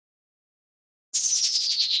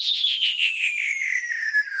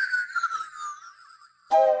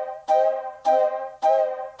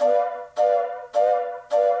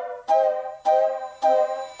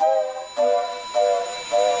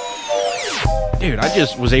dude, I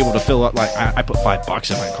just was able to fill up, like, I put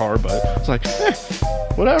 $5 in my car, but it's like,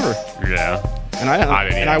 whatever. Yeah. And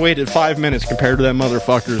I waited 5 minutes compared to them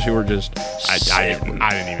motherfuckers who were just I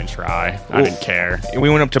didn't even try. I didn't care. We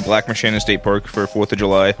went up to Black Shannon State Park for 4th of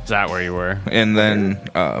July. Is that where you were? And then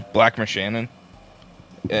Black Shannon.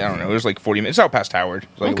 I don't know. It was like 40 minutes. It's out past Howard.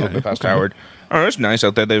 It's like a little bit past Howard. I don't know. It's nice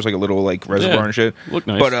out there. There's like a little like reservoir and shit. Looked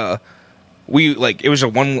nice. But we like it was a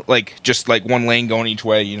one lane going each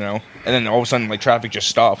way, you know. And then all of a sudden like traffic just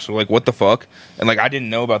stops. So like what the fuck? And like I didn't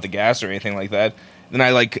know about the gas or anything like that. Then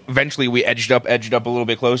I like eventually we edged up a little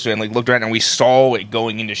bit closer and like looked around and we saw it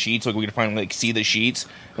going into sheets. Like we could finally like see the sheets.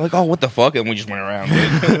 We're like, oh, what the fuck? And we just went around.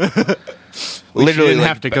 Literally didn't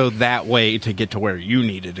have to go that way to get to where you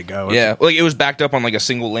needed to go. Yeah, like it was backed up on like a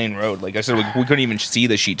single lane road. Like I said, we couldn't even see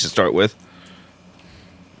the sheets to start with.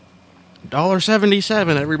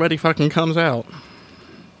 $1.77. Everybody fucking comes out.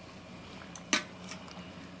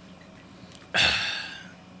 I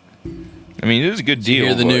mean, it is a good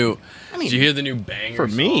deal. Did you hear the new banger for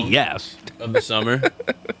me? song Yes. of the summer?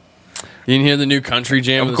 You didn't hear the new country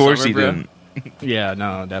jam Of of course the he summer, bro? didn't. Yeah,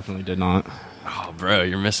 no, definitely did not. Oh, bro,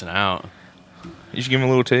 you're missing out. You should give him a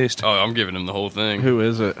little taste. Oh, I'm giving him the whole thing. Who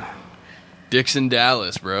is it? Dixon,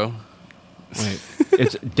 Dallas, bro. Wait,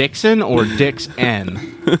 it's Dixon or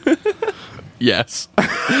Dixon? Yes.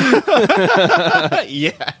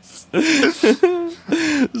 Yes. This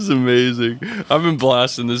is amazing. I've been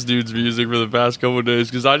blasting this dude's music for the past couple of days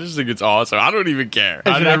because I just think it's awesome. I don't even care.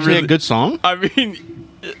 Is it actually a good song? I mean,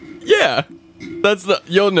 yeah.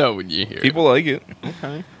 You'll know when you hear it. People like it.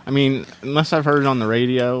 Okay. I mean, unless I've heard it on the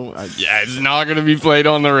radio. Yeah, it's not going to be played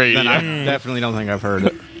on the radio. Then I definitely don't think I've heard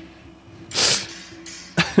it.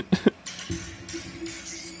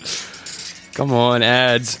 Come on,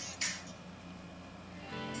 ads.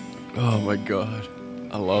 Oh my god.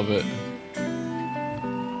 I love it.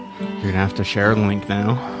 You're gonna have to share a link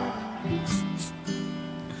now.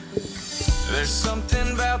 There's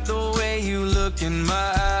something about the way you look in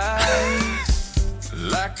my eyes.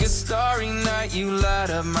 Like a starry night, you light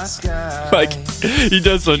up my sky. Like, he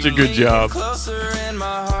does such a good job. Closer and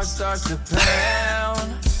my heart starts to pound.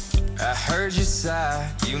 I heard you sigh,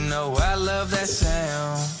 you know I love that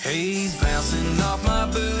sound. He's bouncing off my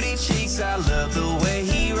booty cheeks, I love the way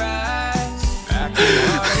he rides. I can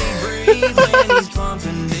hardly breathe when he's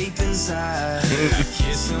pumping deep inside. I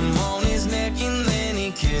kiss him on his neck and then he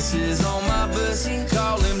kisses on my pussy.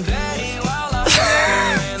 Call him daddy while I fuck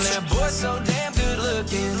him, and that boy's so damn good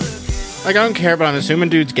looking. Like, I don't care, but I'm assuming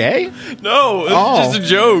dude's gay? No, it's just a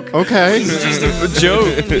joke. Okay. It's just a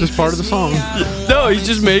joke. Just part of the song. No, he's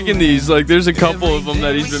just making these. Like, there's a couple of them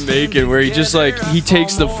that he's been making where he just, like, he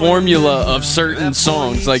takes the formula of certain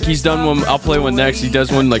songs. Like, he's done one, I'll play one next. He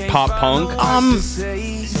does one, like, pop punk.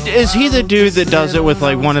 Is he the dude that does it with,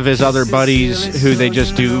 like, one of his other buddies who they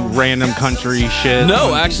just do random country shit?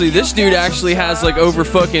 No, actually, this dude actually has, like, over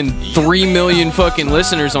fucking 3 million fucking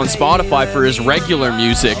listeners on Spotify for his regular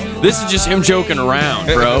music. This is just him joking around,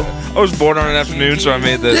 bro. I was bored on an afternoon, so I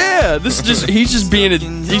made this. Yeah, this is just he's just being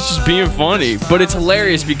funny, but it's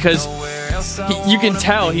hilarious because you can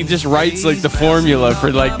tell he just writes like the formula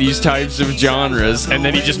for like these types of genres, and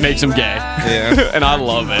then he just makes them gay. Yeah, and I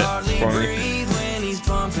love it. funny.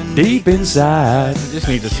 Deep inside, I just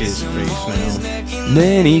need to see his face now.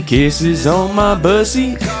 then he kisses on my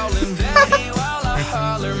bussy.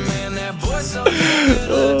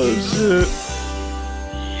 Oh shit.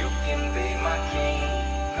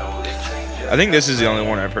 I think this is the only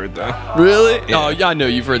one I've heard though. Really? Yeah. Oh, yeah, I know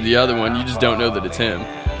you've heard the other one. You just don't know that it's him.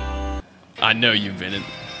 I know you've been in.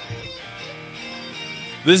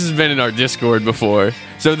 This has been in our Discord before.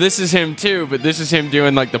 So this is him too, but this is him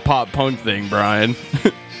doing like the pop punk thing, Brian.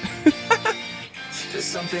 There's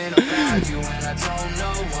something about you and I don't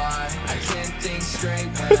know why. I can't think straight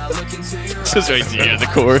when I look into your eyes. Just wait till you hear the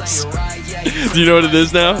chorus. Do you know what it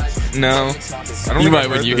is now? No, I don't. You think might I've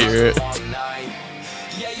when heard you this. hear it.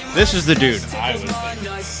 This is the dude.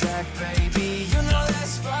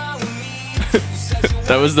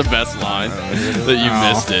 That was the best line that you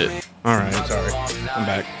missed it. All right, sorry. I'm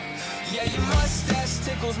back. Your mustache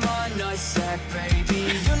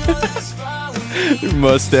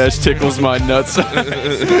tickles my nuts.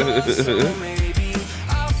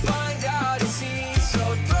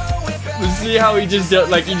 See how he just does,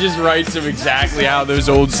 like he just writes them exactly how those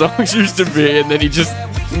old songs used to be, and then he just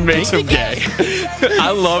makes them gay.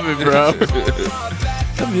 I love it, bro.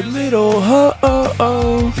 Come here, little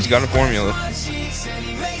ho-oh-oh. He's got a formula.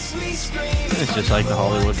 It's just like the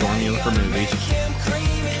Hollywood formula for movies.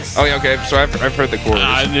 Oh yeah, okay. So I've heard the chorus.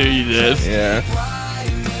 I knew you did. Yeah.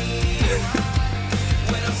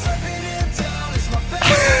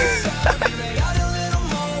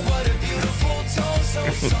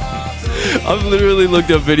 I've literally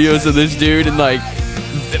looked up videos of this dude and like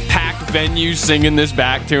packed venues singing this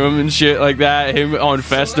back to him and shit like that. Him on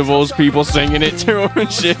festivals, people singing it to him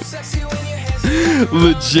and shit.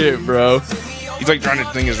 Legit, bro. He's like trying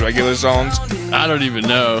to sing his regular songs. I don't even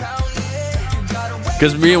know.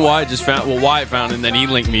 Because me and Wyatt just found, Wyatt found him, and then he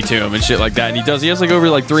linked me to him and shit like that. And he has like over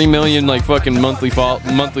like 3 million like fucking monthly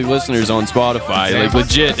listeners on Spotify, like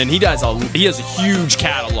legit. And he has a huge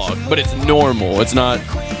catalog, but it's normal. It's not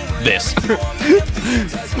this.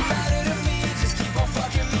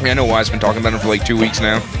 I know Wyatt's been talking about him for like 2 weeks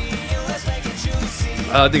now.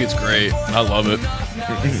 I think it's great. I love it.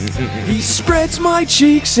 He spreads my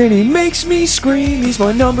cheeks and he makes me scream. He's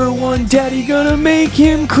my number one daddy, gonna make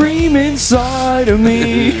him cream inside of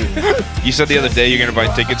me. You said the other day you're gonna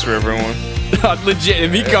buy tickets for everyone. Legit,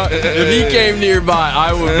 if he came nearby,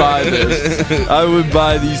 I would buy this. I would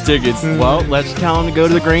buy these tickets. Well, let's tell him to go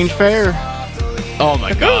to the Grange Fair. Oh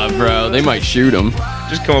my god, bro. They might shoot him.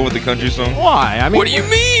 Just come up with a country song. Why? I mean, What do you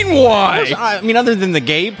mean, why? I mean, other than the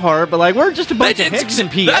gay part, but like, we're just a bunch of hicks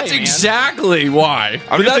and PA. That's man. exactly why.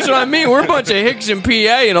 I'm But just that's what I mean. We're a bunch of hicks and PA,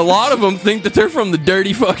 and a lot of them think that they're from the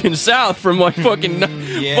dirty fucking South, from like fucking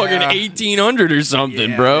 1800 or something,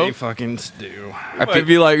 Yeah, bro. They fucking do. I'd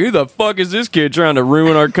be like, who the fuck is this kid trying to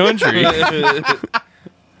ruin our country? I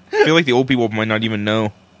feel like the old people might not even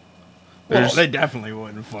know. Well, they definitely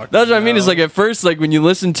wouldn't fuck. That's what I mean. Is like at first, like when you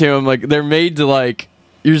listen to them, like they're made to like.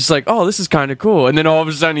 You're just like, oh, this is kind of cool, and then all of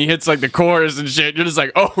a sudden he hits like the chorus and shit. You're just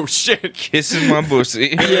like, oh shit, Kissing my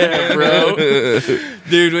pussy. yeah, bro.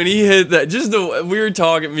 Dude, when he hit that, we were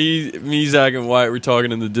talking, me, Zach, and Wyatt were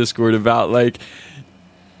talking in the Discord about like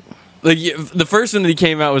the first one that he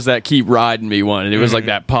came out was that "Keep Riding Me" one, and it was like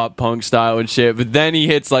that pop punk style and shit. But then he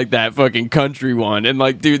hits like that fucking country one, and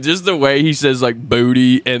like, dude, just the way he says like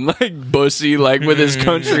booty and like bussy, like with his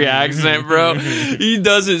country accent, bro, he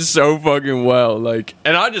does it so fucking well. Like,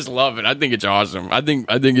 and I just love it. I think it's awesome. I think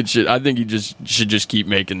he should just keep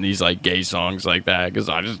making these like gay songs like that, because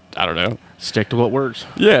I don't know. Stick to what works.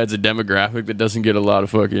 Yeah, it's a demographic that doesn't get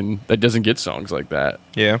doesn't get songs like that.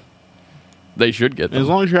 Yeah. They should get them. As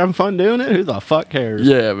long as you're having fun doing it, who the fuck cares?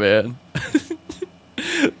 Yeah, man.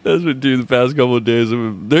 That's what do the past couple of days.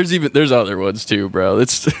 There's other ones too, bro.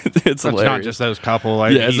 It's hilarious. not just those couple.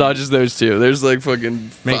 Like, yeah, it's not just those two. There's like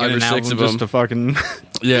fucking making 5 or an 6 album of them. just to fucking.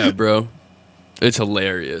 Yeah, bro. It's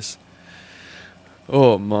hilarious.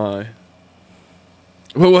 Oh my.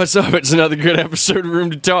 Well, what's up? It's another good episode of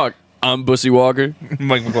Room to Talk. I'm Bussy Walker.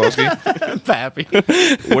 Mike McCloskey. Pappy.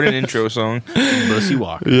 What an intro song. Bussy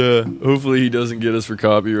Walker. Yeah. Hopefully he doesn't get us for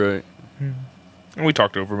copyright. And we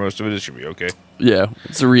talked over most of it. It should be okay. Yeah,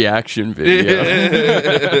 it's a reaction video.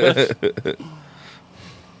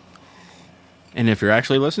 And if you're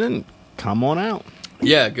actually listening, come on out.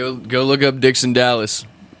 Yeah, go look up Dixon Dallas.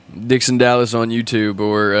 Dixon Dallas on YouTube,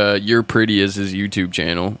 or You're Pretty is his YouTube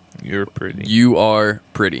channel. You're pretty. You are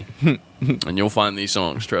pretty. And you'll find these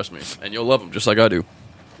songs, trust me. And you'll love them just like I do.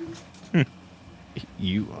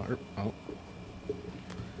 You are. Oh.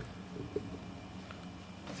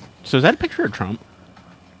 So is that a picture of Trump?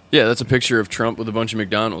 Yeah, that's a picture of Trump with a bunch of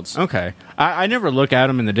McDonald's. Okay. I never look at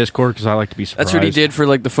him in the Discord because I like to be surprised. That's what he did for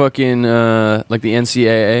like the fucking like the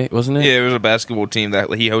NCAA, wasn't it? Yeah, it was a basketball team that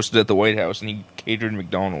he hosted at the White House, and he catered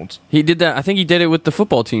McDonald's. He did that. I think he did it with the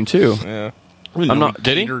football team too. Yeah. I'm not.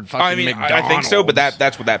 Did he? I mean, I think so, but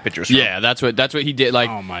that's what that picture's from. Yeah, that's what he did. Like,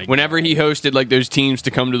 Oh my whenever he hosted like those teams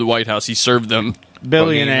to come to the White House, he served them.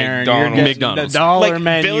 Billionaire. McDonald's. You're getting McDonald's. The dollar Like,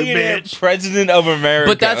 menu, billionaire bitch. president of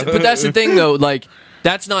America. But that's the thing though. Like,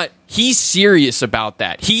 that's not. He's serious about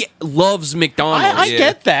that. He loves McDonald's. I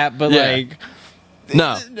get that, but Yeah. like,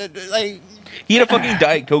 No. like He had a fucking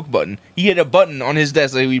Diet Coke button. He had a button on his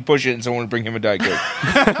desk that he'd push it and someone would bring him a Diet Coke.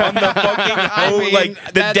 On the fucking mean, like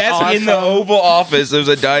the that's desk in the awesome. Oval Office, there was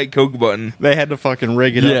a Diet Coke button. they had to fucking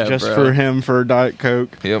rig it Yeah, up just bro. for him for a Diet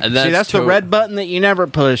Coke. Yep. And See, that's the tot- red button that you never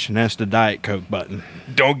push, and that's the Diet Coke button.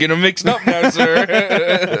 Don't get them mixed up now,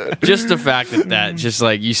 sir. Just the fact that just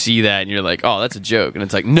like you see that and you're like, oh, that's a joke, and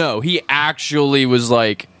it's like, no, he actually was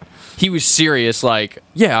like, he was serious. Like,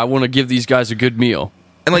 yeah, I want to give these guys a good meal.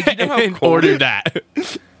 And like, you know how And cold order that.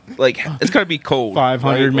 like it's gotta be cold.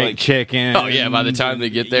 500 right? Like, McChicken. Oh yeah, by the time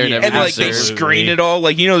they get there and Yeah. and everything's like they served. screen it all.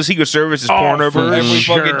 Like, you know, the Secret Service is pouring over for every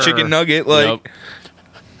sure. fucking chicken nugget. Like, Yep.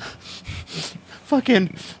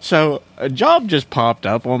 Fucking. So a job just popped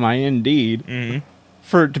up on my Indeed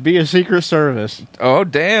for it to be a Secret Service. oh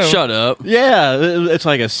damn. Shut up. Yeah, it's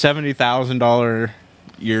like a $70,000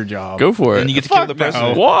 year job. Go for it. And you get to kill Fuck the no.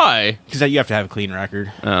 president. Why? Because you have to have a clean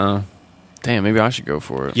record. Damn, maybe I should go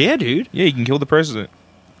for it. Yeah, dude. Yeah, you can kill the president.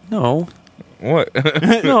 No. What?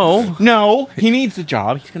 No. No, he needs the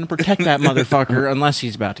job. He's going to protect that motherfucker unless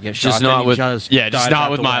he's about to get shot. Just Then not he with just just dives not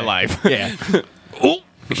out with the my way. life. Yeah. Oh,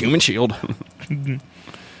 human shield.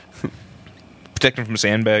 Protect him from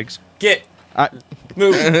sandbags. Get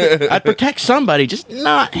Move. I'd protect somebody, just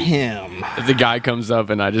not him. the guy comes up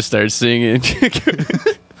and I just start singing.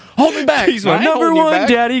 Hold me back. He's my I ain't number holding you one back.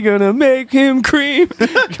 daddy, gonna make him cream.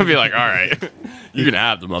 I'll be like, all right, you can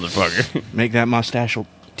have the motherfucker. Make that mustache will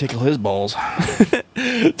tickle his balls.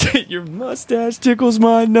 Your mustache tickles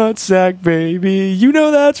my nutsack, baby. You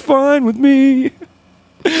know that's fine with me.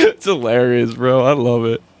 It's hilarious, bro. I love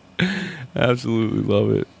it. Absolutely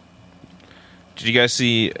love it. Did you guys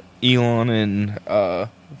see Elon and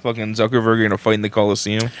fucking Zuckerberg gonna fight in the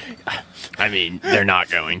Coliseum? I mean, they're not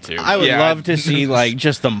going to. I would Yeah. love to see like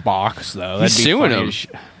just them box though. That'd be suing funny him. as sh-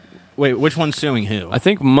 Wait, which one's suing who? I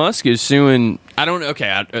think Musk is suing. I don't.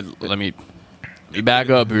 Okay, let me back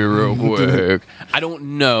up here real quick. I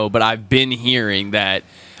don't know, but I've been hearing that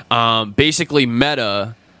basically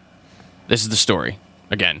Meta. This is the story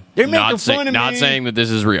again. They're making not fun of not me. saying that this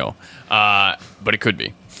is real, but it could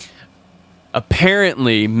be.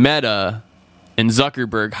 Apparently, Meta and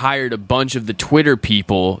Zuckerberg hired a bunch of the Twitter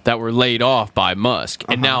people that were laid off by Musk,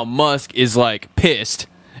 and now Musk is like pissed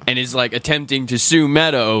and is like attempting to sue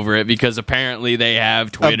Meta over it because apparently they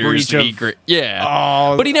have Twitter's breach of- secret. Yeah,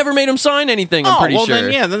 Oh. but he never made them sign anything. I'm pretty well sure.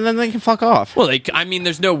 then yeah, then they can fuck off. Well, I mean,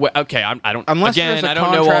 there's no way. Okay, I don't. Unless again, there's a I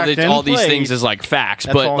don't know contract in all these place, things as like facts,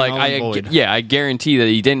 that's but all like null and void. I guarantee that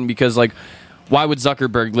he didn't because like. Why would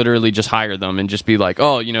Zuckerberg literally just hire them and just be like,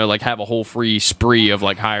 oh, like have a whole free spree of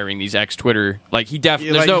like hiring these ex-Twitter? Like he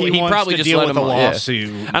definitely, Like, he wants probably to just deal let with them a yeah.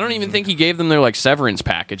 lawsuit. I don't even think he gave them their like severance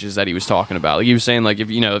packages that he was talking about. Like he was saying like if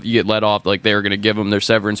you get let off, like they were going to give them their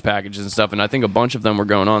severance packages and stuff. And I think a bunch of them were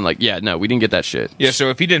going on like, yeah, no, we didn't get that shit. Yeah, so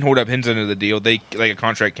if he didn't hold up his end of the deal, they like a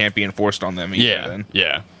contract can't be enforced on them either. Yeah, Then.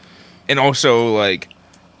 yeah. And also like,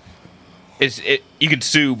 you can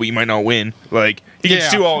sue, but you might not win. Like he can Yeah.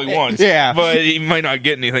 sue all he wants. Yeah. but he might not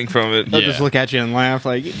get anything from it. They'll Yeah. just look at you and laugh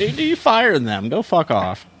like, dude, you fire them. Go fuck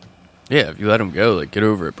off. Yeah, if you let them go, like get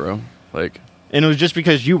over it, bro. Like, And it was just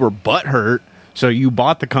because you were butthurt, so you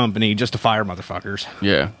bought the company just to fire motherfuckers.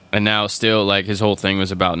 yeah. And now still like his whole thing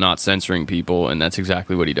was about not censoring people, and that's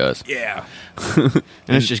exactly what he does. Yeah. And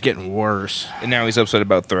it's just getting worse. And now he's upset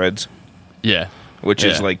about Threads, Yeah. which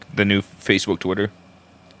is Yeah. like the new Facebook, Twitter.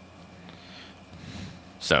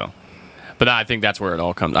 So, but I think that's where it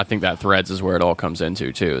all comes. I think that Threads is where it all comes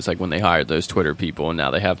into too. It's like when they hired those Twitter people, and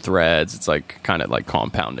now they have Threads. It's like kind of like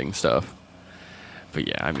compounding stuff. But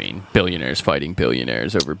yeah, I mean, billionaires fighting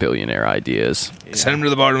billionaires over billionaire ideas. Send him to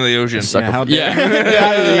the bottom of the ocean. How Yeah.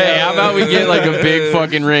 Hey, how about we get like a big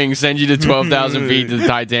fucking ring, send you to 12,000 feet to the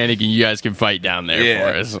Titanic, and you guys can fight down there Yeah.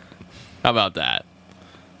 for us? How about that?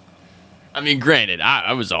 I mean, granted,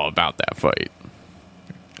 I was all about that fight.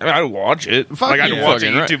 I mean, I'd watch it. Fuck I'd yeah. watch a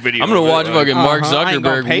Fucking right. YouTube video. I'm gonna of it, watch like- fucking Mark I ain't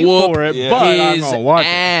gonna Zuckerberg pay whoop for it, Yeah. but I'm his gonna watch it.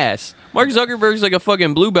 ass. Mark Zuckerberg's like a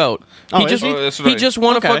fucking blue belt. Oh, he is just he? Oh, that's he right. just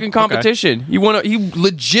won Okay, a fucking okay. competition. He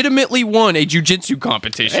legitimately won a jiu-jitsu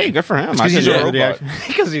competition. Hey, good for him. Because he's a robot.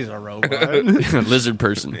 Because he's a robot. Lizard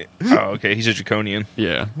person. Oh, okay. He's a draconian.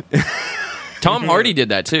 Yeah. Tom Hardy did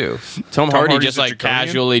that too. Tom Hardy Hardy's just a like draconian?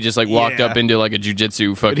 casually just like walked Yeah. up into like a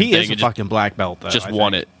jiu-jitsu fucking But he thing is a and fucking black belt, though. just I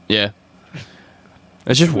won think. it. Yeah.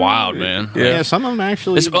 It's just wild, man. Yeah, some of them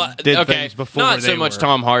actually did okay, things before not so they much were.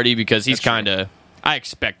 Tom Hardy because he's That's true. kind of. I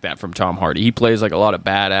expect that from Tom Hardy. He plays like a lot of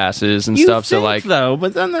badasses and You stuff. So think, like, though,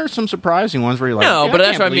 but then there's some surprising ones where you're like, no, "Yeah, but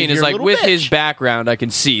that's can't what I believe mean. Is you're a like little with bitch." his background, I can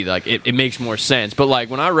see like it makes more sense. But like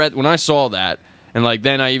when I saw that, and like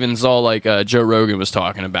then I even saw like Joe Rogan was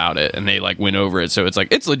talking about it, and they like went over it. So it's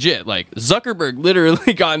like it's legit. Like Zuckerberg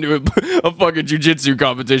literally got into a fucking jujitsu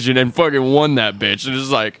competition and fucking won that bitch. And it's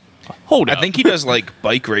like, hold up. I think he does like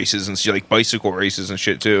bike races and shit, like bicycle races and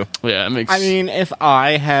shit too. yeah, it makes. I mean, if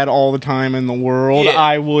I had all the time in the world, Yeah.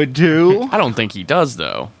 I would too. I don't think he does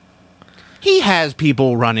though. He has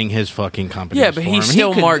people running his fucking company. Yeah, but he's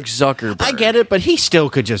still Mark Zuckerberg. I get it, but he still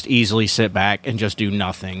could just easily sit back and just do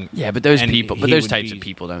nothing. Yeah, but those And people, but he those would types be- of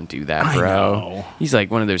people don't do that, I bro. know. He's like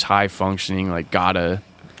one of those high functioning, like gotta.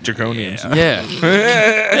 Draconians. Yeah,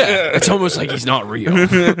 yeah. It's almost like he's not real.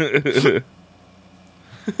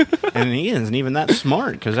 And he isn't even that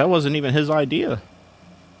smart because that wasn't even his idea.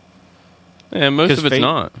 Yeah, most 'Cause of it's fate-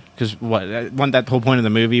 not. Because that whole point of the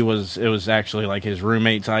movie was it was actually like his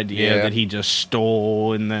roommate's idea Yeah. that he just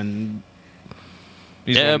stole and then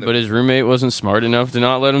He's Yeah, one but his roommate wasn't smart enough to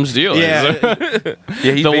not let him steal it. yeah.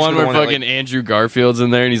 yeah, he's The one where that, fucking Andrew Garfield's in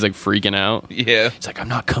there and he's like freaking out. yeah. It's like, I'm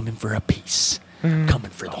not coming for a piece. I'm coming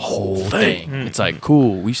for the whole thing. It's like,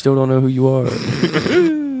 cool, we still don't know who you are.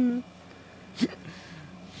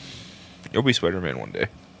 You'll be Spider-Man one day.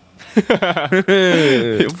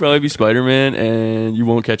 You'll probably be Spider-Man, and you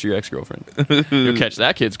won't catch your ex-girlfriend. You'll catch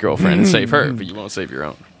that kid's girlfriend and save her, but you won't save your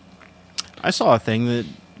own. I saw a thing that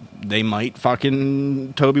they might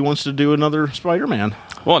fucking Toby wants to do another Spider-Man.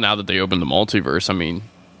 Well, now that they opened the multiverse, I mean,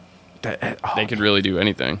 they could really do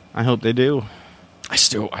anything. I hope they do. I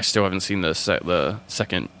still haven't seen the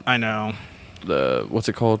second. I know. What's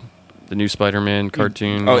it called? The new Spider-Man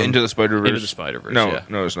cartoon. Oh, Into the Spider-Verse. Into the Spider-Verse. No, yeah.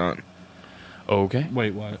 no, it's not. Okay.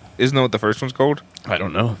 Wait, what? Isn't that what the first one's called? I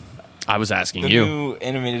don't know. I was asking The you. new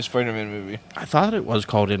animated Spider-Man movie. I thought it was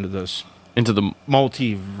called Into this Into the.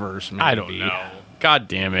 Multiverse. Maybe. I don't know. God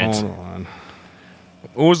damn it. Hold on.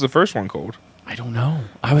 What was the first one called? I don't know.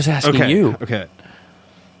 I was asking Okay. you. Okay.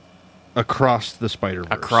 Across the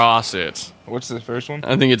Spider-Verse. Across it. What's the first one?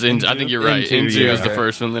 I think it's in. I think you're right. Into yeah. is the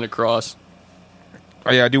first one, then across.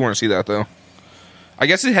 Oh yeah, I do want to see that though. I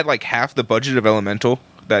guess it had like half the budget of Elemental,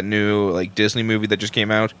 that new like Disney movie that just came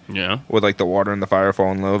out Yeah. with like the water and the fire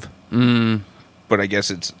fall in love. Mm. But I guess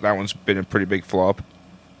that one's been a pretty big flop.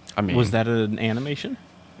 I mean, Was that an animation?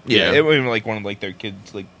 Yeah, Yeah. it was like one of like their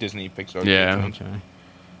kids like Disney Pixar. Yeah. cartoons. Okay.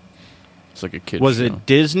 it's like a kid. Was show. it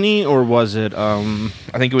Disney or was it I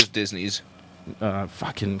think it was Disney's.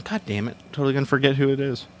 fucking god damn it. Totally gonna forget who it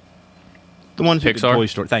is. The one who did Pixar? Toy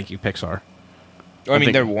Story. Thank you, Pixar. I mean,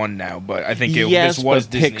 think- they're one now, but I think Yes, this was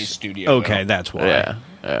but Disney's studio. Okay, though. that's why. Yeah.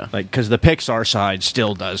 Yeah. Like, because the Pixar side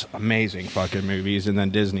still does amazing fucking movies, and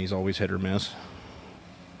then Disney's always hit or miss.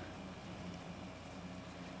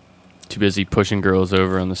 Too busy pushing girls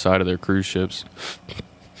over on the side of their cruise ships.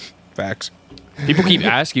 Facts. People keep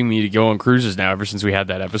asking me to go on cruises now ever since we had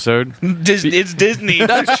that episode. It's Disney.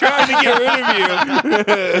 That's trying to get rid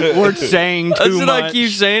of you. We're saying too That's what much. I keep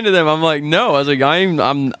saying to them. I'm like, no. I was like,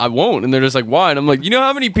 I won't. And they're just like, why? And I'm like, you know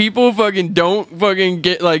how many people fucking don't fucking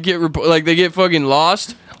get they get fucking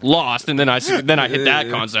lost, and then I hit that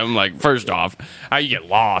concept. I'm like, first off, how you get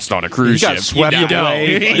lost on a cruise You got ship? swept you don't.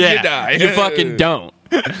 away. Yeah, You die. You fucking don't.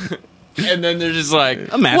 And then they're just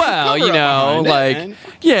like, A massive well, you cover-up know, behind it, like,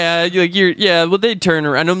 man. yeah, well, they turn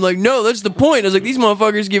around. I'm like, no, that's the point. I was like, these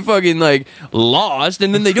motherfuckers get fucking, like, lost,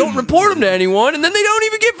 and then they don't report them to anyone, and then they don't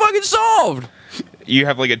even get fucking solved. You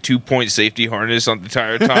have like a 2-point safety harness on the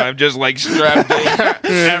entire time, just like strapped in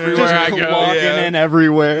everywhere I go. walking Yeah. in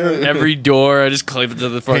everywhere. Every door, I just clip it to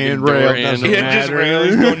the fucking Handrail door doesn't handle. Yeah, just matter.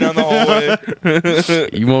 rails going down the hallway.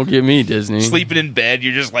 You won't get me, Disney. Sleeping in bed,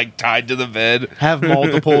 you're just like tied to the bed. Have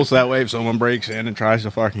multiples, that way if someone breaks in and tries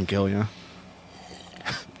to fucking kill you.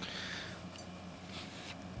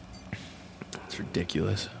 It's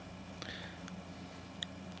ridiculous.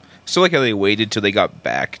 So like how they waited till they got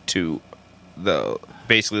back to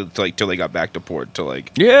till they got back to port to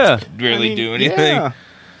like Yeah, really do anything. Yeah.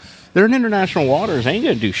 They're in international waters. They ain't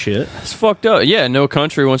gonna do shit. it's fucked up. Yeah, no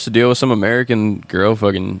country wants to deal with some American girl,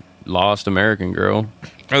 fucking lost American girl.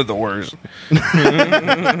 They're the worst.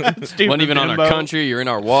 Wasn't even on our country. You're in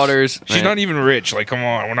our waters. She's not even rich. Like, come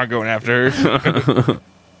on, we're not going after her.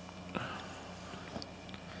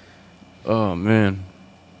 Oh man.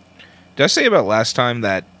 Did I say about last time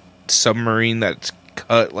that submarine that's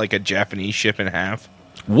cut like a Japanese ship in half?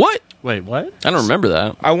 What? Wait, what? I don't remember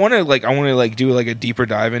that. I want to do like a deeper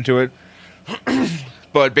dive into it.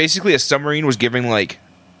 But basically, a submarine was giving like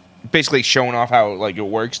basically showing off how like it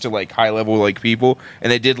works to like high level like people,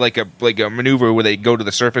 and they did like a maneuver where they go to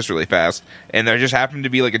the surface really fast, and there just happened to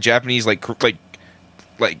be like a Japanese like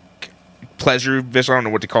pleasure vessel. I don't know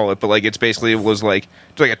what to call it, but like it was like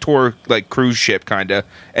a tour like cruise ship kind of,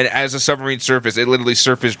 and as a submarine surfaced, it literally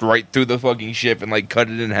surfaced right through the fucking ship and like cut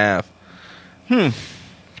it in half.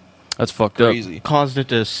 That's fucked Crazy. Caused it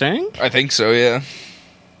to sink? I think so. Yeah,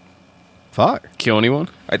 Fuck. up. Kill anyone?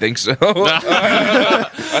 I think so.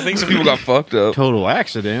 I think some people got fucked up. Total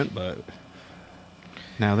accident, but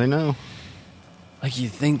now they know. Like you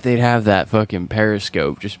think they'd have that fucking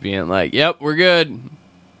periscope just being like, "Yep, we're good,"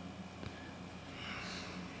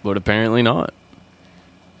 but apparently not.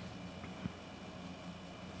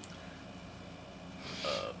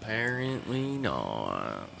 Apparently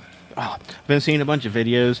not. Oh, I've been seeing a bunch of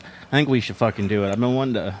videos. I think we should fucking do it. I've been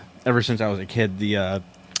wanting to, ever since I was a kid, the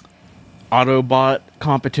Autobot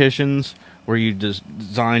competitions where you just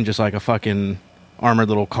design just like a fucking armored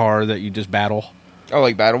little car that you just battle. Oh,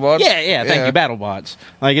 like BattleBots? Yeah, thank you, BattleBots.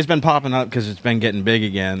 Like, it's been popping up because it's been getting big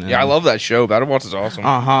again. Yeah, I love that show. BattleBots is awesome.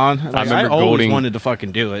 Uh-huh. Like, I remember always Golding- wanted to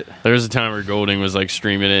fucking do it. There was a time where Golding was like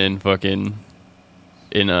streaming in fucking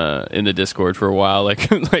in the Discord for a while, like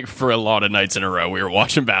like for a lot of nights in a row. We were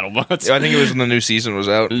watching BattleBots. I think it was when the new season was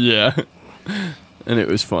out. Yeah. and it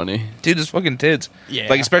was funny. Dude, those fucking tits. Yeah.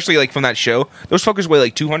 Like, especially, like, from that show. Those fuckers weigh,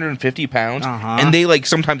 like, 250 pounds. And they, like,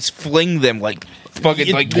 sometimes fling them, like,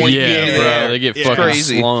 fucking, like, 20 feet in the bro, air. they get It's fucking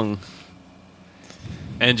crazy. slung.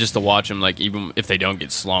 And just to watch them, like, even if they don't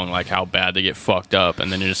get slung, like, how bad they get fucked up.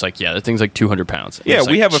 And then you're just like, yeah, that thing's like 200 pounds. And Yeah, it's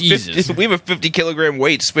we like, have Jesus. a 50-kilogram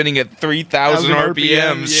weight spinning at 3,000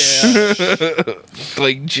 RPMs.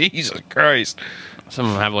 Like, Jesus Christ. Some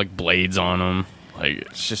of them have, like, blades on them. Like,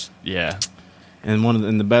 it's just, yeah. And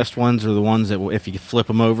and the best ones are the ones that if you flip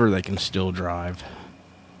them over, they can still drive.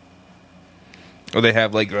 Or they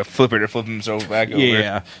have, like, a flipper to flip themselves back over.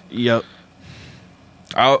 Yeah. Yep.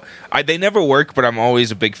 They never work, but I'm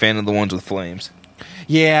always a big fan of the ones with flames.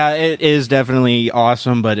 Yeah, it is definitely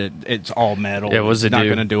awesome, but it's all metal. Yeah, what's it's it not do?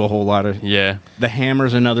 going to do a whole lot of... Yeah. The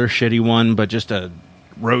hammer's another shitty one, but just a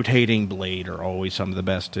rotating blade are always some of the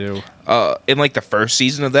best, too. In, like, the first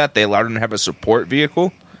season of that, they allowed them to have a support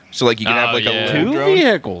vehicle. So, like, you could have, like, yeah. a little Two drone.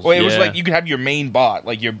 vehicles. Well, it was Yeah. like you could have your main bot,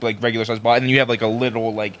 like your like regular size bot, and then you have like a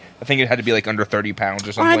little like I think it had to be like under 30 pounds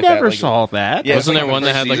or something I like that. never Like, saw that. Yeah, Wasn't it's there like one on the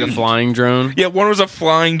that had, first like, a season. flying drone? Yeah, one was a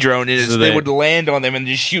flying drone, and So they they- would land on them and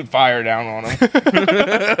just shoot fire down on them.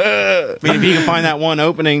 I mean, if you can find that one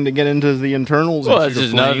opening to get into the internals... Well, and that's shoot a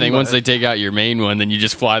just another flame, thing. but- Once they take out your main one, then you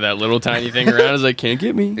just fly that little tiny thing around. It's like, can't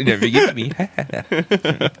get me. It never get me.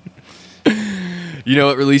 You know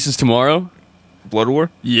what releases tomorrow? Blood War,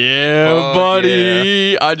 Yeah, Fuck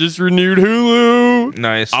buddy. I just renewed Hulu.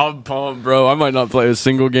 nice. I'm pumped, bro. I might not play a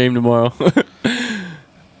single game tomorrow.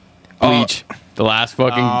 Bleach. The last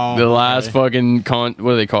fucking, okay. fucking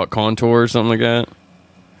what do they call it? Contour or something like that?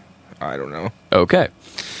 I don't know. Okay.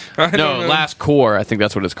 I don't No, know. last core. I think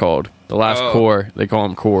that's what it's called. The last core. They call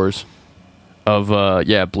them cores of,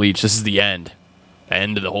 Bleach. This is the end. The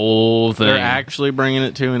end of the whole thing. They're actually bringing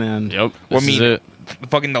it to an end. Yep. Well, This I is mean, it.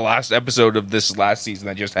 fucking the last episode of this last season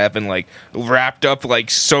that just happened, like wrapped up like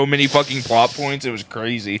so many fucking plot points. It was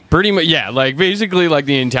crazy. Pretty much, yeah. Like, basically, like,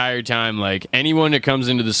 the entire time, like, anyone that comes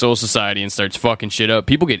into the Soul Society and starts fucking shit up,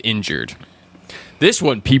 people get injured. This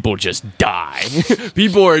one, people just die.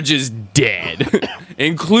 People are just dead,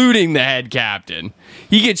 including the head captain.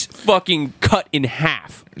 He gets fucking cut in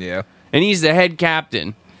half, Yeah. and he's the head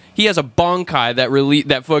captain. He has a Bankai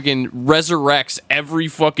that fucking resurrects every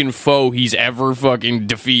fucking foe he's ever fucking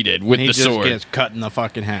defeated with And he the just sword. gets cut in the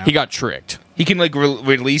fucking half. He got tricked. He can like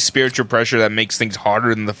release spiritual pressure that makes things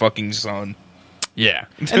harder than the fucking sun. Yeah.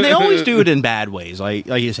 And they always do it in bad ways. Like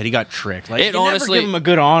you said, he got tricked. Like, It you honestly- never give him a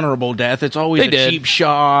good honorable death. It's always They a did. cheap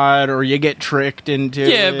shot, or you get tricked into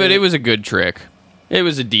Yeah, it. but it was a good trick. It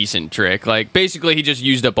was a decent trick. Like, basically, he just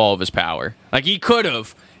used up all of his power. Like, he could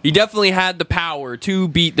have. He definitely had the power to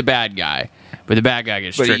beat the bad guy, but the bad guy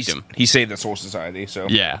just But tricked him. he saved the Soul Society. So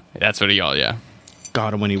Yeah, that's what he all. Yeah,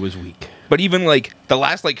 got him when he was weak. But even like the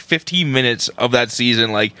last like 15 minutes of that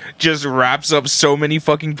season, like just wraps up so many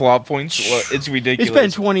fucking plot points. Well, it's ridiculous. It's been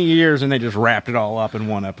 20 years, and they just wrapped it all up in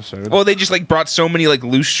one episode. Well, they just like brought so many like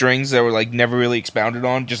loose strings that were like never really expounded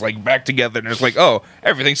on, just like back together, and it's like, oh,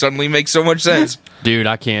 everything suddenly makes so much sense. dude,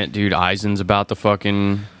 I can't. Dude, Aizen's about to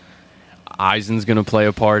fucking. Aizen's gonna play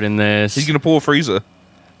a part in this. He's gonna pull a Frieza.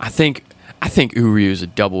 I think Uryu's a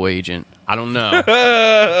double agent. I don't know.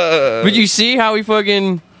 But you see how he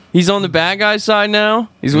fucking. He's on the bad guy's side now.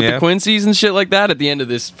 He's with Yeah. the Quincy's and shit like that at the end of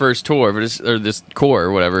this first tour, or this core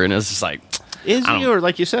or whatever. And it's just like, Is I he, don't- or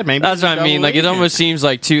like you said, maybe that's he's a what I mean. double Like, it agent. almost seems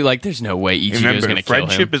like, too, like, there's no way Ichigo's Remember, going to kill him.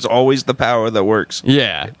 friendship is always the power that works.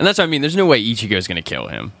 Yeah. And that's what I mean. There's no way Ichigo's going to kill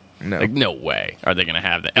him. No. Like, no way are they going to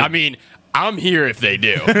have that. I mean, I'm here if they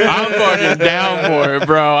do. I'm fucking down for it,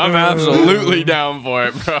 bro. I'm absolutely down for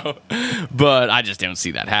it, bro. But I just don't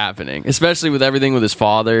see that happening. Especially with everything with his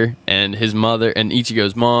father and his mother and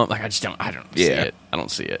Ichigo's mom. Like, I don't see Yeah. it. I don't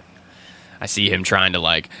see it. I see him trying to,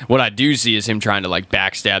 like, what I do see is him trying to, like,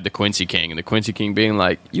 backstab the Quincy King, and the Quincy King being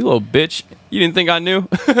like, you little bitch, you didn't think I knew?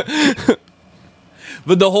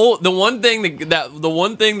 But the one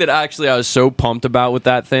thing that actually I was so pumped about with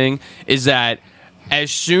that thing is that as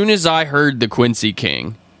soon as I heard the Quincy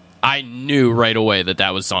King, I knew right away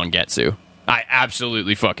that was Zangetsu. I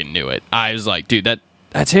absolutely fucking knew it. I was like, dude,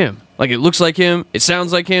 that's him. Like, it looks like him. It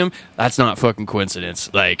sounds like him. That's not fucking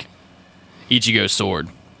coincidence. Like, Ichigo's sword.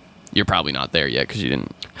 You're probably not there yet because you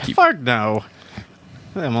didn't keep... Fuck no.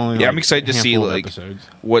 I'm excited to see, like, episodes.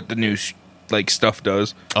 what the new like stuff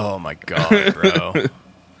does. Oh my god, bro.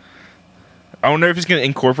 I wonder if he's gonna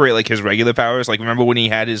incorporate like his regular powers. Like, remember when he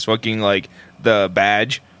had his fucking like the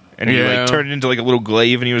badge and he Yeah. like turned it into like a little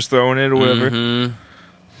glaive and he was throwing it or whatever. Mhm.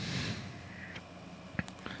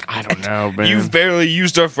 I I don't know, man. You've barely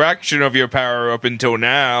used a fraction of your power up until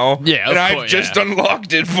now. Yeah, and of I've course, just yeah.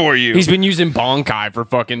 unlocked it for you. He's been using Bonkai for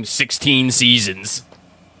fucking 16 seasons.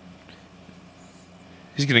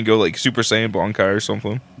 He's gonna go like Super Saiyan Bonkai or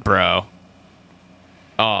something. Bro.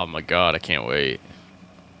 Oh my god, I can't wait.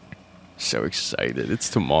 So excited. It's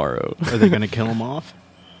tomorrow. Are they going to kill him off?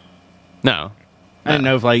 No. I don't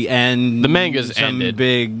know if like end The manga's some ended.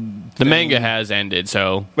 big. The manga has ended,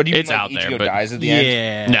 so But you it's mean, like, out there. Ichigo But dies at the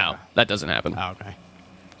end. Yeah. no, that doesn't happen. Oh, okay.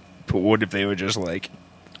 But what if they were just like?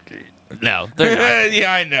 No, they're not.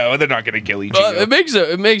 Yeah, I know they're not gonna kill Ichigo.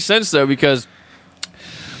 It makes sense though because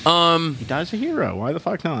He dies a hero. Why the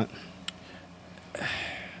fuck not?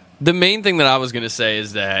 the main thing that I was gonna say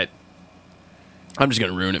is that I'm just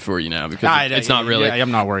gonna ruin it for you now because it's not really. Yeah,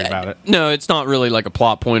 I'm not worried about it. No, it's not really like a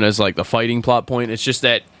plot point as like the fighting plot point. It's just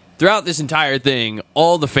that throughout this entire thing,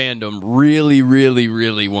 all the fandom really, really,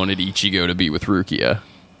 really wanted Ichigo to be with Rukia.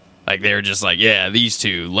 Like they were just like, yeah, these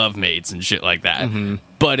two love mates and shit like that. Mm-hmm.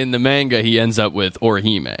 But in the manga, he ends up with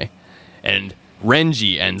Orihime, and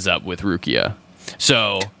Renji ends up with Rukia.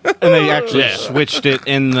 So And they actually Yeah. switched it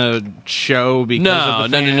in the show because no.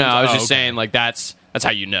 of the fans? I was Oh, just okay. saying like that's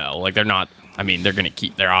how you know. Like they're not. I mean,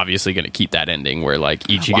 they're obviously gonna keep that ending where like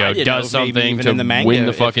Ichigo Well, I didn't does know if maybe something even to in the manga win the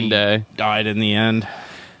if fucking he day. Died in the end.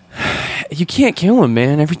 You can't kill him,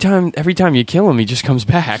 man. Every time you kill him, he just comes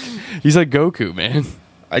back. He's like Goku, man.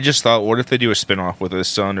 I just thought, what if they do a spin-off with his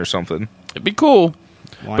son or something? It'd be cool,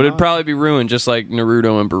 Why but it'd not? probably be ruined just like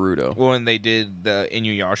Naruto and Boruto. Well, and they did the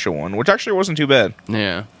Inuyasha one, which actually wasn't too bad.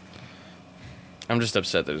 Yeah. I'm just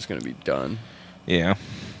upset that it's gonna be done. Yeah.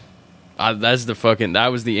 That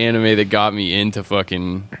was the anime that got me into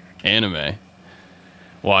fucking anime.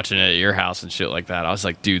 Watching it at your house and shit like that. I was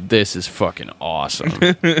like, dude, this is fucking awesome.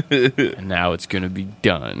 And now it's gonna be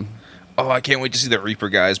done. Oh, I can't wait to see the Reaper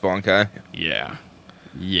guys, Bonkai. Yeah.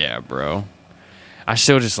 Yeah, bro. I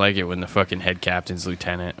still just like it when the fucking head captain's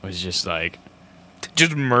lieutenant was just like,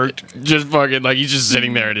 Just murked. just fucking, like, he's just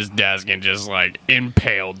sitting there at his desk and just, like,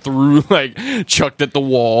 impaled through, like, chucked at the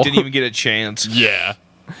wall. Didn't even get a chance. Yeah.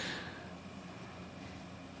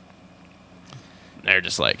 They're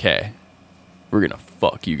just like, hey, we're gonna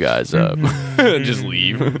fuck you guys up. Just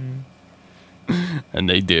leave. And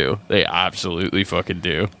they do. They absolutely fucking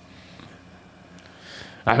do.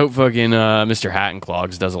 I hope fucking Mr.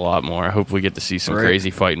 Hattenclogs does a lot more. I hope we get to see some Right.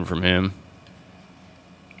 crazy fighting from him.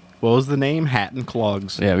 What was the name? Hat and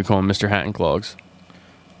Clogs. Yeah, we call him Mr. Hattenclogs.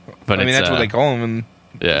 But I mean, it's, that's what they call him in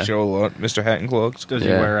yeah. the show a lot. Mr. Hat and Clogs. Does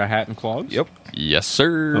Yeah. he wear a hat and clogs? Yep. Yes,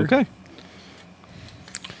 sir. Okay.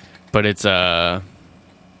 But it's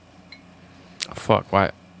fuck,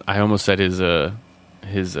 why I almost said his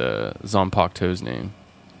Zanpakuto's name.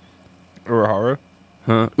 Urahara.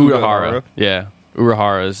 Huh? Urahara. Urahara. Yeah.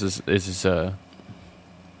 Urahara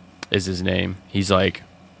is his name. He's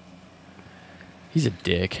a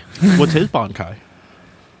dick. What's his Bonkai?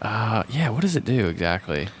 Yeah, what does it do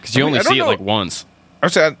exactly? Because you I mean, only I don't see it know. like once. I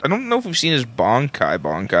don't know if we've seen his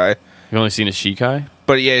Bonkai. You've only seen his Shikai?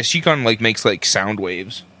 But yeah, Shikon like makes like sound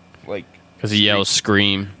waves. Like Because he yells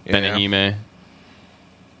scream, Yeah. Benihime.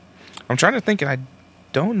 I'm trying to think, and I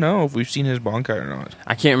don't know if we've seen his Bonkai or not.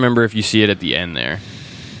 I can't remember if you see it at the end there.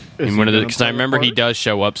 Because I remember he does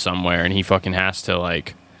show up somewhere and he fucking has to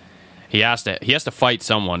like he has to fight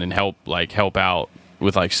someone and help out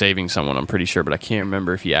with like saving someone, I'm pretty sure, but I can't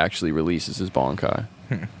remember if he actually releases his Bonkai.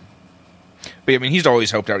 But yeah, I mean, he's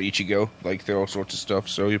always helped out Ichigo, like through all sorts of stuff,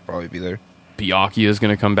 so he'll probably be there. Byakuya is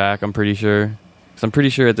gonna come back, I'm pretty sure. Because I'm pretty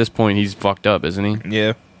sure at this point he's fucked up, isn't he?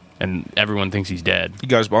 Yeah, And everyone thinks he's dead. he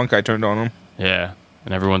got his Bonkai turned on him. Yeah.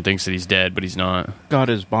 And everyone thinks that he's dead, but he's not. Got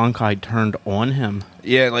his Bonkai turned on him.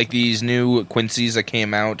 Yeah, like these new Quincy's that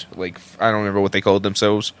came out, like I don't remember what they called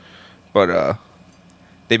themselves, but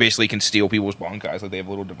they basically can steal people's Bonkais. Like they have a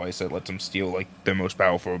little device that lets them steal like their most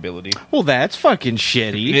powerful ability. Well, that's fucking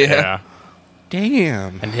shitty. Yeah.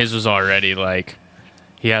 Damn. And his was already like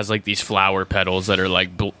he has like these flower petals that are like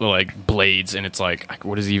like blades, and it's like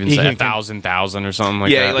what does he even He say? can- 1,000 or something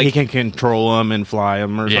like Yeah, that. like- he can control them and fly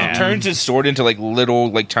them or Yeah. something. Turns his sword into like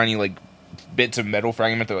little, like tiny, like bits of metal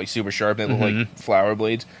fragment that are like super sharp. They look like flower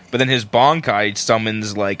blades. But then his Bonkai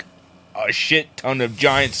summons like a shit ton of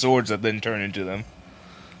giant swords that then turn into them.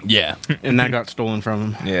 yeah. And that got stolen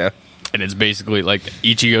from him. Yeah. And it's basically like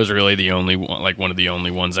Ichigo's really the only one, like one of the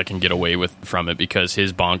only ones that can get away from it because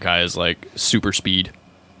his Bonkai is like super speed.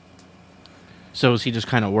 So is he just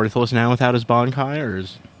kind of worthless now without his Bonkai, or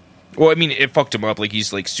is... Well, I mean, it fucked him up. Like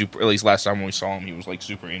he's like super. At least last time when we saw him, he was like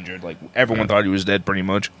super injured. Like everyone thought he was dead, pretty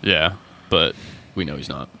much. Yeah, but we know he's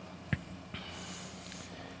not.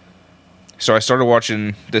 So I started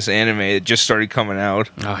watching this anime. It just started coming out.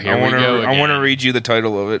 Oh, here we go I want to again. read you the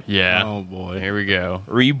title of it. Yeah. Oh boy. Here we go.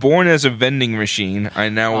 Reborn as a vending machine, I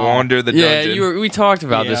now wander the dungeon. Yeah, we talked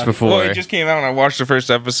about this before. Well, it just came out and I watched the first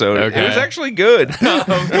episode. Okay. It was actually good.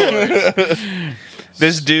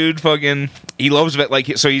 This dude fucking he loves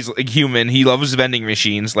so he's like human. He loves vending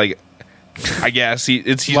machines. Like I guess he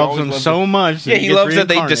Loves always them loved so it. much. Yeah, he loves that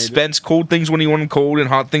they reincarnated. dispense cold things when you want them cold and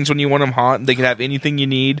hot things when you want them hot. And they can have anything you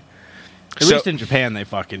need. At least in Japan, they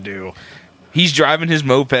fucking do. He's driving his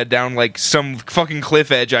moped down like some fucking cliff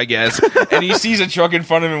edge, I guess, and he sees a truck in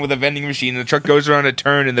front of him with a vending machine. And the truck goes around a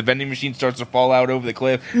turn, and the vending machine starts to fall out over the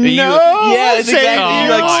cliff. And yeah, it's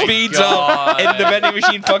exactly. He like speeds up, and the vending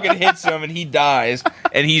machine fucking hits him, and he dies.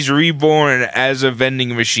 And he's reborn as a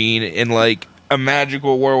vending machine in like a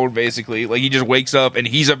magical world, basically. Like he just wakes up and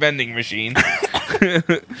he's a vending machine,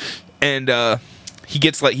 and he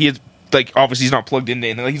gets like obviously he's not plugged into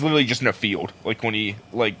anything. Like he's literally just in a field. Like when he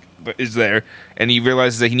is there, and he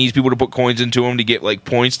realizes that he needs people to put coins into him to get like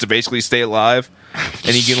points to basically stay alive,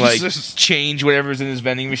 and he can like change whatever's in his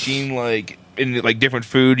vending machine, like in like different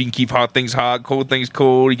food. He can keep hot things hot, cold things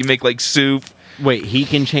cold. He can make like soup. Wait, he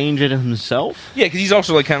can change it himself? Yeah, because he's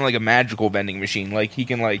also like kind of like a magical vending machine. Like he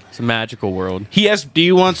can like It's a magical world. he has, Do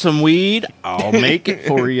you want some weed? I'll make it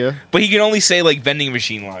for you. but he can only say like vending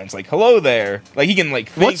machine lines, like "hello there." Like he can like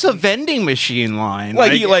think, What's a vending machine line?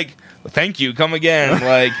 like he like thank you, come again.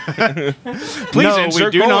 Like please no, we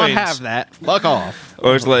insert do not coins. have that. Fuck off.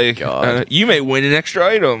 Or it's like God. you may win an extra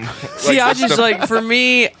item. See, I Like, just stuff- like for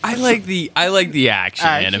me, I like the action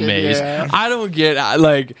animes. yeah. I don't get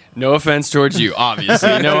like no offense towards you, obviously.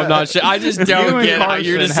 No, I'm not. I just don't get how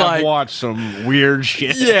you're just like watch some weird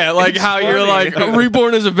shit. yeah, like how you're like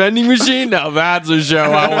reborn as a vending machine. Now that's a show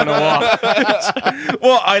I want to watch.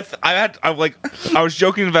 Well, I was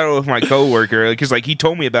joking about it with my coworker because like he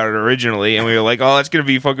told me about it originally, and we were like, "Oh, that's gonna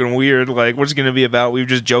be fucking weird. Like, what's it gonna be about?" We were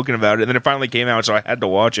just joking about it, and then it finally came out, so I had to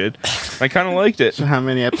watch it. I kind of liked it. So how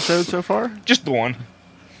many episodes so far? Just the one.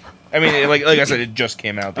 I mean, like I said, it just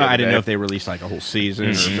came out. The other I didn't day. know if they released like a whole season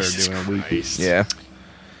or if they're doing a week. Yeah.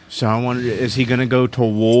 So I wondered, is he going to go to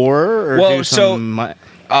war or Well, do so- some?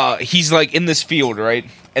 He's like in this field, right?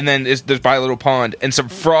 And then there's by a little pond, and some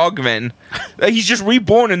frogmen. He's just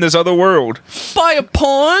reborn in this other world. By a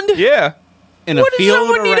pond? Yeah. in a What does field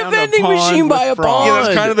someone need a around vending pond machine by with a frogs. Yeah, pond?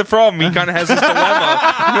 that's kind of the problem. He kind of has this dilemma.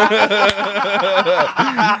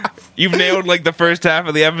 You've nailed like the first half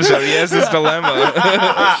of the episode. He has this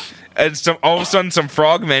dilemma. And all of a sudden, some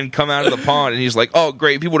frogmen come out of the pond, and he's like, "Oh,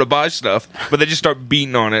 great, people to buy stuff," but they just start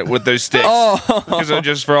beating on it with their sticks because they're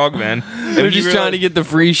just frogmen. They're just trying to get the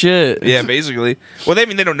free shit. Yeah, basically. Well, they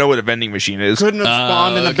don't know what a vending machine is. Couldn't have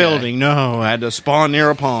spawned in a okay. building. No, I had to spawn near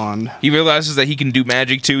a pond. He realizes that he can do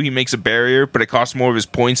magic too. He makes a barrier, but it costs more of his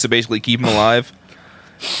points to basically keep him alive.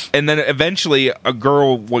 And then eventually, a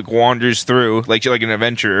girl like wanders through, like she's like an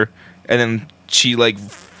adventurer, and then she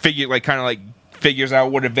figures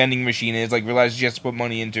out what a vending machine is, like realizes she has to put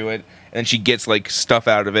money into it, and then she gets like stuff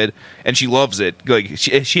out of it, and she loves it. Like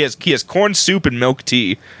he has corn soup and milk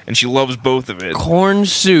tea, and she loves both of it. Corn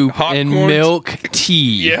soup Hot and corn- milk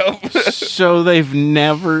tea. Yep. So they've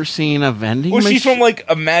never seen a vending Well, machine? she's from like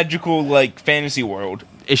a magical like fantasy world.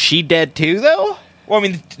 Is she dead too, though? Well, I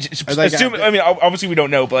mean, like, obviously we don't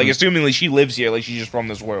know, but like assumingly she lives here, like she's just from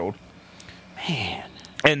this world. Man.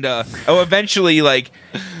 And eventually, like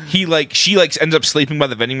she ends up sleeping by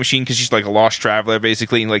the vending machine because she's like a lost traveler,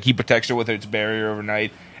 basically, and like he protects her with its barrier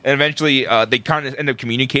overnight. And eventually, they kind of end up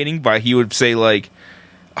communicating by he would say like,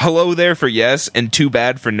 "Hello there" for yes, and "too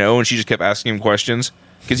bad" for no, and she just kept asking him questions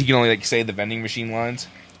because he can only like say the vending machine lines.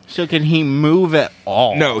 So can he move at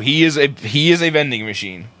all? No, he is a vending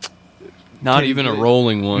machine. Not even a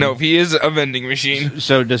rolling one. No, he is a vending machine.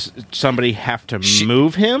 So does somebody have to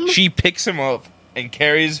move him? She picks him up and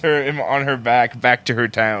carries him on her back to her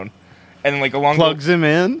town, and like along Plugs him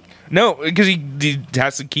in? No, because he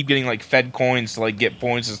has to keep getting like fed coins to like get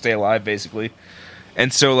points to stay alive, basically.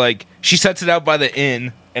 And so like she sets it out by the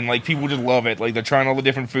inn, and like people just love it. Like they're trying all the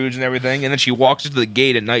different foods and everything, and then she walks into the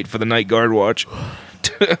gate at night for the night guard watch.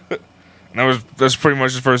 And that's pretty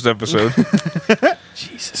much the first episode.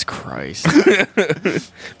 Jesus Christ.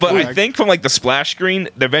 But I think from like the splash screen,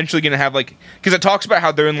 they're eventually gonna have like, because it talks about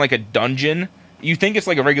how they're in like a dungeon. You think it's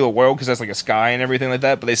like a regular world because that's like a sky and everything like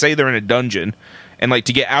that, but they say they're in a dungeon, and like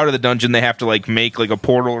to get out of the dungeon they have to like make like a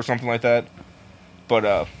portal or something like that.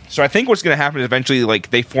 But so I think what's gonna happen is eventually like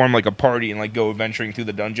they form like a party and like go adventuring through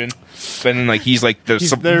the dungeon. But then like he's like the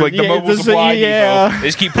mobile supply depot. They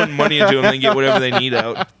just keep putting money into him and get whatever they need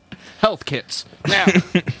out. Health kits. Now.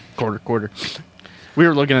 quarter. We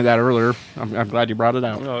were looking at that earlier. I'm glad you brought it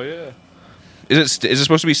out. Oh yeah. Is it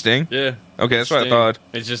supposed to be Sting? Yeah. Okay, that's what I Sting. thought.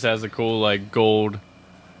 It just has a cool like gold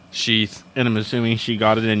sheath. And I'm assuming she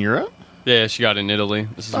got it in Europe? Yeah, she got it in Italy.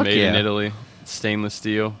 This is Fuck made in yeah. Italy. Stainless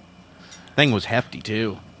steel. Thing was hefty,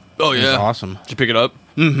 too. Oh It was awesome. Did you pick it up?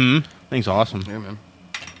 Mm-hmm. Thing's awesome. Yeah, man.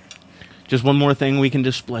 Just one more thing we can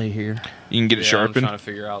display here. You can get it I'm sharpened. trying to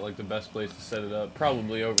figure out like the best place to set it up.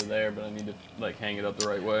 Probably over there, but I need to like hang it up the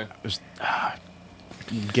right way. Just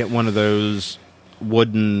get one of those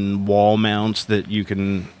wooden wall mounts that you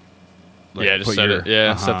can. Like, yeah, just put set your- it.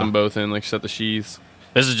 Yeah, set uh-huh. them both in. Like set the sheaths.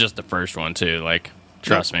 This is just the first one too. Like,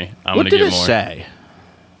 trust me, I'm What gonna did get it more. say?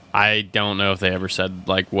 I don't know if they ever said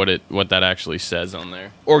like what that actually says on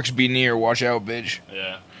there. Orcs be near, watch out, bitch.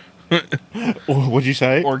 Yeah. What'd you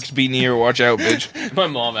say? Orcs be near, watch out, bitch. My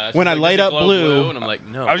mom asked When me, I like, light "Does it up glow blue?" and I'm like,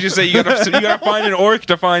 no. I was just saying you gotta find an orc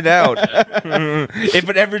to find out. If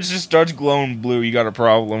it ever just starts glowing blue, you got a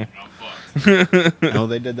problem. No,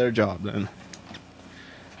 they did their job then.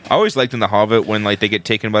 I always liked in the Hobbit when like they get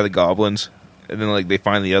taken by the goblins, and then like they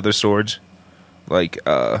find the other swords, like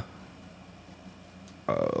the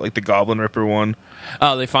Goblin Ripper one.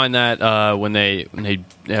 Oh, they find that when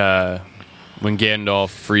Gandalf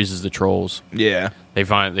freezes the trolls. Yeah, They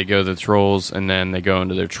go to the trolls and then they go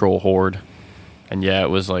into their troll horde. And yeah, it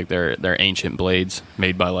was like their ancient blades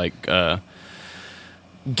made by like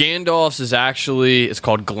Gandalf's is actually it's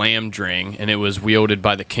called Glamdring, and it was wielded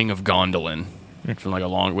by the King of Gondolin from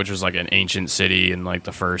like which was like an ancient city in like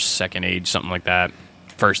the second age, something like that.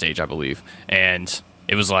 First age, I believe. And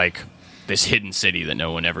it was like this hidden city that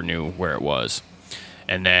no one ever knew where it was.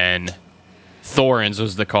 And then Thorin's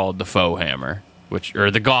was called the Foe Hammer,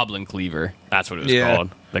 or the Goblin Cleaver. That's what it was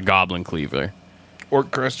called. The Goblin Cleaver.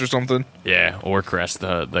 Orc crest or something. Yeah, Orcrest,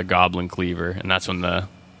 the Goblin Cleaver. And that's when the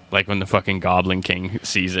fucking Goblin King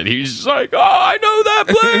sees it. He's just like, oh, I know that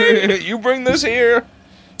blade! You bring this here.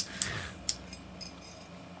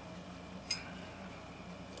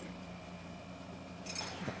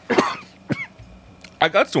 I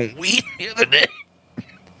got some weed the other day.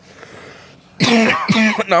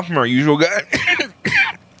 Not from our usual guy.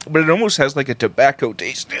 But it almost has like a tobacco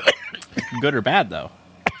taste to it. Good or bad though?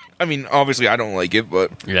 I mean, obviously I don't like it,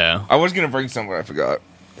 but Yeah. I was going to bring some, but I forgot.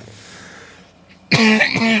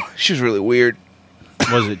 She was really weird.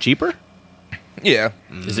 Was it cheaper? Yeah.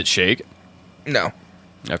 Is it shake? No.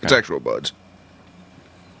 Okay. It's actual buds.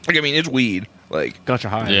 Like, I mean, it's weed. Like, Got you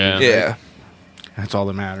high. Yeah. yeah. That's all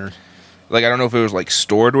that matters. Like, I don't know if it was, like,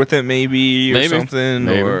 stored with it maybe or Maybe. something,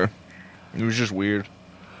 Maybe. or it was just weird.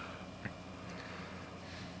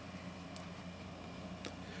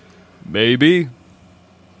 Maybe.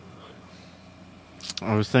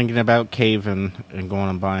 I was thinking about caving and going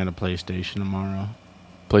and buying a PlayStation tomorrow.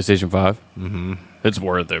 PlayStation 5? Mm-hmm. It's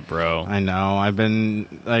worth it, bro. I know. I've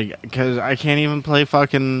been, like, because I can't even play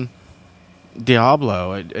fucking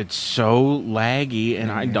Diablo. It's so laggy,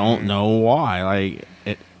 and I don't know why. Like,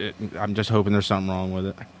 I'm just hoping there's something wrong with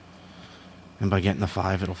it. And by getting the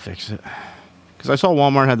 5, it'll fix it. Because I saw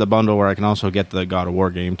Walmart had the bundle where I can also get the God of War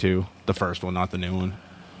game, too. The first one, not the new one.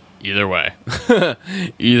 Either way.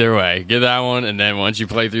 Either way. Get that one, and then once you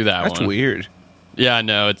play through that That's one. weird. Yeah, I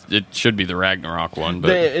know. It should be the Ragnarok one,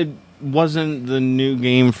 but It wasn't the new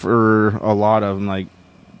game for a lot of them. Like,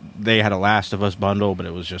 they had a Last of Us bundle, but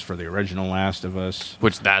it was just for the original Last of Us.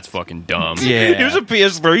 which that's fucking dumb. Yeah. Here's a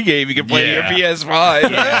PS3 game you can play Yeah. your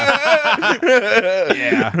PS5.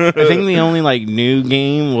 Yeah. I think the only, like, new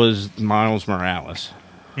game was Miles Morales.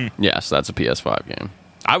 Yes, that's a PS5 game.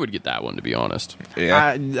 I would get that one, to be honest.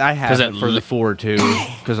 Yeah. I have it it for the 4 too,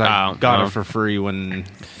 because I Oh, got no. it for free when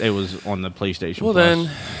it was on the PlayStation. Well, Plus.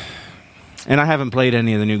 then, And I haven't played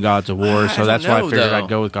any of the new Gods of War, so I that's don't why I know, figured though. I'd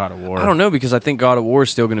go with God of War. I don't know, because I think God of War is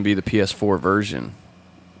still going to be the PS4 version.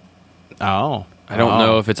 Oh. I don't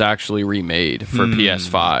know if it's actually remade for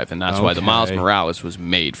PS5, and that's why the Miles Okay. Morales was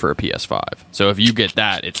made for a PS5. So if you get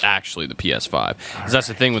that, it's actually the PS5. Because that's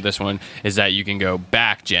the thing with this one, is that you can go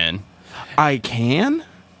back gen. I can?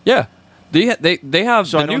 Yeah. They have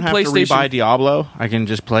So the I don't new have to PlayStation. rebuy Diablo? I can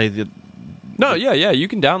just play the... No, yeah. You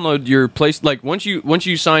can download your place. Like once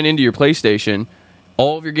you sign into your PlayStation,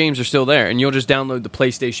 all of your games are still there, and you'll just download the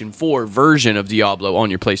PlayStation 4 version of Diablo on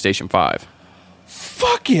your PlayStation 5.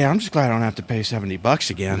 Fuck yeah, I'm just glad I don't have to pay $70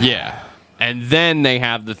 again. Yeah. And then they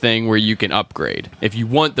have the thing where you can upgrade. If you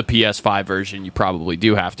want the PS5 version, you probably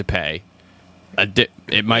do have to pay.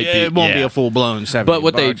 It might be. It won't be yeah. a full-blown $70. But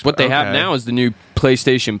what they have okay. now is the new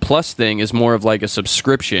PlayStation Plus thing is more of like a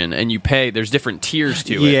subscription, and you pay. There's different tiers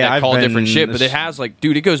to it Yeah, that I've call been- different shit. But it has like,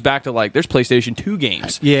 dude, it goes back to like there's PlayStation 2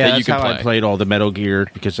 games. Yeah, that that's you can how play. I played all the Metal Gear,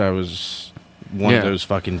 because I was one Yeah. of those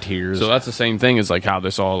fucking tiers. So that's the same thing as like how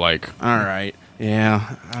this all like. All right.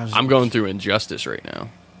 Yeah. I'm going through Injustice right now.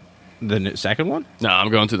 The second one? No, I'm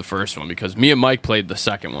going through the first one because me and Mike played the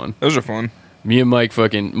second one. Those are fun. Me and Mike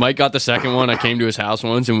Mike got the second one. I came to his house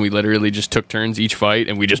once and we literally just took turns each fight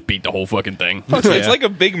and we just beat the whole fucking thing. It's like a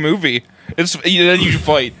big movie. It's then you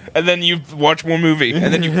fight, and then you watch more movie,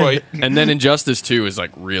 and then you fight. And then Injustice 2 is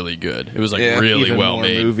like really good. It was like really Even well more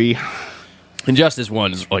made. movie. Injustice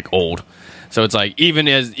 1 is like old. So it's like even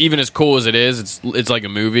as cool as it is, it's like a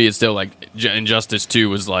movie. It's still like Injustice 2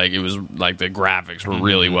 was like the graphics were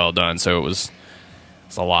really well done, so it's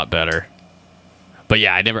a lot better. But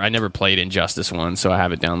yeah, I never played Injustice 1, so I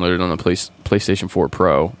have it downloaded on the PlayStation 4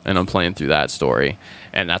 Pro, and I'm playing through that story,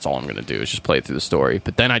 and that's all I'm going to do is just play through the story.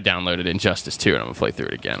 But then I downloaded Injustice 2, and I'm going to play through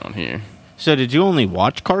it again on here. So did you only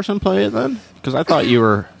watch Carson play it then? Because I thought you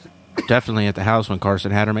were definitely at the house when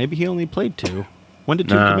Carson had her. Maybe he only played 2. When did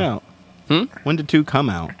 2 come out? When did 2 come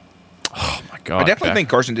out? Oh my god! I definitely think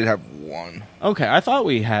Carson did have 1. Okay, I thought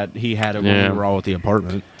he had it when we were all at the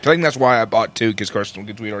apartment. I think that's why I bought 2 because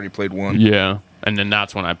we'd already played 1. Yeah, and then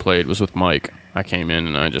that's when I played was with Mike. I came in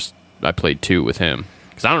and I played 2 with him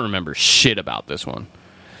because I don't remember shit about this one.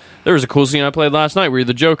 There was a cool scene I played last night where you're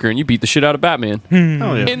the Joker and you beat the shit out of Batman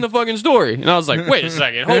Oh, yeah. in the fucking story, and I was like, wait a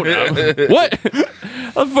second, hold up, what?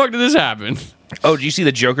 How the fuck did this happen? Oh, do you see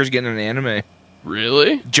the Joker's getting an anime?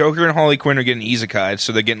 Really? Joker and Harley Quinn are getting isekai,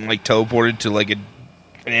 so they're getting like teleported to like an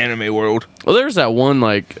anime world. Well, there's that one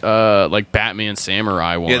like Batman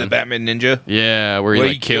Samurai one. Yeah, the Batman Ninja. Yeah, where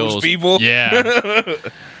he kills people. Yeah.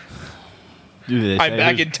 I'm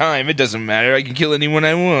back in time. It doesn't matter. I can kill anyone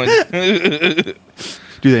I want.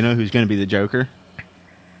 Do they know who's going to be the Joker?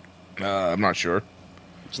 I'm not sure.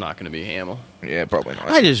 It's not going to be Hamill. Yeah, probably not.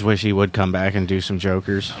 I just wish he would come back and do some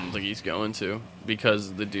Jokers. I don't think he's going to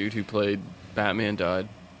because the dude who played Batman died.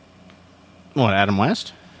 What, Adam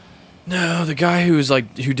West? No, the guy who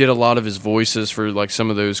did a lot of his voices for like some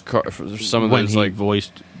of those When he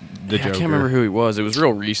voiced the Joker. I can't remember who he was. It was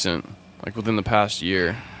real recent, like within the past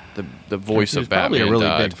year. The voice of Batman probably a really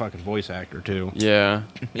died. big fucking voice actor too. Yeah,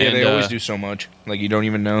 Yeah, and, they always do so much. Like, you don't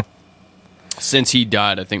even know. Since he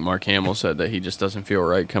died, I think Mark Hamill said that he just doesn't feel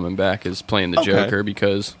right coming back as playing the Okay. Joker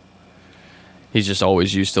because he's just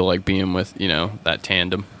always used to like being with that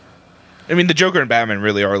tandem. I mean, the Joker and Batman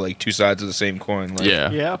really are like two sides of the same coin. Like,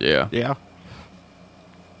 Yeah.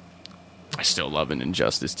 I still love an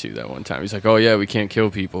Injustice 2 that one time. He's like, oh yeah, we can't kill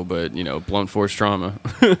people, but blunt force trauma.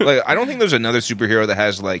 like, I don't think there's another superhero that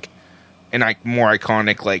has like an more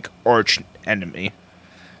iconic like arch enemy.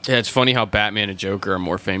 Yeah, it's funny how Batman and Joker are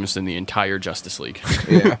more famous than the entire Justice League.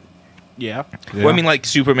 Yeah. Yeah. Well, I mean, like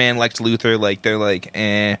Superman, Lex Luthor, like they're like,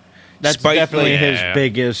 That's definitely his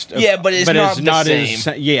biggest. Yeah, but it's not the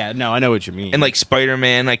same. Yeah, no, I know what you mean. And like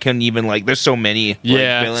Spider-Man, I couldn't even like. There's so many.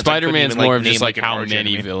 Yeah, villains, Spider-Man's more of just like an how arch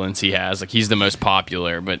many enemy. villains he has. Like he's the most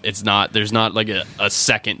popular, but it's not. There's not like a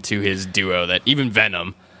second to his duo that even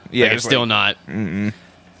Venom. Yeah, like, it's still not.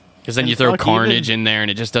 Because then you throw Carnage in there, and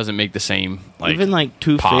it just doesn't make the same. Like even like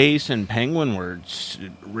Two-Face and Penguin were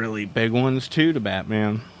really big ones too to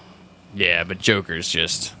Batman. Yeah, but Joker's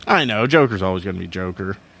just. I know Joker's always going to be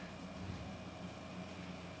Joker.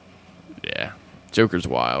 Yeah, Joker's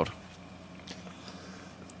wild.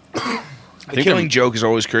 The killing joke is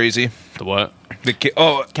always crazy. The what?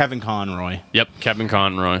 Kevin Conroy. Yep, Kevin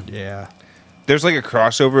Conroy. Yeah. There's like a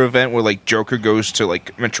crossover event where like Joker goes to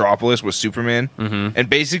like Metropolis with Superman, and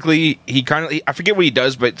basically he kind of I forget what he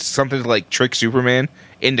does, but it's something to like trick Superman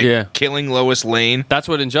into killing Lois Lane. That's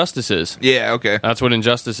what Injustice is. Yeah, okay. That's what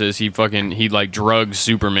Injustice is. He like drugs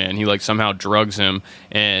Superman. He like somehow drugs him,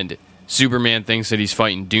 and Superman thinks that he's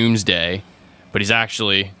fighting Doomsday, but he's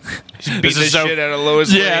actually beating the shit out of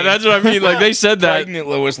Lois Lane. Yeah, that's what I mean. Like they said that. Pregnant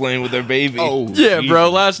Lois Lane with their baby. Oh, Yeah, Jesus. bro.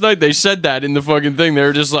 Last night they said that in the fucking thing. They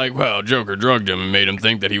were just like, well, Joker drugged him and made him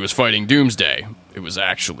think that he was fighting Doomsday. It was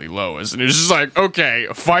actually Lois. And it's just like, okay,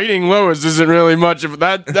 fighting Lois isn't really much of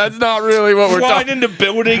that. That's not really what we're Flying talking into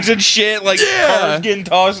buildings and shit, like cars getting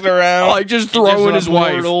tossed around. Like just throwing his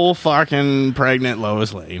wife. Mortal fucking pregnant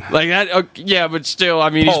Lois Lane. Like that, yeah, but still, I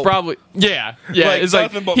mean, he's Pulp. probably, yeah. Like, it's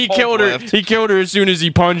like nothing but he pulp killed her. left. He killed her as soon as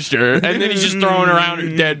he punched her, and then he's just throwing around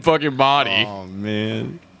her dead fucking body. Oh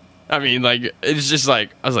man. I mean, like it's just like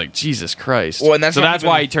I was like, Jesus Christ. Well, and that's so not that's even-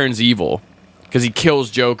 why he turns evil, because he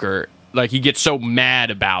kills Joker. Like he gets so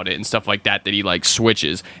mad about it and stuff like that that he like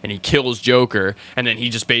switches and he kills Joker, and then he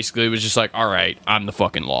just basically was just like, all right, I'm the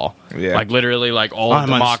fucking law. Yeah. Like literally, like all I'm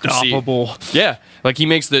democracy. unstoppable. Yeah, like he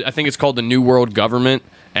makes I think it's called the New World Government,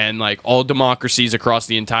 and like all democracies across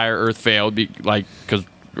the entire Earth failed, because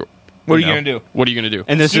What are you gonna do? What are you gonna do?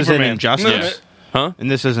 And this is Superman. an injustice. Huh?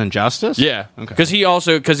 And this is Injustice? Yeah, Okay. because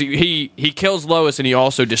he kills Lois and he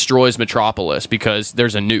also destroys Metropolis because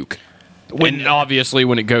there's a nuke. And obviously,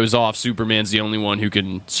 when it goes off, Superman's the only one who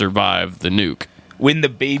can survive the nuke. When the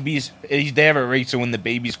baby's... They have a rate, so when the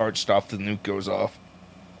baby's heart stops, the nuke goes off.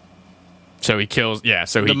 So he kills... Yeah,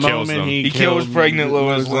 so he The kills moment them. He kills pregnant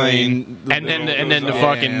Lois Lane. And then the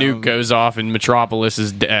fucking nuke goes off and Metropolis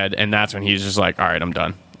is dead, and that's when he's just like, all right, I'm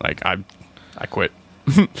done. Like, I quit.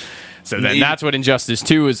 So then that's what Injustice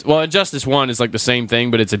 2 is. Well, Injustice 1 is like the same thing,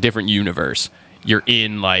 but it's a different universe. You're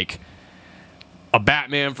in like a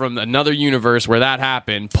Batman from another universe where that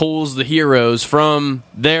happened, pulls the heroes from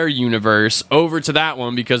their universe over to that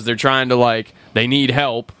one because they're trying to like, they need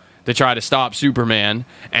help to try to stop Superman.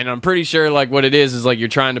 And I'm pretty sure like what it is like you're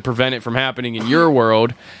trying to prevent it from happening in your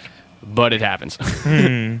world. But it happens.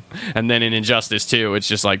 And then in Injustice 2, it's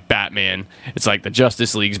just like Batman. It's like the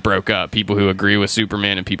Justice League's broke up. People who agree with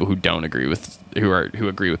Superman and people who don't agree with who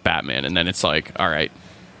agree with Batman. And then it's like, all right.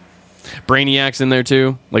 Brainiac's in there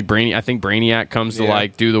too. Like I think Brainiac comes to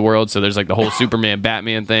like do the world. So there's like the whole Superman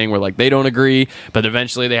Batman thing where like they don't agree, but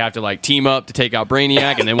eventually they have to like team up to take out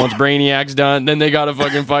Brainiac. And then once Brainiac's done, then they got to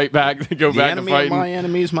fucking fight back. They go back to fighting. My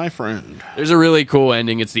enemy is my friend. There's a really cool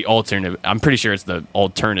ending. It's the alternative. I'm pretty sure it's the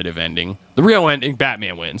alternative ending. The real ending,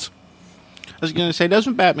 Batman wins. I was going to say,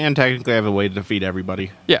 doesn't Batman technically have a way to defeat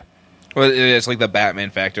everybody? Yeah. Well, it's like the Batman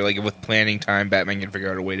factor. Like, with planning time, Batman can figure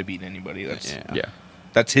out a way to beat anybody.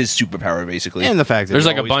 That's his superpower, basically. And the fact that there's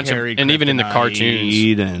like a bunch of, and even in the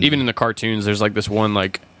cartoons, there's like this one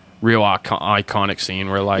like real iconic scene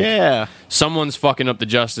where like someone's fucking up the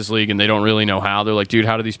Justice League and they don't really know how. They're like, dude,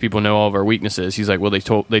 how do these people know all of our weaknesses? He's like, well, they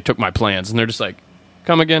took my plans, and they're just like,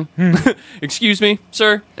 come again? Excuse me,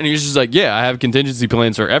 sir? And he's just like, yeah, I have contingency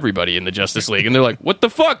plans for everybody in the Justice League. And they're like, what the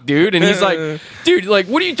fuck, dude? And he's like, dude, like,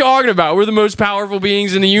 what are you talking about? We're the most powerful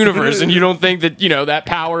beings in the universe, and you don't think that, you know, that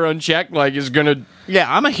power unchecked, like, is gonna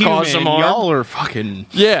I'm a human. cause some harm? Y'all are fucking...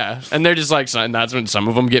 Yeah. And they're just like, and that's when some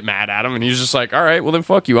of them get mad at him, and he's just like, all right, well, then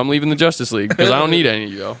fuck you. I'm leaving the Justice League, because I don't need any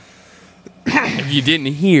of you. If you didn't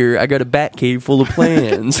hear, I got a bat cave full of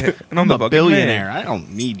plans. And I'm a billionaire. I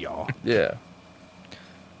don't need y'all. Yeah.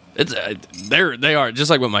 It's they are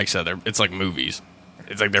just like what Mike said. It's like movies.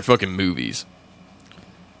 It's like they're fucking movies.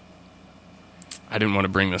 I didn't want to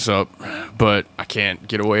bring this up, but I can't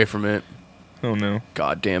get away from it. Oh no!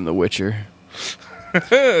 God damn The Witcher.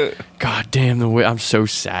 God damn The Witcher. I'm so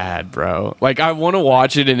sad, bro. Like I want to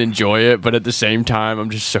watch it and enjoy it, but at the same time, I'm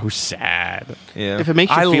just so sad. Yeah. If it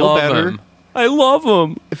makes you feel better, I love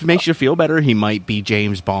him. If it makes you feel better, he might be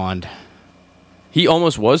James Bond. He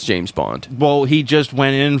almost was James Bond. Well, he just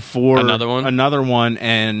went in for another one,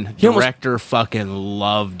 and director fucking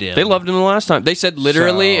loved him. They loved him the last time. They said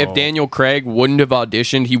literally, if Daniel Craig wouldn't have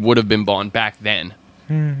auditioned, he would have been Bond back then.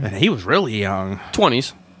 And he was really young.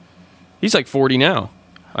 20s. He's like 40 now,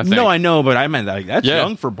 I think. No, I know, but I meant like that's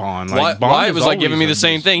young for Bond. Like, Bond was like giving me the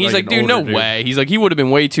same thing. He's like, dude, no way. He's like, he would have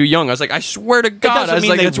been way too young. I was like, I swear to God. I was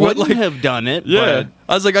like, that's what like have done it. Yeah.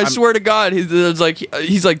 I was like, I swear to God. He's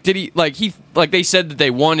like, did he like they said that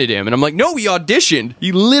they wanted him, and I'm like, no, he auditioned.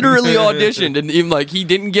 He literally auditioned, and even like he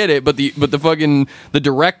didn't get it, but the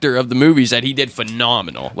director of the movie said he did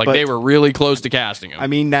phenomenal. Like they were really close to casting him. I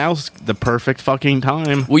mean, now's the perfect fucking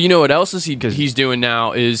time. Well, you know what else is he's doing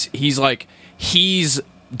now is he's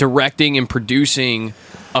directing and producing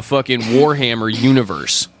a fucking Warhammer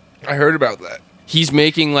universe. I heard about that. He's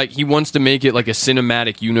making he wants to make it like a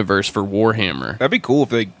cinematic universe for Warhammer. That'd be cool if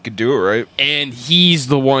they could do it right. And he's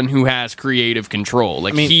the one who has creative control.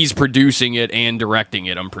 He's producing it and directing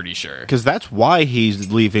it, I'm pretty sure. Because that's why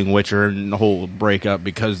he's leaving Witcher and the whole breakup,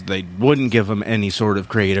 because they wouldn't give him any sort of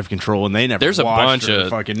creative control, and they never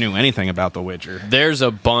fucking knew anything about The Witcher. There's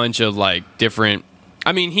a bunch of different...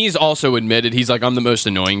 I mean, he's also admitted, he's like, I'm the most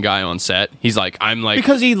annoying guy on set. He's like, I'm like...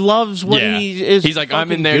 Because he loves what he is. He's like,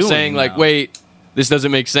 I'm in there saying, wait, this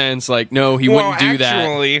doesn't make sense. Like, no, he wouldn't do that.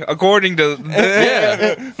 Actually, according to...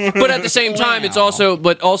 Yeah. But at the same time, it's also...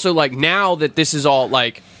 But also, now that this is all,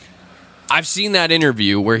 I've seen that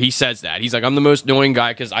interview where he says that. He's like, I'm the most annoying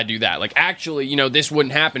guy because I do that. Actually, this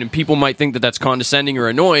wouldn't happen, and people might think that that's condescending or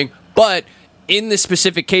annoying, but in the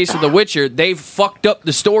specific case of The Witcher, they've fucked up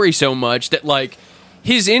the story so much that,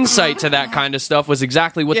 his insight to that kind of stuff was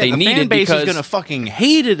exactly what they needed. Fan base because is gonna fucking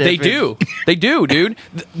hate it. They do, dude.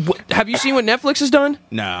 Have you seen what Netflix has done?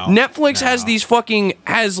 No. Netflix has these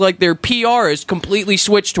their PR is completely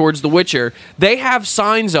switched towards The Witcher. They have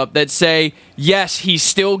signs up that say, "Yes, he's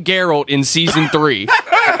still Geralt in season 3."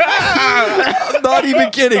 I'm not even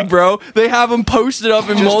kidding, bro. They have them posted up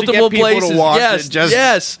in multiple places. To watch yes, it,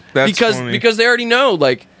 yes, That's funny. because they already know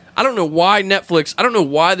I don't know why the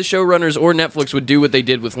showrunners or Netflix would do what they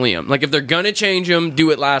did with Liam. Like, if they're gonna change him,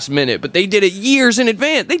 do it last minute. But they did it years in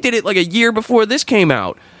advance. They did it like a year before this came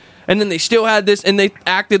out. And then they still had this, and they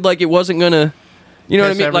acted like it wasn't gonna... You know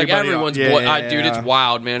what I mean? Like, everyone's... Dude, it's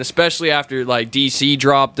wild, man. Especially after, like, DC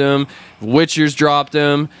dropped him, Witcher's dropped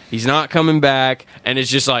him, he's not coming back, and it's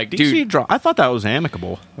just like, dude... I thought that was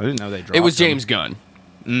amicable. I didn't know they dropped him. It was James Gunn.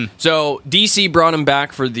 So DC brought him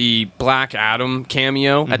back for the Black Adam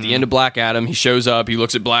cameo. At the end of Black Adam, he shows up, he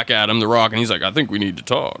looks at Black Adam, The Rock, and he's like, I think we need to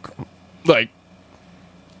talk. Like,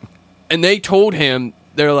 and they told him,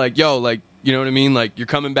 they're like, yo, like, you know what I mean? Like, you're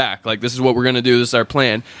coming back. Like, this is what we're going to do. This is our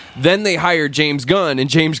plan. Then they hired James Gunn, and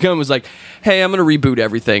James Gunn was like, hey, I'm going to reboot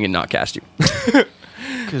everything and not cast you.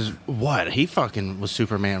 Because what? He fucking was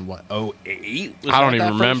Superman, what, 08? I don't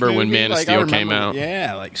even remember when Man of Steel came out.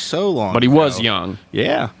 Yeah, like so long But he ago. was young.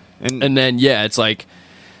 Yeah. And then, yeah, it's like,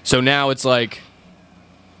 so now it's like,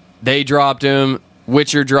 they dropped him,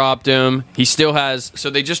 Witcher dropped him, he still has, so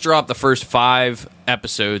they just dropped the first 5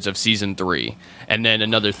 episodes of Season 3, and then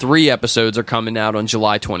another 3 episodes are coming out on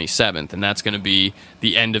July 27th, and that's going to be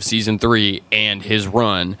the end of Season 3 and his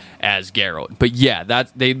run as Geralt. But yeah,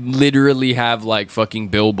 they literally have, like, fucking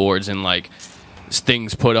billboards and, like,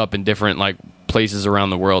 things put up in different, like, places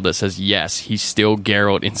around the world that says, yes, he's still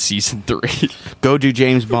Geralt in Season 3. Go do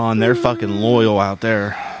James Bond. They're fucking loyal out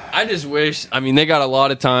there. I just wish, I mean, they got a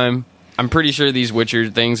lot of time. I'm pretty sure these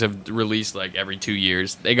Witcher things have released like every 2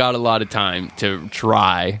 years. They got a lot of time to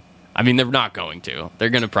try. I mean, they're not going to. They're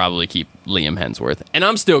going to probably keep Liam Hemsworth. And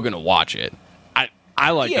I'm still going to watch it.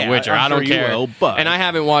 I like The Witcher. I don't care. And I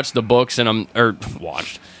haven't watched the books and I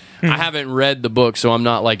haven't read the book, so I'm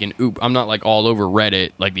not like I'm not like all over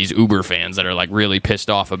Reddit like these Uber fans that are like really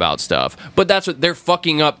pissed off about stuff. But that's what they're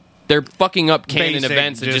fucking up. They're fucking up canon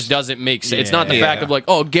events. It just doesn't make sense. It's not the fact of like,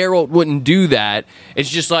 oh, Geralt wouldn't do that. It's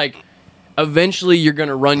just like, eventually you're going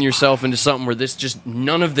to run yourself into something where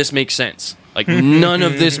none of this makes sense. Like, none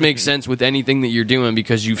of this makes sense with anything that you're doing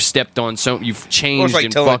because you've stepped on you've changed it's like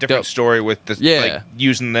and telling fucked a different up. Story with this, like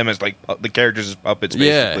using them as like the characters as puppets,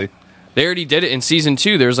 basically. Yeah. They already did it in Season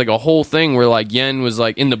 2. There's like a whole thing where like Yen was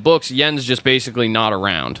like, in the books, Yen's just basically not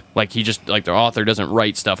around. Like, he just, like, the author doesn't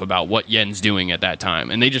write stuff about what Yen's doing at that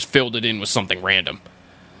time. And they just filled it in with something random.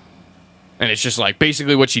 And it's just like,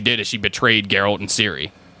 basically what she did is she betrayed Geralt and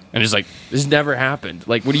Ciri. And it's like, this never happened.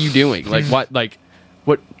 Like, what are you doing? Like, what? Like,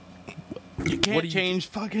 what? You can't change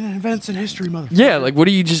fucking events in history, motherfucker. Yeah, like, what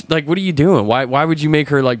are you doing? Why would you make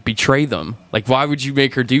her, like, betray them? Like, why would you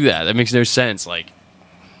make her do that? That makes no sense. Like,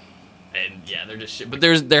 and yeah, they're just shit. But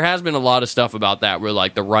there has been a lot of stuff about that where,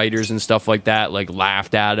 like, the writers and stuff like that, like,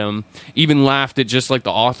 laughed at him. Even laughed at just, like,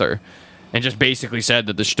 the author. And just basically said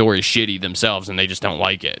that the story's shitty themselves and they just don't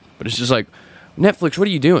like it. But it's just like, Netflix, what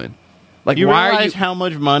are you doing? Like, you why realize how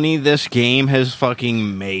much money this game has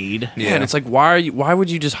fucking made? Yeah, and it's like, why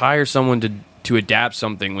would you just hire someone to adapt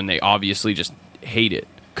something when they obviously just hate it?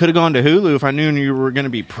 Could have gone to Hulu if I knew you were going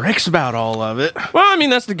to be pricks about all of it. Well, I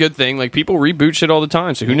mean, that's the good thing. Like, people reboot shit all the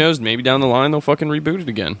time, so who knows? Maybe down the line they'll fucking reboot it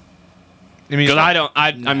again. Because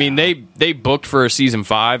I mean, they booked for a Season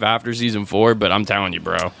 5 after Season 4, but I'm telling you,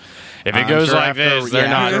 bro. If it goes like this, they're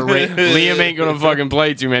not. Liam ain't going to fucking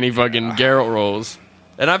play too many fucking Geralt roles.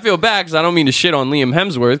 And I feel bad because I don't mean to shit on Liam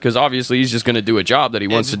Hemsworth because obviously he's just going to do a job that he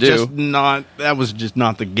wants to do. That was just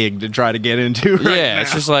not the gig to try to get into. Yeah,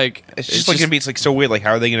 it's just like gonna be. It's like so weird. Like,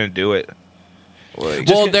 how are they gonna do it? Like,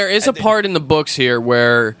 well, there is a part in the books here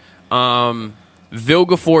where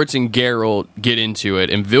Vilgefortz and Geralt get into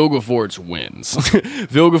it, and Vilgefortz wins.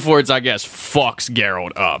 Vilgefortz, I guess, fucks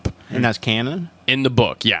Geralt up. And that's canon? In the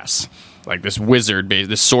book, yes. Like, this wizard,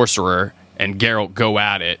 this sorcerer, and Geralt go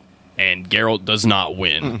at it, and Geralt does not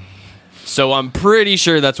win. So I'm pretty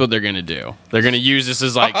sure that's what they're going to do. They're going to use this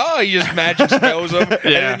as like... Oh, he just magic spells him, and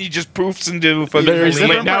then he just poofs into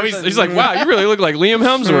fucking... Now he's like, wow, you really look like Liam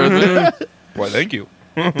Hemsworth. Why, thank you.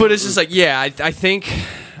 But it's just like, yeah, I think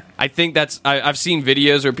that's... I've seen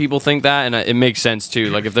videos where people think that, and it makes sense, too.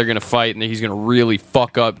 Like, if they're going to fight and he's going to really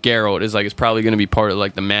fuck up Geralt, it's probably going to be part of,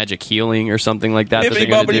 like, the magic healing or something like that. Bippity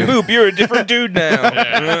boppity boop, you're a different dude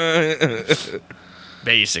now.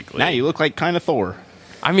 Basically. Now you look like kind of Thor.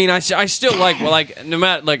 I mean, I still like, no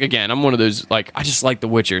matter, like, again, I'm one of those, like, I just like The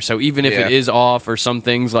Witcher, so even if it is off or some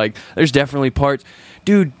things, like, there's definitely parts...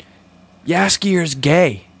 Dude, Jaskier's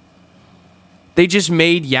gay. They just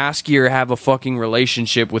made Jaskier have a fucking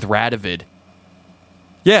relationship with Radovid.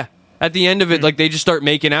 Yeah. At the end of it, like, they just start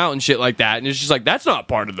making out and shit like that, and it's just like, that's not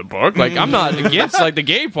part of the book. Like, I'm not against, like, the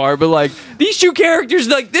gay part, but, like, these two characters,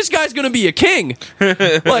 like, this guy's gonna be a king.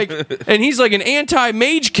 Like, and he's, like, an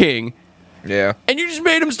anti-mage king. Yeah. And you just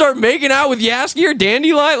made him start making out with Yasky or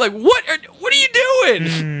Dandelion? Like, what are you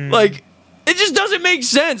doing? Like, it just doesn't make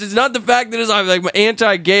sense. It's not the fact that I'm like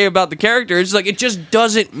anti-gay about the character. It's like, it just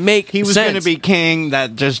doesn't make sense. He was going to be king.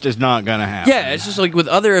 That just is not going to happen. Yeah, it's just like with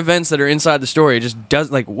other events that are inside the story, it just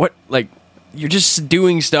does, like, what, like, you're just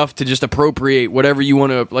doing stuff to just appropriate whatever you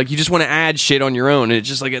want to, like, you just want to add shit on your own. And it's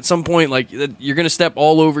just like, at some point, like, you're going to step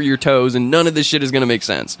all over your toes and none of this shit is going to make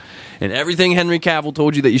sense. And everything Henry Cavill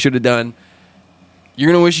told you that you should have done,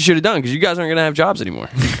 you're going to wish you should have done because you guys aren't going to have jobs anymore.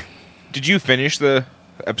 Did you finish the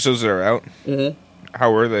episodes that are out? Mm-hmm.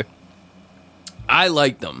 How were they? I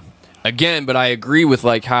like them. Again, but I agree with,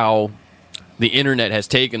 like, how the internet has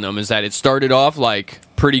taken them, is that it started off, like,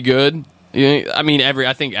 pretty good. I mean,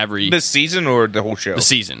 I think every... This season or the whole show? The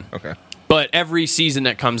season. Okay. But every season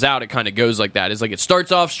that comes out, it kind of goes like that. It's like it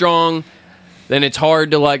starts off strong, then it's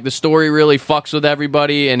hard to, like, the story really fucks with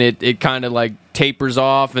everybody, and it kind of, like, tapers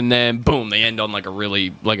off, and then, boom, they end on, like, a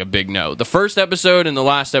really, like, a big note. The first episode and the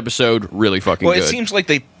last episode, really fucking good. Well, it seems like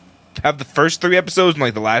they have the first 3 episodes and,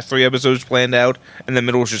 like, the last 3 episodes planned out, and the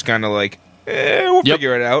middle is just kind of like, we'll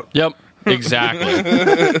figure it out. Yep. Exactly.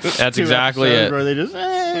 That's exactly it. Where they just,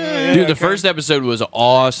 Dude, the first episode was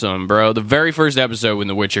awesome, bro. The very first episode when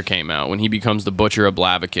The Witcher came out, when he becomes the Butcher of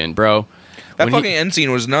Blaviken, bro. That fucking end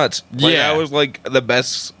scene was nuts. Like, Yeah. that was, like, the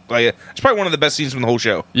best. Like, it's probably one of the best scenes from the whole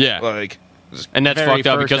show. Yeah. Like, And that's very fucked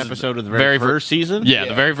up first because episode of the very first season. Yeah,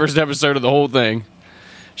 the very first episode of the whole thing.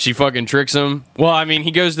 She fucking tricks him. Well, I mean,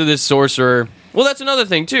 he goes to this sorcerer. Well, that's another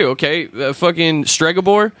thing, too, okay? Fucking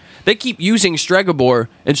Stregobor. They keep using Stregobor,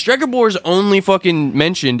 and Stregobor's only fucking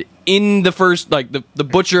mentioned in the first, like, the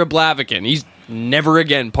Butcher of Blaviken. He's never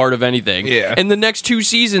again part of anything. Yeah. And the next 2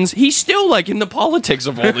 seasons, he's still, like, in the politics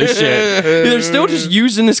of all this shit. They're still just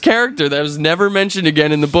using this character that was never mentioned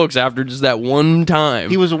again in the books after just that one time.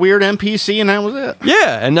 He was a weird NPC, and that was it.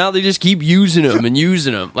 Yeah, and now they just keep using him and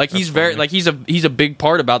using him. Like, he's very, like, he's a big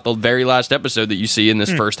part about the very last episode that you see in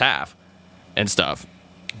this first half and stuff.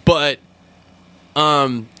 But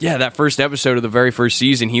yeah, that first episode of the very first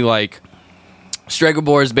season, he, like,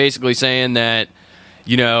 Stregobor is basically saying that,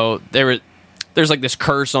 you know, there's like this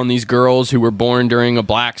curse on these girls who were born during a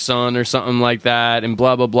black sun or something like that, and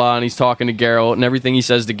blah blah blah. And he's talking to Geralt, and everything he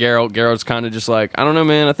says to Geralt's kind of just like, I don't know,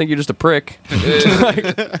 man, I think you're just a prick.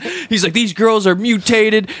 Like, he's like, these girls are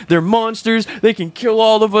mutated, they're monsters, they can kill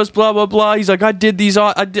all of us, blah blah blah. He's like,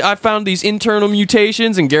 I found these internal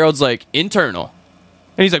mutations, and Geralt's like, internal.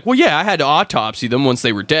 And he's like, well, yeah, I had to autopsy them once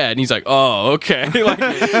they were dead. And he's like, oh, okay. Like,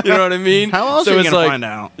 you know what I mean? How else So are you it's going to like, find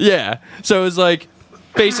out? Yeah. So it's like,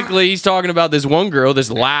 basically, he's talking about this one girl,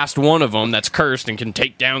 this last one of them that's cursed and can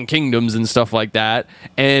take down kingdoms and stuff like that.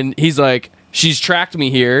 And he's like, she's tracked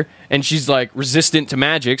me here, and she's, like, resistant to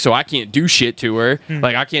magic, so I can't do shit to her.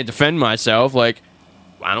 Like, I can't defend myself. Like,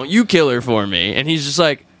 why don't you kill her for me? And he's just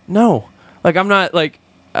like, no. Like, I'm not, like,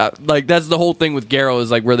 that's the whole thing with Geralt, is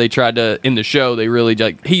like where they tried to, in the show, they really,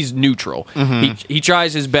 like, he's neutral. He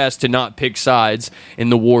tries his best to not pick sides in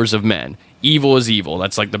the wars of men. Evil is evil.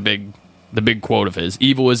 That's like the big quote of his.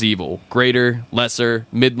 Evil is evil. Greater, lesser,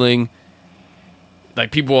 middling.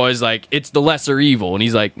 Like, people always like, it's the lesser evil, and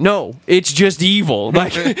he's like, no, it's just evil.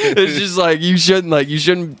 Like, it's just like, you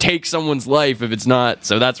shouldn't take someone's life if it's not.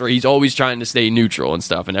 So that's where he's always trying to stay neutral and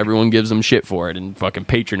stuff, and everyone gives him shit for it and fucking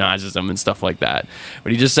patronizes him and stuff like that.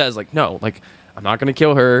 But he just says, like, no, like, I'm not gonna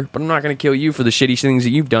kill her, but I'm not gonna kill you for the shitty things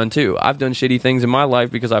that you've done too. I've done shitty things in my life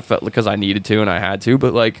because I needed to and I had to,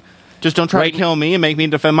 but, like, Just don't try to kill me and make me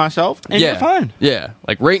defend myself, and you're fine. Yeah.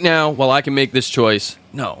 Like, right now, while I can make this choice,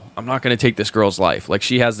 no, I'm not going to take this girl's life. Like,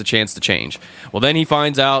 she has the chance to change. Well, then he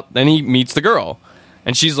finds out, then he meets the girl,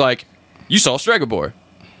 and she's like, you saw Stregobor.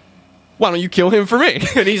 Why don't you kill him for me?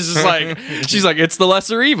 And he's just like, she's like, it's the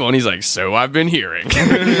lesser evil. And he's like, so I've been hearing.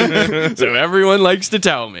 So everyone likes to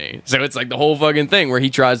tell me. So it's like the whole fucking thing where he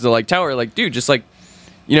tries to, like, tell her, like, dude, just, like,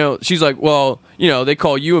 you know, she's like, well, you know, they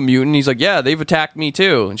call you a mutant. He's like, yeah, they've attacked me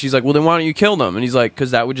too. And she's like, well, then why don't you kill them? And he's like,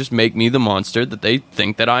 because that would just make me the monster that they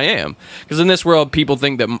think that I am. Because in this world, people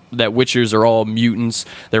think that witchers are all mutants.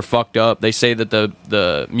 They're fucked up. They say that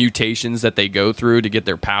the mutations that they go through to get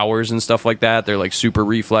their powers and stuff like that, they're like super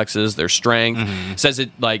reflexes, their strength, says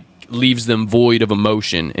it, like, leaves them void of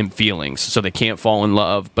emotion and feelings, so they can't fall in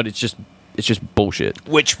love. But it's just bullshit.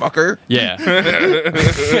 Witch fucker. Yeah.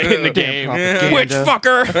 In the game. Witch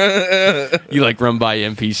fucker. You, like, run by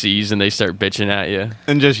NPCs and they start bitching at you.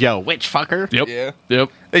 And just yell, witch fucker. Yep. Yeah.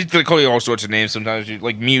 Yep. They call you all sorts of names sometimes.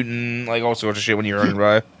 Like mutant, like all sorts of shit when you're running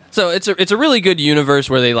by. So it's a really good universe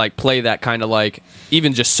where they like play that kind of like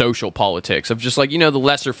even just social politics of just like the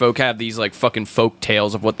lesser folk have these like fucking folk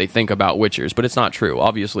tales of what they think about witchers, but it's not true.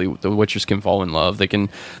 Obviously, the witchers can fall in love.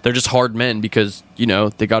 They're just hard men because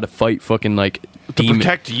they got to fight fucking like to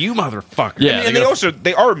protect you, motherfucker. Yeah, and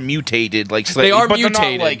they are mutated like slightly, they are but mutated.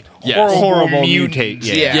 They're not like Yes. Horrible mutants.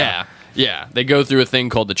 mutate. Yeah, they go through a thing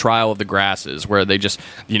called the trial of the grasses, where they just,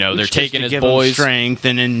 they're taken as give boys. them strength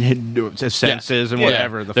and senses and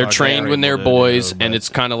whatever. They're trained when they're boys, and it's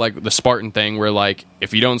kind of like the Spartan thing, where like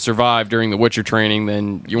if you don't survive during the Witcher training,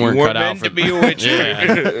 then you weren't cut out meant to be a Witcher.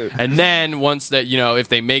 Yeah. And then once that if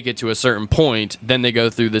they make it to a certain point, then they go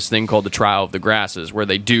through this thing called the trial of the grasses, where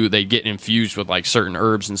they get infused with like certain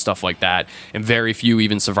herbs and stuff like that, and very few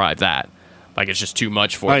even survive that. Like, it's just too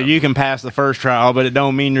much for them. You can pass the first trial, but it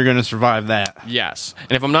don't mean you're going to survive that. Yes.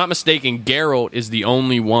 And if I'm not mistaken, Geralt is the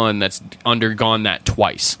only one that's undergone that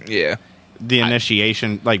twice. Yeah. The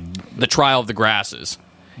initiation, The trial of the grasses.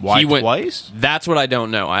 Why twice? That's what I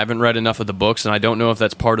don't know. I haven't read enough of the books, and I don't know if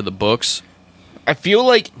that's part of the books. I feel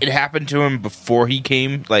like it happened to him before he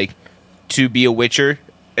came, to be a Witcher,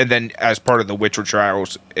 and then as part of the Witcher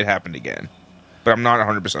trials, it happened again. But I'm not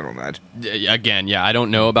 100% on that. Again, I don't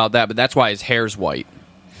know about that, but that's why his hair's white.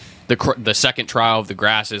 The second trial of the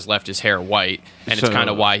grasses left his hair white, and it's kind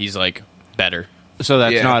of why he's, better. So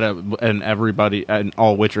that's not an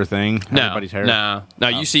all Witcher thing? No, everybody's hair? No.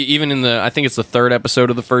 You see, even in I think it's the third episode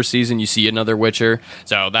of the first season, you see another Witcher.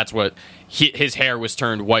 So that's what... his hair was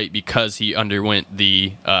turned white because he underwent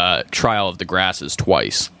the trial of the grasses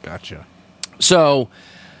twice. Gotcha. So...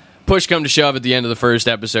 push come to shove at the end of the first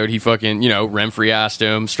episode, he fucking, Renfrey asked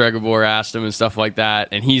him, Stregobor asked him and stuff like that,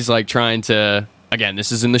 and he's trying to, again,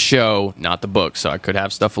 this is in the show, not the book, so I could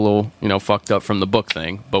have stuff a little, fucked up from the book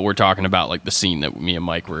thing, but we're talking about the scene that me and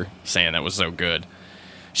Mike were saying that was so good.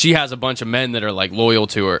 She has a bunch of men that are loyal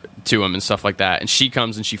to him and stuff like that, and she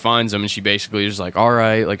comes and she finds him, and she basically is all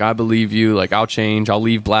right, I believe you, I'll change, I'll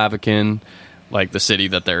leave Blaviken, the city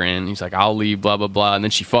that they're in. He's I'll leave, blah blah blah, and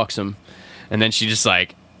then she fucks him, and then she just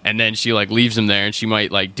and then she leaves him there, and she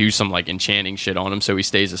might do some enchanting shit on him so he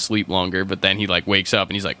stays asleep longer, but then he wakes up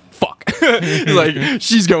and he's fuck. He's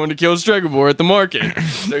she's going to kill Stregobor at the market.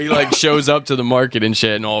 So he shows up to the market and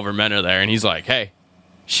shit, and all of her men are there, and he's hey,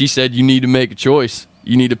 she said you need to make a choice.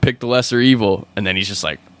 You need to pick the lesser evil. And then he's just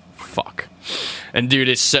fuck. And dude,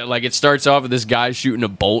 it's it starts off with this guy shooting a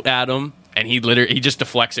bolt at him, and he just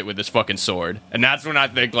deflects it with his fucking sword. And that's when I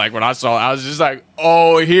think, when I saw it, I was just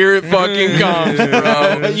oh, here it fucking comes,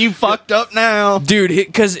 bro. You fucked up now. Dude,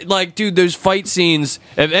 because, those fight scenes,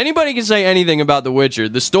 if anybody can say anything about The Witcher,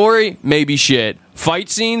 the story may be shit. Fight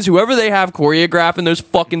scenes, whoever they have choreographing those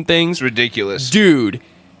fucking things. It's ridiculous. Dude,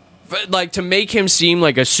 to make him seem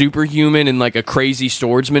like a superhuman and a crazy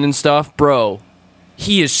swordsman and stuff, bro.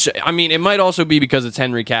 He is... I mean, it might also be because it's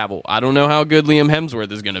Henry Cavill. I don't know how good Liam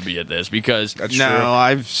Hemsworth is going to be at this, because... That's true.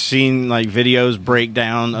 I've seen, videos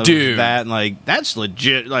breakdown of that, and, that's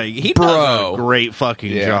legit. He does a great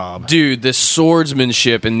fucking job. Dude, the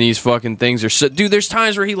swordsmanship in these fucking things are so... Dude, there's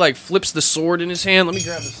times where he, flips the sword in his hand. Let me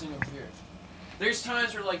grab this thing up here. There's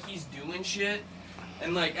times where, he's doing shit,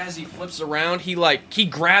 and, as he flips around, he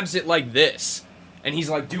grabs it like this. And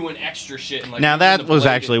he's doing extra shit. And, now that was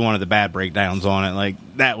actually one of the bad breakdowns on it.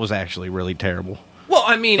 That was actually really terrible. Well,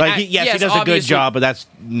 I mean, he does a good job, but that's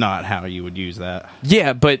not how you would use that.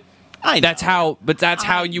 Yeah, but that's how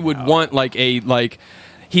you would want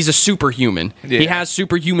he's a superhuman. Yeah. He has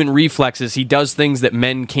superhuman reflexes. He does things that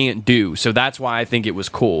men can't do. So that's why I think it was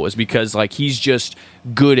cool, is because he's just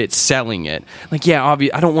good at selling it. I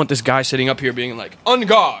don't want this guy sitting up here being on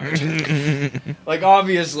guard.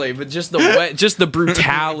 Obviously, but just the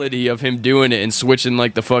brutality of him doing it and switching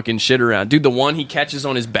the fucking shit around. Dude, the one he catches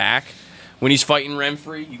on his back when he's fighting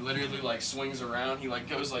Renfrey, he literally swings around. He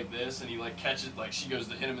goes like this, and he catches she goes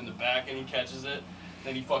to hit him in the back, and he catches it.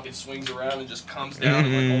 Then he fucking swings around and just comes down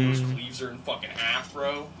and almost cleaves her in fucking half,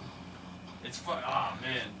 bro. It's man.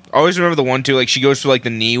 I always remember the one too, she goes for the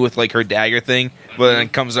knee with her dagger thing, but then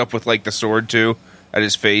it comes up with the sword too at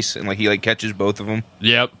his face, and he catches both of them.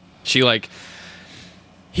 Yep. She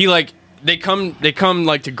they come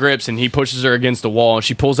to grips, and he pushes her against the wall, and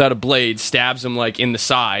she pulls out a blade, stabs him in the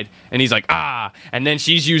side, and he's and then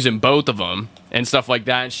she's using both of them and stuff like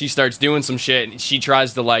that, and she starts doing some shit, and she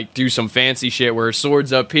tries to do some fancy shit where her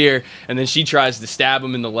sword's up here, and then she tries to stab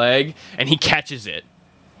him in the leg, and he catches it.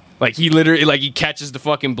 He literally, he catches the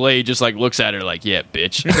fucking blade, just looks at her yeah,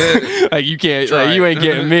 bitch. You can't, you ain't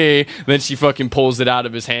getting me. Then she fucking pulls it out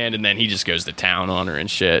of his hand, and then he just goes to town on her and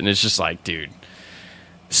shit, and it's just dude,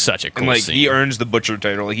 such a cool scene. He earns the butcher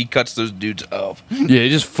title. He cuts those dudes up. Yeah, he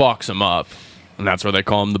just fucks them up. And that's why they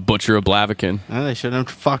call him the Butcher of Blaviken. They should have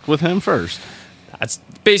fucked with him first. That's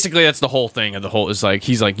the whole thing of the whole. Is like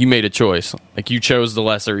he's like, you made a choice. Like you chose the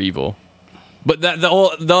lesser evil. But the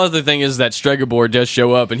other thing is that Stregobor does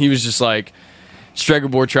show up, and he was just like,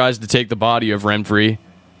 Stregobor tries to take the body of Renfri,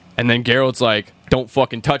 and then Geralt's like, don't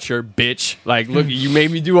fucking touch her, bitch. Like, look, you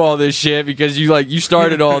made me do all this shit because you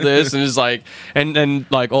started all this, and it's like, and then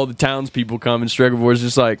like all the townspeople come, and Stregobor's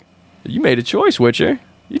just like, you made a choice, Witcher.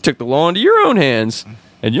 You took the law into your own hands,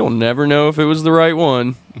 and you'll never know if it was the right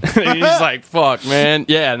one. He's like, fuck, man.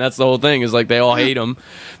 Yeah, and that's the whole thing, is like they all hate him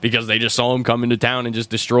because they just saw him come into town and just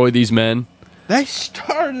destroy these men. They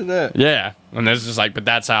started it. Yeah, and this is like, but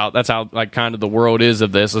that's how like kind of the world is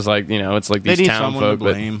of this. Is like, you know, it's like these They need town someone folk. to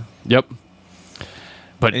blame. Yep,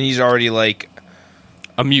 And he's already like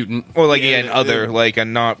a mutant. or like an other, like a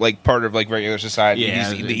not like part of like regular society.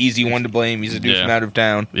 Yeah, He's the easy one to blame. He's a dude from out of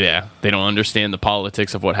town. Yeah, they don't understand the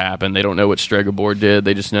politics of what happened. They don't know what Stregobor did.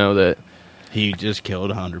 They just know that He just killed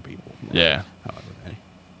 100 people. yeah, However many.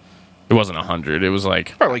 it wasn't 100. It was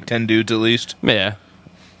like Probably like 10 dudes at least. yeah.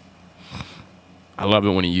 I love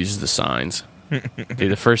it when he uses the signs.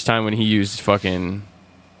 Dude, the first time when he used what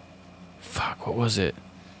was it?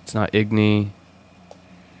 It's not Igni.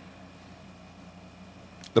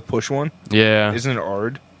 The push one, Yeah, isn't it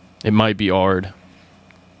Ard? it might be Ard.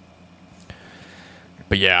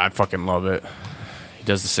 But yeah, I fucking love it. He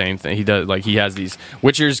does the same thing. He does like he has these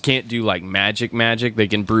Witchers can't do like magic. They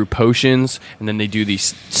can brew potions, and then they do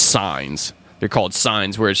these signs. They're called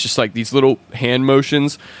signs, where it's just like these little hand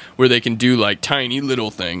motions where they can do like tiny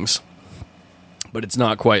little things. But it's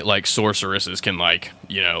not quite like sorceresses can like,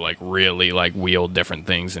 you know, like really like wield different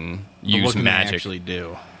things and use What can magic. they actually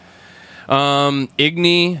do?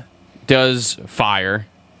 Igni does fire.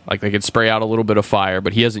 Like they could spray out a little bit of fire,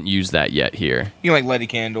 but he hasn't used that yet here. You can like light a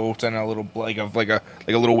candle, send out a little like a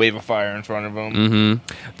little wave of fire in front of him.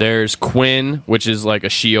 Mm-hmm. There's Quinn, which is like a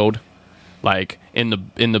shield. Like in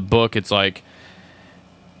the book, it's like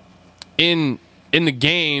in the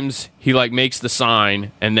games, he like makes the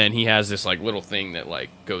sign, and then he has this like little thing that like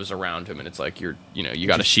goes around him, and it's like you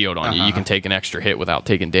got a shield on you. You can take an extra hit without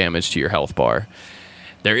taking damage to your health bar.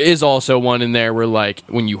 There is also one in there where like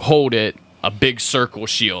when you hold it, a big circle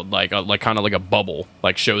shield, like kind of like a bubble,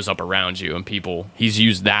 like shows up around you, and he's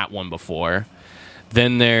used that one before.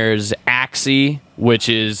 Then there's Axie, which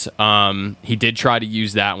is he did try to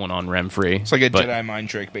use that one on Renfri. It's like a Jedi mind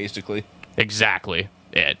trick, basically. Exactly.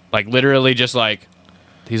 It like literally just like,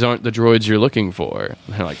 these aren't the droids you're looking for.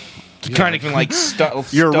 And they're like, Kind of can like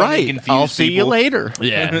You're stun right. and confuse I'll see you people. later.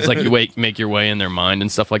 yeah, it's like you make your way in their mind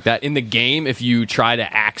and stuff like that. In the game, if you try to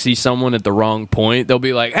Axie someone at the wrong point, they'll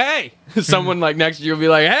be like, "Hey!" Someone like next to you will be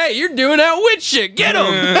like, "Hey, you're doing that witch shit. Get him!"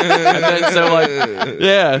 And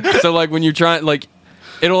then so like when you're trying, like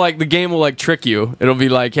it'll like the game will like trick you. It'll be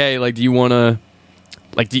like, "Hey, like do you want to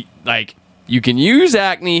like you can use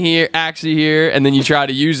Axie here," and then you try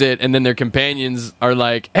to use it, and then their companions are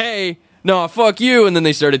like, "Hey, no, fuck you," and then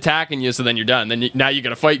they start attacking you, so then you're done. Then now you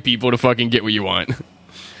gotta fight people to fucking get what you want.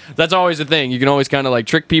 That's always the thing. You can always kind of like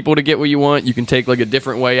trick people to get what you want. You can take like a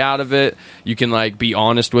different way out of it. You can like be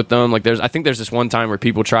honest with them. Like I think there's this one time where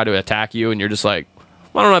people try to attack you, and you're just like,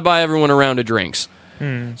 why don't I buy everyone a round of drinks?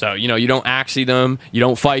 So, you don't Axie them, you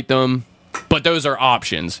don't fight them, but those are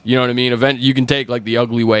options. You know what I mean? You can take like the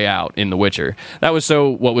ugly way out in The Witcher. What was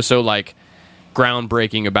so like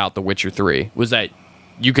groundbreaking about The Witcher 3 was that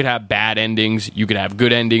you could have bad endings, you could have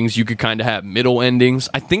good endings, you could kind of have middle endings.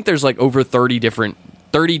 I think there's like over 30 different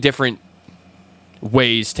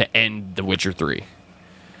ways to end The Witcher 3.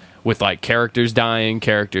 With like characters dying,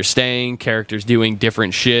 characters staying, characters doing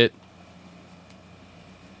different shit.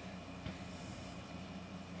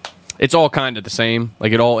 It's all kind of the same.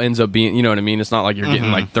 Like, it all ends up being, you know what I mean? It's not like you're getting,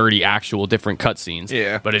 like, 30 actual different cutscenes.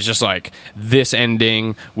 Yeah. But it's just, like, this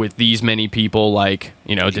ending with these many people, like,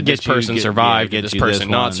 did this person survive? Did this person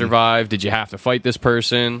not survive? Did you have to fight this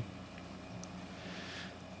person?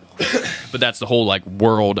 But that's the whole, like,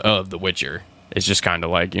 world of The Witcher. It's just kind of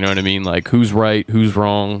like, you know what I mean? Like, who's right? Who's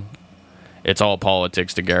wrong? It's all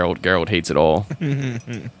politics to Geralt. Geralt hates it all. Really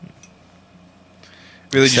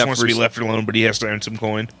just wants to be left alone, but he has to earn some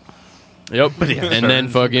coin. Yep. And then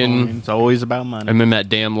fucking... It's always about money. And then that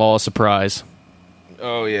damn Law of Surprise.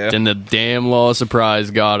 Oh, yeah. Then the damn Law of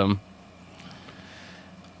Surprise got him.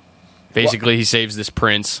 Basically, he saves this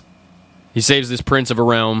prince. He saves this prince of a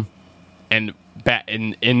realm. And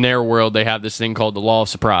in their world, they have this thing called the Law of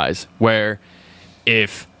Surprise, where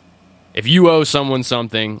if you owe someone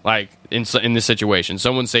something, like in this situation,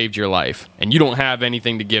 someone saved your life, and you don't have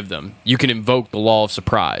anything to give them, you can invoke the Law of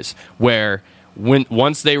Surprise, where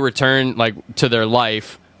once they return like to their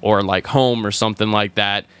life, or like home or something like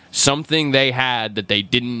that, something they had that they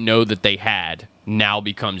didn't know that they had now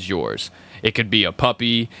becomes yours. It could be a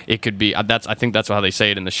puppy. It could be I think that's how they say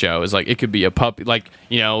it in the show. Is like it could be a puppy. Like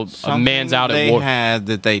a man's out at war. They had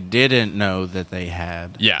that they didn't know that they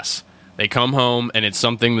had. Yes, they come home and it's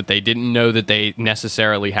something that they didn't know that they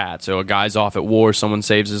necessarily had. So a guy's off at war. Someone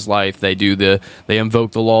saves his life. They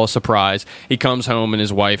invoke the law of surprise. He comes home and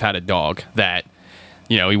his wife had a dog that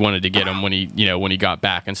he wanted to get him when he got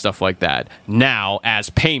back and stuff like that. Now, as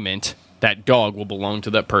payment, that dog will belong to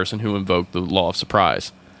that person who invoked the law of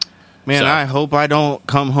surprise. Man, I hope I don't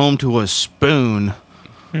come home to a spoon.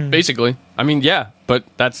 Basically. I mean, yeah, but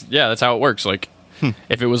that's how it works. Like,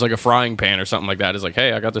 if it was like a frying pan or something like that, it's like,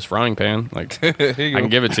 hey, I got this frying pan. Like, I can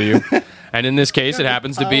give it to you. And in this case, it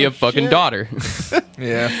happens to be a fucking daughter.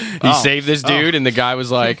 Yeah. He saved this dude, and the guy was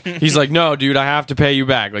like, he's like, no, dude, I have to pay you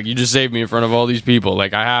back. Like, you just saved me in front of all these people.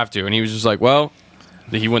 Like, I have to. And he was just like, well,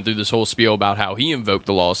 he went through this whole spiel about how he invoked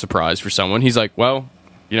the law of surprise for someone. He's like, well,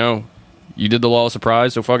 you did the law of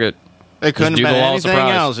surprise, so fuck it. It couldn't have been anything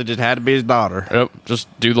else. It just had to be his daughter. Yep,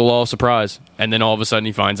 just do the law of surprise. And then all of a sudden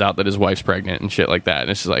he finds out that his wife's pregnant and shit like that.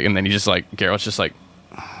 And it's just like, and then he just like, Geralt's just like,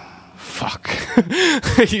 fuck.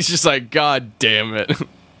 He's just like, God damn it.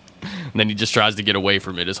 And then he just tries to get away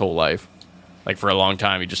from it his whole life. Like for a long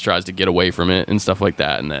time, he just tries to get away from it and stuff like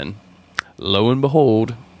that. And then, lo and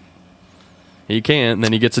behold, he can't. And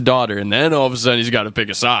then he gets a daughter. And then all of a sudden he's got to pick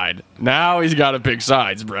a side. Now he's got to pick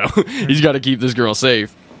sides, bro. He's got to keep this girl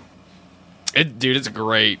safe. Dude, it's a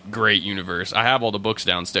great, great universe. I have all the books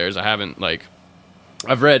downstairs. I haven't,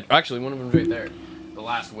 I've read, actually, one of them's right there. The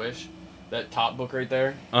Last Wish. That top book right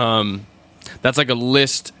there. That's like a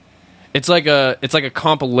list. It's like a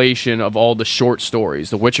compilation of all the short stories.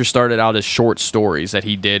 The Witcher started out as short stories that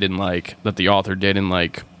he did in, that the author did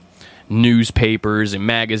in, newspapers and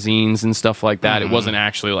magazines and stuff like that. Mm-hmm. It wasn't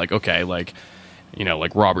actually, like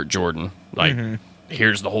Robert Jordan.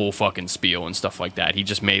 Here's the whole fucking spiel and stuff like that. He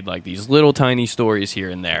just made these little tiny stories here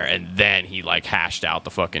and there, and then he hashed out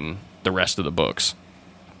the rest of the books.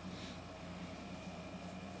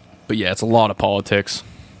 But yeah, it's a lot of politics.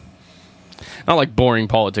 Not boring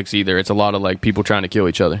politics either. It's a lot of people trying to kill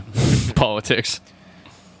each other. Politics.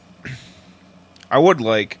 I would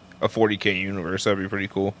like a 40K universe. That'd be pretty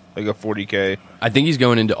cool. Like a 40K. I think he's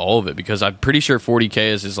going into all of it because I'm pretty sure 40K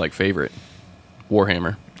is his favorite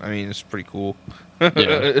Warhammer. I mean, it's pretty cool. Yeah.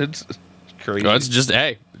 It's crazy. It's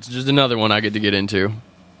just another one I get to get into.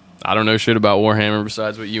 I don't know shit about Warhammer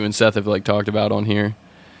besides what you and Seth have talked about on here.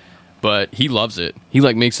 But he loves it. He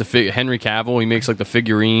makes Henry Cavill, he makes the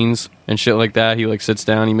figurines and shit like that. He sits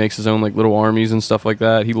down, he makes his own little armies and stuff like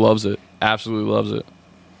that. He loves it. Absolutely loves it.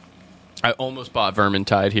 I almost bought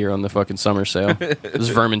Vermintide here on the fucking summer sale. This is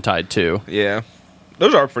Vermintide 2. Yeah.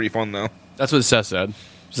 Those are pretty fun though. That's what Seth said.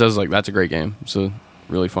 Seth's that's a great game. It's a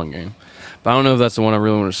really fun game. But I don't know if that's the one I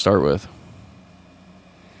really want to start with.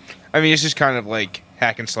 I mean, it's just kind of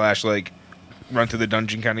hack and slash, run through the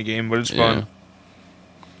dungeon kind of game, but it's fun.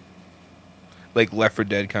 Yeah. Left 4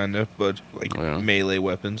 Dead kind of, but melee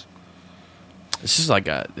weapons. It's just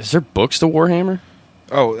is there books to Warhammer?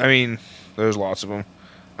 Oh, I mean, there's lots of them.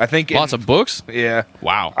 I think lots of books? Yeah.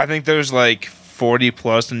 Wow. I think there's 40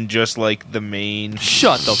 plus and just the main.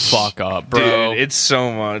 Shut the fuck up, bro. Dude, it's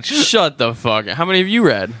so much. Shut the fuck up. How many have you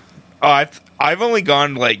read? Oh, I've only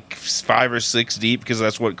gone 5 or 6 deep because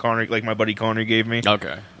that's what Connor, my buddy Connor, gave me.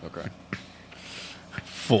 Okay.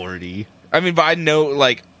 40. I mean, but I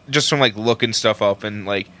know just from looking stuff up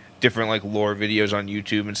and different lore videos on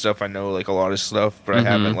YouTube and stuff. I know a lot of stuff, but I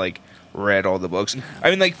haven't read all the books.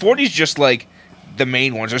 I mean, 40 is just the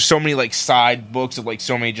main ones. There's so many side books of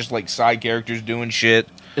so many just side characters doing shit.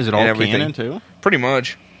 Is it all canon too? Pretty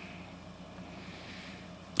much.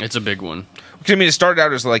 It's a big one. Because I mean, it started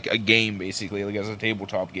out as a game basically, as a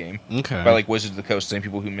tabletop game. Okay. By Wizards of the Coast, same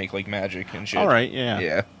people who make Magic and shit. All right. Yeah.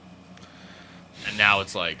 Yeah. And now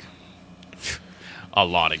it's a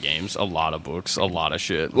lot of games, a lot of books, a lot of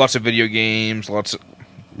shit. Lots of video games, lots of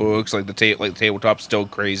books. The tabletop's still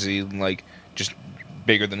crazy and just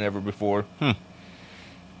bigger than ever before. And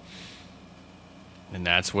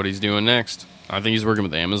that's what he's doing next. I think he's working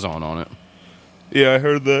with Amazon on it. Yeah, I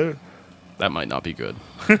heard that. That might not be good.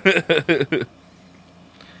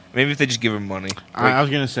 Maybe if they just give him money. I was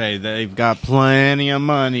going to say, they've got plenty of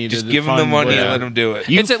money. Just give them the money and let them do it.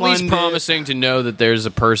 It's at least promising to know that there's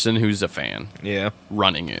a person who's a fan. Yeah.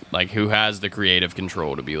 Running it. Who has the creative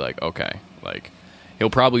control to be okay. He'll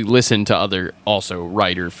probably listen to other also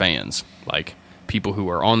writer fans. People who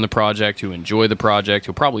are on the project, who enjoy the project.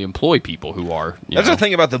 He'll probably employ people who are. That's the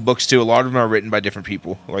thing about the books, too. A lot of them are written by different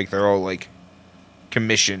people. They're all,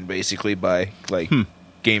 commissioned, basically, by,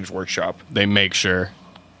 Games Workshop. They make sure.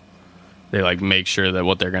 They like make sure that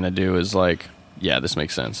what they're gonna do is like, yeah, this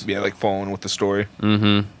makes sense. Yeah, like following with the story.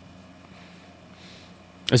 Mm-hmm.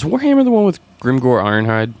 Is Warhammer the one with Grimgor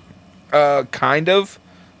Ironhide? Kind of.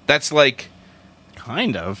 That's like...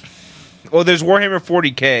 Kind of. Well, there's Warhammer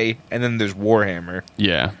 40K, and then there's Warhammer.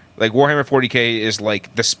 Yeah. Like, Warhammer 40K is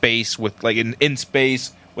like the space with, like, in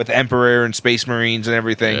space with Emperor and Space Marines and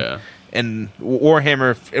everything. Yeah. And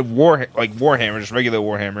Warhammer, just regular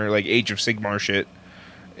Warhammer, like Age of Sigmar shit,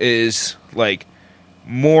 is, like,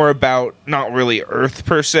 more about, not really Earth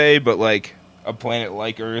per se, but, like, a planet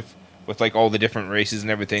like Earth with, like, all the different races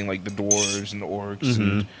and everything, like the dwarves and the orcs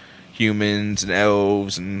and humans and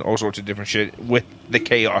elves and all sorts of different shit, with the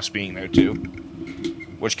Chaos being there, too.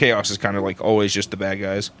 Which Chaos is kind of, like, always just the bad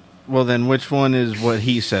guys. Well, then which one is what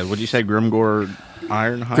he said? Would you say Grimgor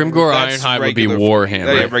Ironhide? Grimgor That's Ironhide would be regular-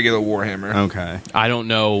 Warhammer. Yeah, regular Warhammer. Okay. I don't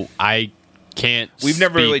know. I can't. We've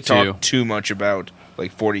never speak really to- talked too much about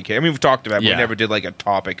like 40K. I mean, we've talked about it, but Yeah. we never did like a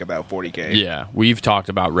topic about 40K. Yeah, we've talked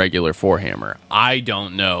about regular Warhammer. I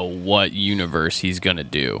don't know what universe he's going to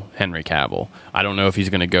do, Henry Cavill. I don't know if he's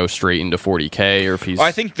going to go straight into 40K or if he's... Well,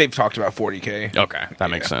 I think they've talked about 40K. Okay, that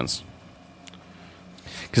makes Yeah. sense.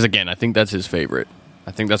 Because, again, I think that's his favorite.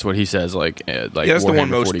 I think that's what he says, like Yeah, that's the one Warhammer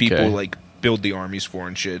most 40K. people like build the armies for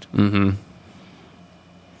and shit.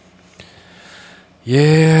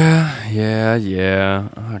 Yeah.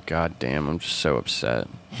 Oh, god damn, I'm just so upset.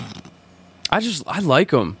 I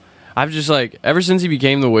like him. I've just like ever since he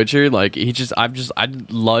became The Witcher, like I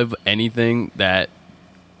love anything that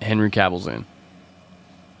Henry Cavill's in.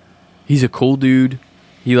 He's a cool dude.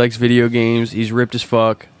 He likes video games. He's ripped as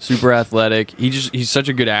fuck. Super athletic. He's such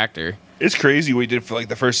a good actor. It's crazy what he did for like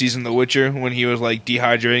the first season of The Witcher when he was like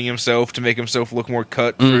dehydrating himself to make himself look more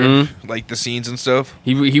cut for like the scenes and stuff.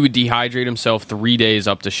 He would dehydrate himself 3 days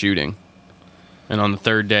up to shooting, and on the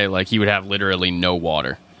third day, like he would have literally no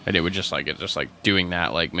water, and it would just like doing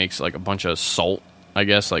that like makes like a bunch of salt, I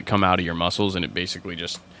guess, like come out of your muscles, and it basically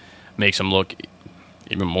just makes him look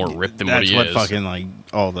even more ripped than what he That's is. what fucking like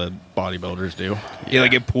all the bodybuilders do. Yeah,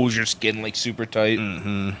 like it pulls your skin like super tight.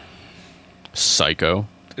 Psycho.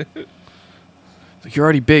 Like, you're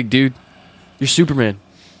already big, dude. You're Superman.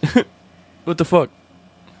 What the fuck?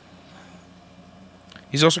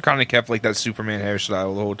 He's also kind of kept like that Superman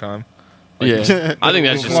hairstyle the whole time. Yeah, I think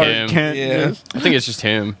that's just Clark him. Kent, Yeah. yes. I think it's just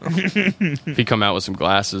him. If he come out with some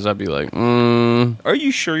glasses, I'd be like, He Are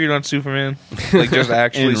you sure you're not Superman? Like just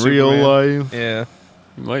actually In real Superman? life. Yeah.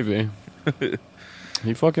 might be.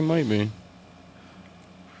 He fucking might be.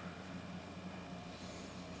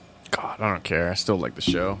 God, I don't care. I still like the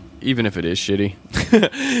show, even if it is shitty.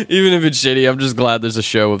 Even if it's shitty, I'm just glad there's a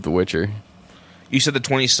show of The Witcher. You said the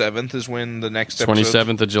 27th is when the next episode.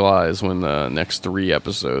 27th of July is when the next 3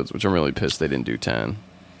 episodes, which I'm really pissed they didn't do 10.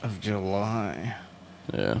 Of July.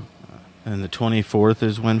 Yeah. And the 24th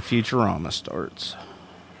is when Futurama starts.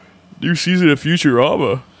 New season of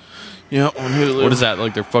Futurama. Yeah, on Hulu. What is that,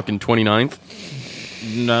 like their fucking 29th?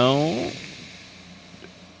 No.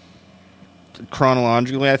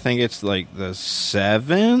 Chronologically, I think it's like the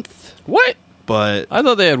 7th. What? But I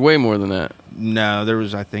thought they had way more than that. no, there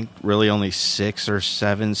was, I think, really only 6 or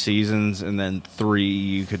 7 seasons, and then 3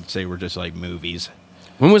 you could say were just like movies.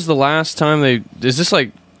 When was the last time they... Is this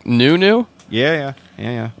like new? Yeah.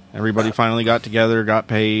 Everybody finally got together, got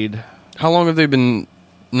paid. How long have they been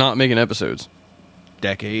not making episodes?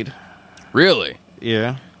 Decade. Really?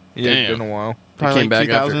 Yeah. Yeah, it's Damn. been a while. Probably came like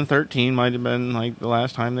back after- 2013 might have been like the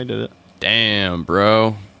last time they did it. Damn,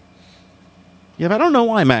 bro. Yeah, but I don't know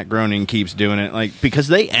why Matt Groening keeps doing it. Like, because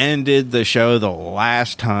they ended the show the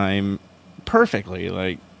last time perfectly.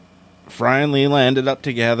 Like, Fry and Leela ended up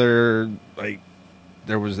together. Like,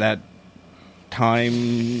 there was that time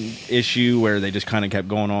issue where they just kind of kept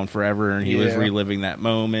going on forever, and he was Yeah. reliving that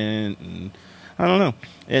moment. And I don't know.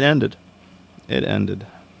 It ended.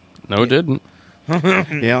 No, it didn't.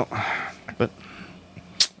 Yeah. But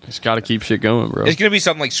Just got to keep shit going, bro. It's gonna be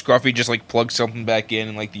something like Scruffy just like plugs something back in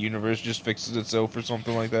and like the universe just fixes itself or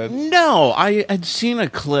something like that. no, I had seen a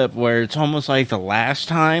clip where it's almost like the last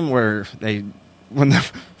time where when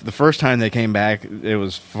the first time they came back, it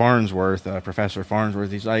was Farnsworth, Professor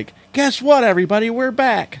Farnsworth. He's like, guess what, everybody, we're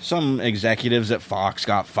back. Some executives at Fox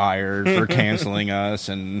got fired for canceling us,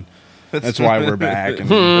 and that's why we're back. And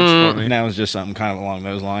That's funny. now it's just something kind of along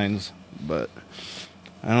those lines. But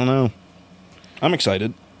I don't know. I'm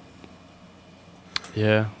excited.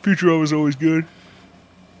 Yeah. Futurama is always good.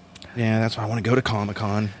 Yeah, that's why I want to go to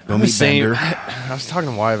Comic-Con. Go I'm the meet same. Bender. I was talking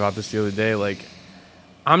to Y about this the other day. Like,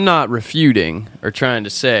 I'm not refuting or trying to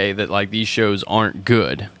say that like these shows aren't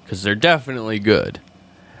good, because they're definitely good.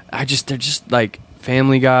 They're just like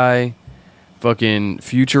Family Guy, fucking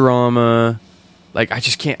Futurama. Like, I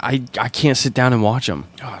just can't. I can't sit down and watch them.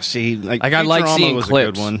 Oh, see, like I like Futurama seeing was clips.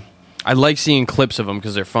 a good one. I like seeing clips of them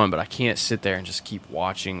because they're fun, but I can't sit there and just keep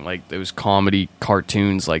watching like those comedy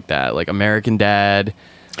cartoons like that, like American Dad.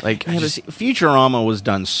 Like, Yeah, but see, Futurama was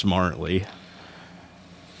done smartly.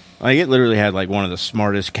 Like, it literally had like one of the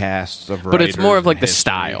smartest casts of writers. but it's more of like in the history.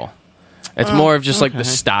 style. It's more of just like the okay.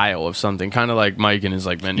 style of something, kind of like Mike and his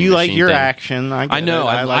like vending You like machine your thing. action. I get know.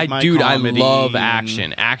 it. I like my dude, comedy. I love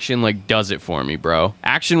action. Action like does it for me, bro.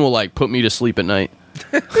 Action will like put me to sleep at night.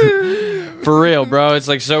 For real, bro. It's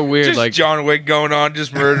like so weird. Just like John Wick going on,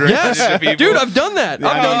 just murdering people. dude, I've done that.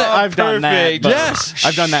 I've done that. I've done that. Perfect. But Yes.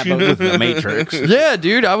 I've done that but with the Matrix. Yeah,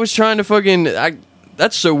 dude. I was trying to fucking.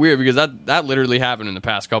 That's so weird because that literally happened in the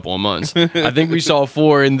past couple of months. I think we saw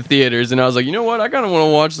 4 in the theaters, and I was like, you know what? I kind of want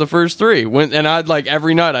to watch the first 3. And I'd like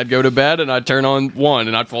every night I'd go to bed and I'd turn on 1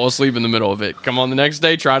 and I'd fall asleep in the middle of it. Come on the next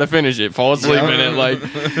day, try to finish it, fall asleep in it, like.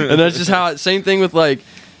 And that's just how. Same thing with like,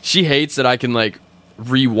 she hates that I can like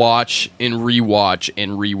rewatch and rewatch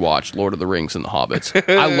and rewatch Lord of the Rings and the Hobbits.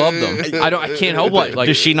 I love them. I can't help it. Like,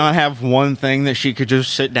 Does she not have one thing that she could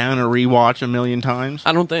just sit down and rewatch a million times?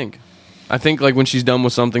 I don't think. I think like when she's done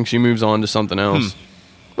with something, she moves on to something else,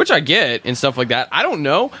 which I get and stuff like that. I don't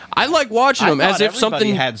know. I like watching them as if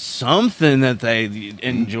something had something that they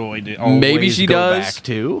enjoyed. To always Maybe she go does. Back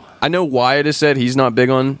to. I know Wyatt has said he's not big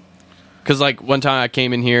on, because like one time I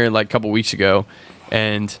came in here like a couple weeks ago,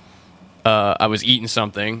 and I was eating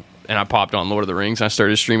something and I popped on Lord of the Rings and I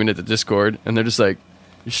started streaming it to Discord, and they're just like,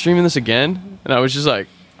 "You're streaming this again?" And I was just like,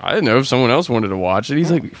 I didn't know if someone else wanted to watch it.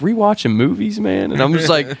 He's like, "Rewatching movies, man," and I'm just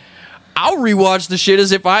like. I'll rewatch the shit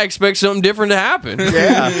as if I expect something different to happen.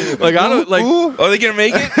 Yeah, Like I don't like. Are they gonna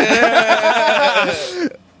make it?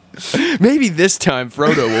 Maybe this time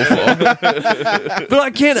Frodo will fall. But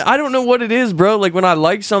I can't. I don't know what it is, bro. Like when I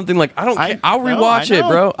like something, like I'll I rewatch it, know.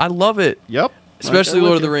 bro. I love it. Yep. Especially Right there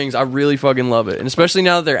Lord with of the you. Rings. I really fucking love it. And especially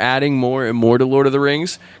now that they're adding more and more to Lord of the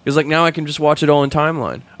Rings. Because like now I can just watch it all in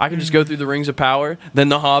timeline. I can just go through the Rings of Power, then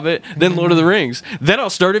The Hobbit, then Lord of the Rings. Then I'll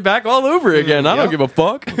start it back all over again. I don't give a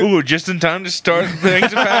fuck. Ooh, just in time to start things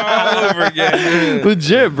of power all over again.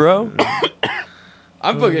 Legit, bro.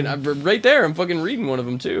 I'm right there. I'm fucking reading one of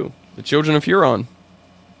them too. The Children of Huron.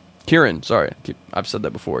 Huron, sorry. I've said that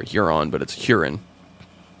before. Huron, but it's Huron.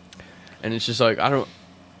 And it's just like,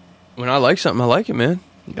 when I like something, I like it, man.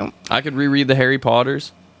 Yep. I could reread the Harry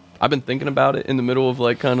Potters. I've been thinking about it in the middle of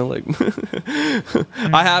like kind of like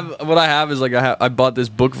I bought this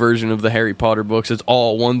book version of the Harry Potter books. It's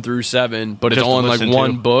all 1 through 7, but it's Just to all in like listen to.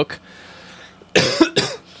 one book.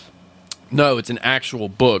 No, it's an actual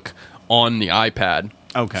book on the iPad.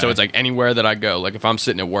 Okay. So it's like anywhere that I go, like if I'm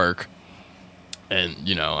sitting at work and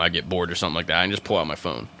I get bored or something like that, I can just pull out my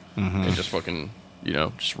phone and just fucking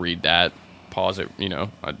just read that. Pause it,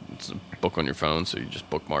 it's a book on your phone, so you just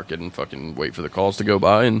bookmark it and fucking wait for the calls to go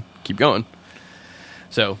by and keep going.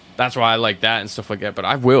 So that's why I like that and stuff like that. But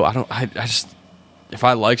I just, if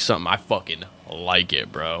I like something, I fucking like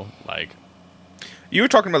it, bro. Like, You were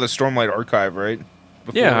talking about the Stormlight Archive, right?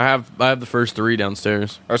 Before. yeah, I have the first 3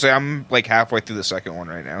 downstairs. I would say I'm like halfway through the second one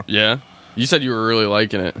right now. Yeah, you said you were really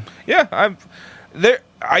liking it. Yeah,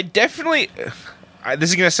 I definitely. This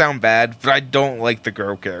is gonna sound bad, but I don't like the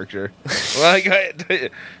girl character.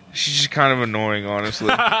 She's just kind of annoying, honestly.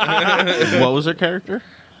 What was her character?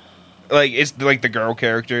 Like it's like the girl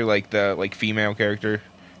character, like the female character.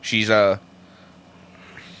 She's I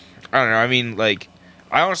don't know. I mean, like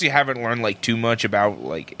I honestly haven't learned like too much about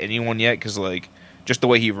like anyone yet, because like just the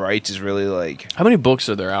way he writes is really like. How many books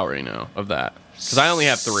are there out right now of that? Because I only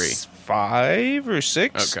have 3. 5 or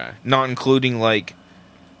 6. Okay. Not including like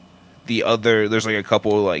the other. There's like a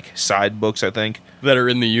couple of, like side books, I think. That are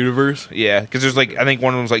in the universe? Yeah, because there's like I think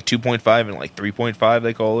one of them's like 2.5 and like 3.5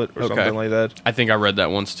 they call it, or something like that. I think I read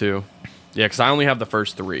that once too. Yeah, because I only have the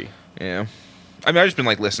first 3. Yeah, I mean I've just been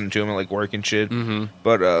like listening to them and like work and shit.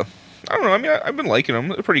 But I don't know. I mean I've been liking them.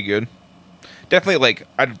 They're pretty good. Definitely like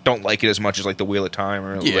I don't like it as much as like the Wheel of Time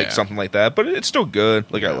or like something like that, but it's still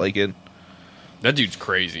good. Like I like it. That dude's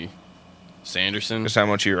crazy. Sanderson. Just how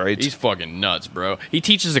much he writes. He's fucking nuts, bro. He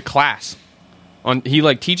teaches a class. He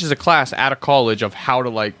like teaches a class at a college of how to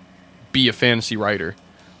like be a fantasy writer.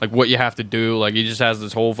 Like what you have to do. Like he just has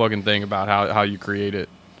this whole fucking thing about how you create it.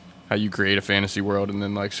 How you create a fantasy world and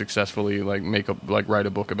then like successfully like write a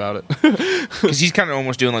book about it. Because he's kind of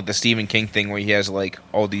almost doing like the Stephen King thing where he has like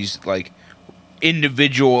all these like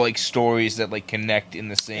individual like stories that like connect in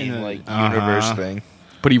the same like universe thing.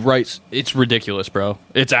 But he writes, it's ridiculous, bro.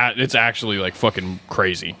 It's actually like fucking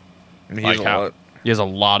crazy. I mean, he has a lot. He has a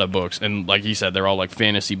lot of books, and like he said, they're all like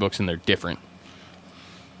fantasy books, and they're different.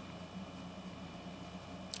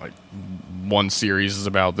 like one series is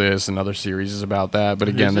about this, another series is about that. But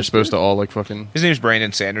again, they're supposed to all like fucking. His name's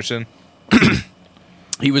Brandon Sanderson.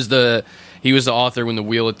 He was the author when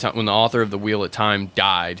when the author of the Wheel of Time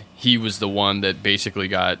died. He was the one that basically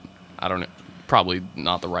got, I don't know, probably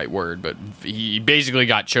not the right word, but he basically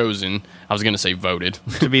got chosen. I was going to say voted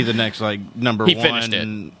to be the next like number he one. Finished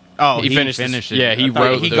it. Oh, he finished it. Yeah, he I thought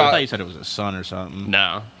wrote. I thought you said it was his son or something.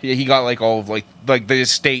 No, He got like all of like the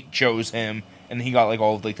estate chose him, and he got like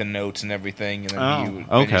all of like the notes and everything, and then he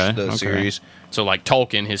would finish the series. So like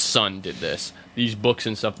Tolkien, his son did this. These books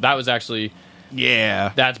and stuff. That was actually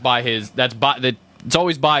That's by his. It's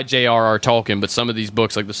always by J.R.R. Tolkien, but some of these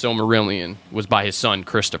books, like the Silmarillion, was by his son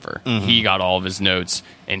Christopher. Mm-hmm. He got all of his notes,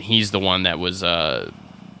 and he's the one that was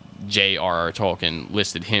J.R.R. Tolkien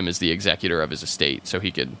listed him as the executor of his estate, so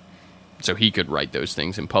he could write those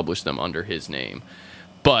things and publish them under his name.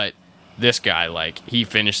 But this guy, like, he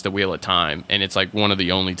finished the Wheel of Time, and it's like one of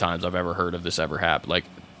the only times I've ever heard of this ever happen. Like,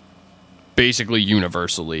 basically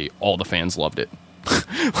universally, all the fans loved it.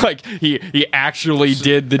 Like he actually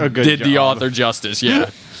did the author justice.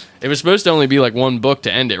 Yeah, it was supposed to only be like one book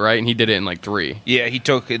to end it, right? And he did it in like 3. Yeah, he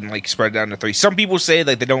took it and like spread it down to 3. Some people say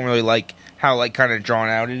like they don't really like how like kind of drawn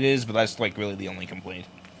out it is, but that's like really the only complaint.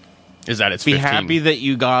 Is that it's Be 15. happy that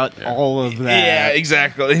you got all of that. Yeah,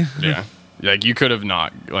 exactly. Yeah, like you could have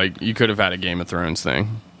had a Game of Thrones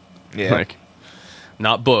thing. Yeah, Like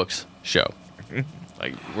not books, show.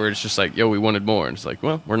 Like where it's just like, yo, we wanted more, and it's like,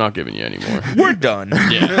 well, we're not giving you any more. we're done.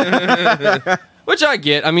 Yeah. Which I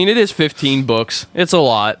get. I mean, it is 15 books. It's a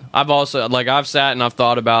lot. I've sat and I've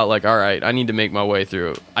thought about, like, all right, I need to make my way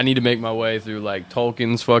through. I need to make my way through, like,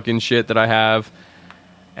 Tolkien's fucking shit that I have.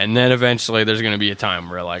 And then eventually there's going to be a time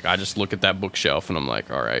where, like, I just look at that bookshelf and I'm like,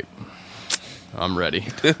 all right, I'm ready.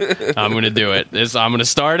 I'm going to do it. I'm going to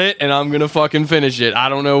start it and I'm going to fucking finish it. I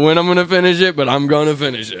don't know when I'm going to finish it, but I'm going to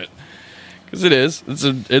finish it. Because it is.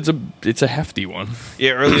 It's a hefty one.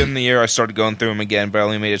 Yeah, earlier in the year I started going through them again, but I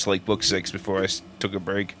only made it to like book 6 before I took a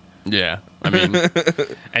break. Yeah, I mean,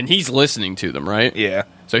 and he's listening to them, right? Yeah.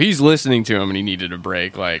 So he's listening to them, and he needed a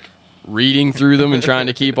break. Like reading through them and trying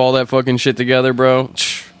to keep all that fucking shit together, bro.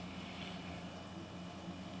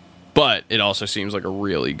 But it also seems like a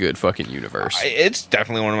really good fucking universe. It's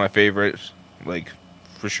definitely one of my favorites, like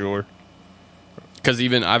for sure. Because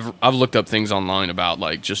even I've looked up things online about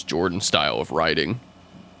like just Jordan's style of writing.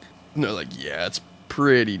 And they're like, yeah, it's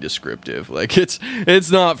pretty descriptive. Like it's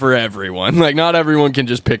not for everyone. Like not everyone can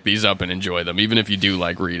just pick these up and enjoy them, even if you do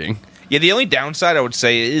like reading. Yeah, the only downside I would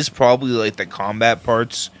say is probably like the combat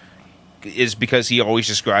parts, is because he always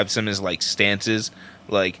describes them as like stances,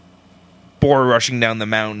 like boar rushing down the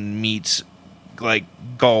mountain meets like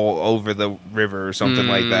gull over the river or something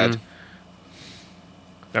like that.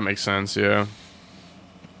 That makes sense, yeah.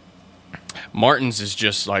 Martin's is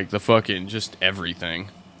just like the fucking just everything.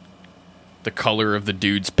 The color of the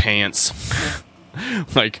dude's pants.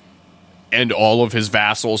 Like, and all of his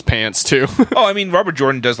vassals' pants too. Oh, I mean, Robert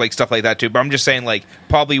Jordan does like stuff like that too, but I'm just saying like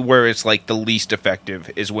probably where it's like the least effective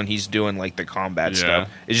is when he's doing like the combat stuff.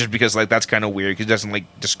 It's just because like that's kind of weird because it doesn't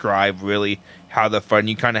like describe really how the fun.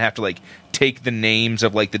 You kind of have to like take the names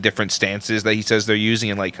of like the different stances that he says they're using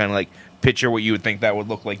and like kind of like picture what you would think that would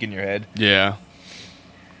look like in your head. Yeah.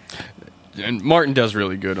 And Martin does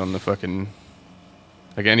really good on the fucking,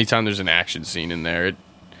 like anytime there's an action scene in there,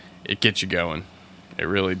 it gets you going. It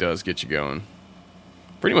really does get you going.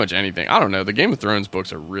 Pretty much anything. I don't know. The Game of Thrones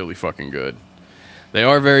books are really fucking good. They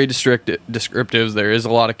are very descriptive. There is a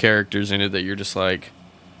lot of characters in it that you're just like,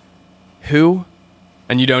 who?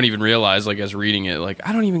 And you don't even realize, like, as reading it, like,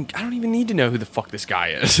 I don't even need to know who the fuck this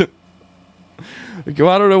guy is. Like,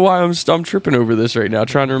 I don't know why I'm tripping over this right now,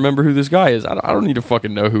 trying to remember who this guy is. I don't need to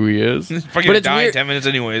fucking know who he is. But it's die in 10 minutes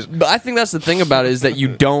anyways. But I think that's the thing about it is that you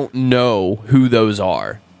don't know who those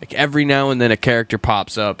are. Like every now and then a character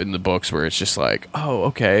pops up in the books where it's just like, oh,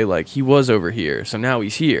 okay, like he was over here, so now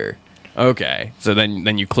he's here. Okay. So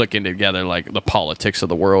then you click in together like the politics of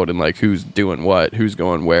the world and like who's doing what, who's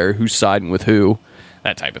going where, who's siding with who,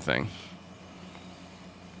 that type of thing.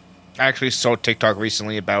 I actually saw TikTok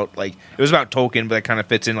recently about like it was about Tolkien, but that kind of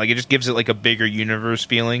fits in. Like it just gives it like a bigger universe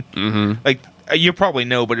feeling. Mm-hmm. Like you probably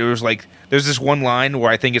know, but it was like there's this one line where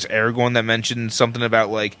I think it's Aragorn that mentioned something about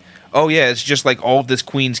like, oh yeah, it's just like all of this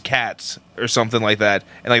queen's cats or something like that,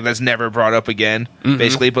 and like that's never brought up again,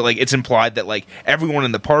 basically. But like it's implied that like everyone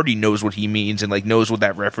in the party knows what he means and like knows what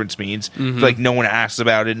that reference means. But, like no one asks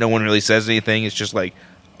about it, no one really says anything. It's just like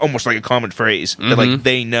almost like a common phrase that like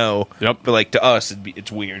they know. Yep. But like to us,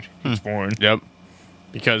 it's weird. It's foreign. Yep.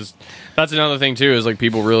 Because that's another thing too is like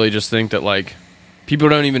people really just think that like people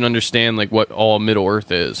don't even understand like what all Middle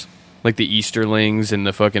Earth is. like the Easterlings and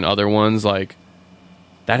the fucking other ones, like,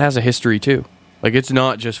 that has a history too. Like, it's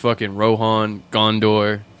not just fucking Rohan,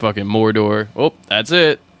 Gondor, fucking Mordor. Oh, that's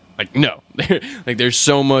it. Like, no. Like, there's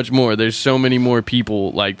so much more. There's so many more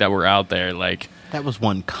people, like, that were out there. Like, That was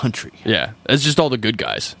one country. yeah, it's just all the good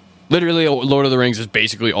guys. Literally, Lord of the Rings is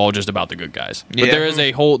basically all just about the good guys. But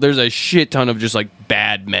Yeah. there's a shit ton of just, like,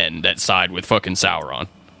 bad men that side with fucking Sauron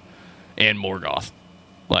and Morgoth.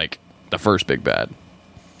 Like, the first big bad.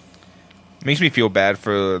 Makes me feel bad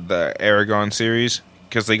for the Aragon series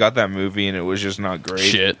because they got that movie and it was just not great.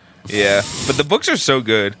 Shit. Yeah, but the books are so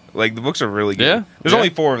good. Like the books are really good. Yeah? There's Yeah. only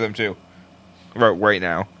 4 of them too, right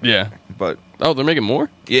now. Yeah. But Oh, they're making more?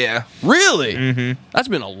 yeah, Really? Mm-hmm. That's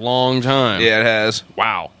been a long time. yeah, it has.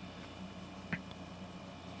 Wow.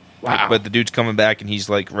 Wow. But the dude's coming back and he's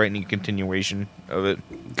like writing a continuation of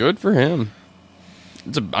it. Good for him.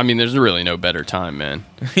 I mean, there's really no better time, man.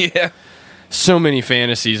 Yeah, So many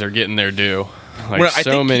fantasies are getting their due. Like, Well, I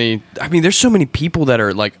think- many. I mean, there's so many people that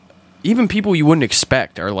are like, even people you wouldn't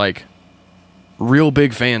expect are like real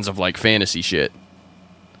big fans of like fantasy shit.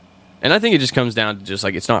 And I think it just comes down to just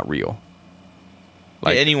like it's not real.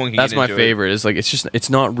 Like anyone can that's get my into it. favorite. It's like it's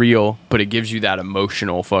not real, but it gives you that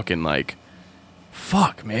emotional fucking like,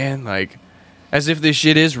 fuck, man, like as if this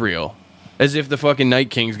shit is real. As if the fucking Night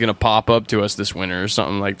King's gonna pop up to us this winter or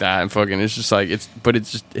something like that, and fucking it's just like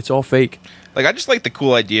it's all fake. like I just like the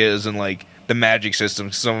cool ideas and like the magic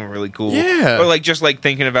systems. Some are really cool. Yeah. Or like just like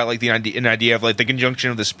thinking about like an idea of like the conjunction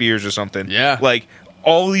of the spears or something. Yeah. Like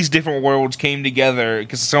all these different worlds came together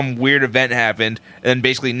because some weird event happened, and then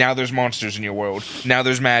basically now there's monsters in your world. Now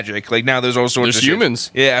there's magic. Like now there's all sorts There's of shit. humans.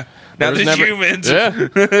 Yeah. Now there's never- humans. Yeah,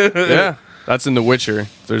 yeah. That's in The Witcher.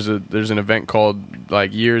 There's an event called,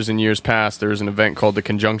 like, years and years past, there's an event called the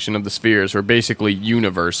Conjunction of the Spheres, where basically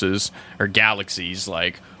universes or galaxies,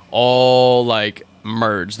 like, all, like,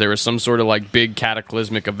 merged. There was some sort of, like, big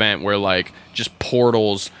cataclysmic event where, like, just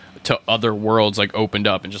portals to other worlds, like, opened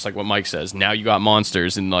up. And just like what Mike says, now you got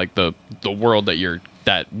monsters in, like, the world that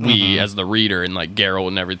we as the reader and like Geralt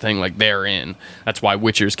and everything, like, they're in. That's why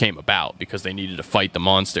Witchers came about, because they needed to fight the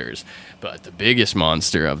monsters. But the biggest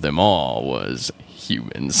monster of them all was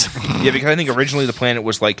humans. Yeah, because I think originally the planet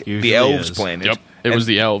was like Usually the elves is. planet. Yep, it was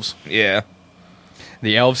the elves. Yeah.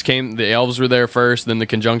 The elves were there first, then the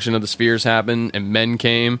conjunction of the spheres happened, and men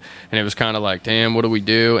came, and it was kind of like, damn, what do we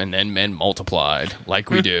do? And then men multiplied, like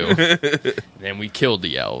we do. And then we killed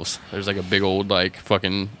the elves. There's like a big old, like,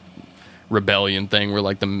 fucking rebellion thing where,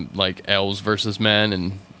 like, the like elves versus men,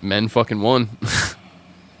 and men fucking won.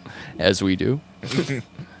 As we do.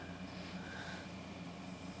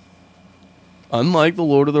 Unlike the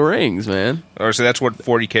Lord of the Rings, man. Or so that's what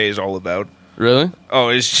 40K is all about. Really? Oh,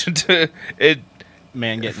 it's just, it.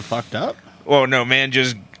 Man getting fucked up. Well, no, man,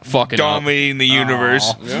 just Fucking dominating the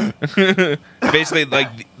universe. Aw. Basically, like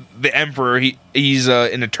the Emperor, he's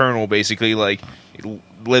an eternal. Basically, like he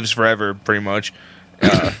lives forever, pretty much.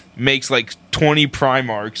 Makes like 20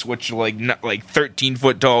 Primarchs, which are like not like 13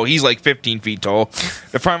 foot tall. He's like 15 feet tall.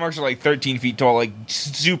 The Primarchs are like 13 feet tall, like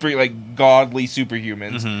super, like godly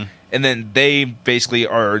superhumans. And then they basically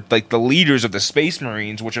are like the leaders of the Space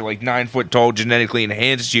Marines, which are like 9 foot tall, genetically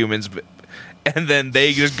enhanced humans. And then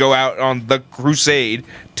they just go out on the crusade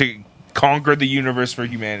to conquer the universe for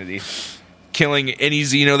humanity, killing any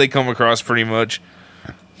Xeno they come across, pretty much.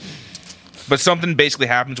 But something basically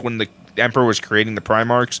happens when the Emperor was creating the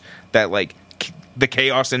Primarchs that like the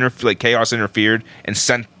chaos interfered and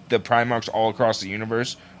sent the Primarchs all across the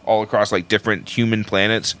universe, all across like different human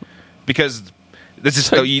planets, because this is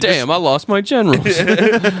Damn, I lost my generals.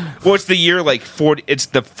 well, it's the year like 40. It's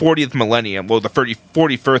the 40th millennium. Well, the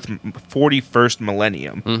 41st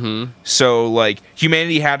millennium. Mm-hmm. So like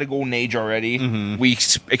humanity had a golden age already. Mm-hmm. We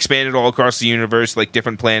expanded all across the universe, like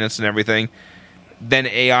different planets and everything. Then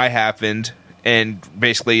AI happened, and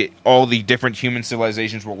basically all the different human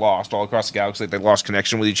civilizations were lost all across the galaxy. Like, they lost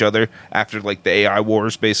connection with each other after like the AI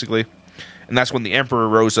wars, basically. And that's when the Emperor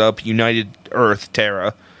rose up, united Earth,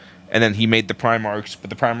 Terra. And then he made the Primarchs, but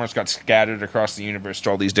the Primarchs got scattered across the universe to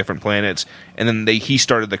all these different planets. And then he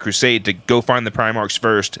started the crusade to go find the Primarchs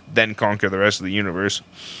first, then conquer the rest of the universe.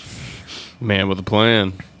 Man with a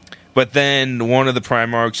plan. But then one of the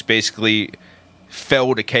Primarchs basically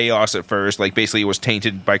fell to chaos at first, like basically was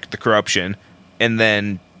tainted by the corruption, and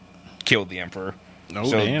then killed the Emperor. Oh,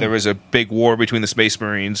 so damn. there was a big war between the Space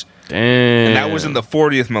Marines. Damn. And that was in the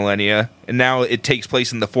 40th millennia, and now it takes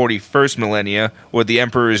place in the 41st millennia, where the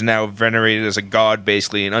Emperor is now venerated as a god,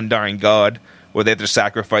 basically, an undying god, where they have to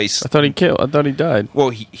sacrifice... I thought he died.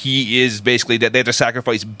 Well, he is basically dead. They have to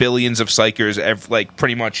sacrifice billions of psychers,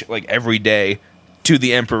 pretty much like every day, to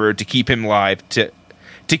the Emperor to keep him alive.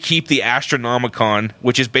 to keep the Astronomicon,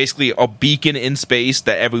 which is basically a beacon in space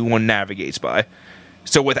that everyone navigates by.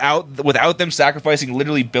 So without them sacrificing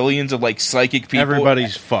literally billions of like psychic people,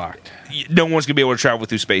 Everybody's fucked. no one's gonna be able to travel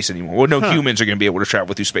through space anymore. Well, no humans are gonna be able to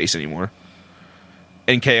travel through space anymore.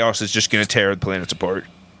 And chaos is just gonna tear the planets apart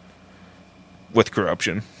with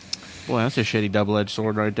corruption. Boy, that's a shitty double-edged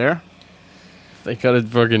sword right there. They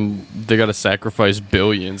gotta sacrifice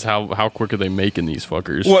billions. How quick are they making these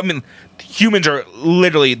fuckers? Well, I mean, humans are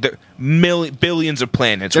literally billions of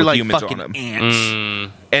planets They're with like humans fucking on them.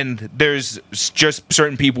 ants. And there's just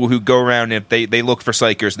certain people who go around and they look for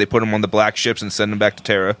psychers. They put them on the black ships and send them back to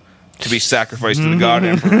Terra to be sacrificed to the God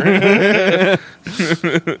Emperor.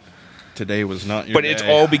 Today was not your But day. it's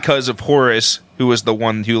all because of Horus, who was the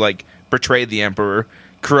one who like betrayed the Emperor,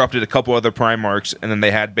 corrupted a couple other Primarchs, and then they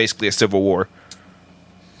had basically a civil war.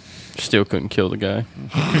 Still couldn't kill the guy.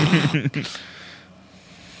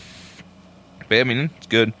 But I mean, it's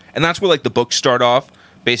good. And that's where like the books start off,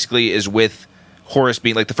 basically, is with Horus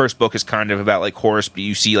being like the first book is kind of about like Horus,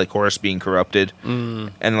 you see like Horus being corrupted.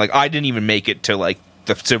 And like I didn't even make it to like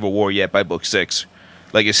the Civil War yet by book 6.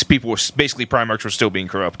 Like it's people were basically Primarchs were still being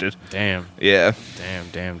corrupted. Damn. Yeah.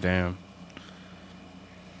 Damn.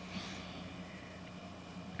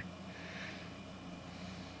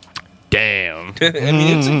 Damn. I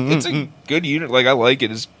mean it's a good unit. Like I like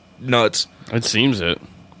it. It's nuts. It seems it.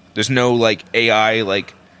 There's no like AI,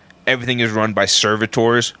 like everything is run by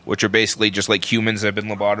servitors, which are basically just like humans that have been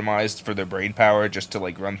lobotomized for their brain power just to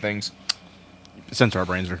like run things. Since our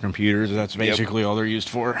brains are computers, that's basically all they're used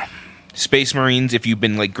for. Space Marines, if you've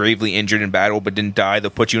been like gravely injured in battle but didn't die, they'll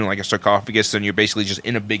put you in like a sarcophagus, and you're basically just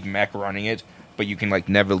in a big mech running it, but you can like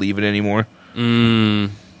never leave it anymore. That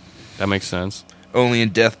makes sense. Only in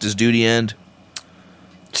death does duty end.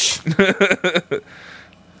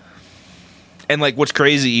 And like what's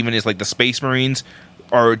crazy even is like the Space Marines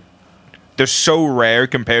they're so rare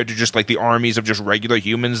compared to just like the armies of just regular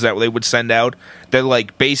humans that they would send out. They're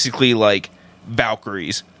like basically like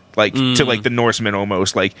Valkyries. Like to like the Norsemen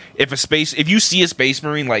almost. Like if you see a Space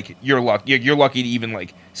Marine, like you're lucky to even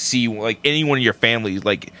like see like anyone in your family.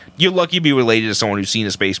 Like you're lucky to be related to someone who's seen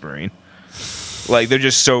a Space Marine. Like they're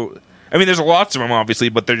just so. I mean, there's lots of them obviously,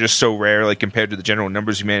 but they're just so rare, like compared to the general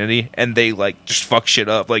numbers of humanity, and they like just fuck shit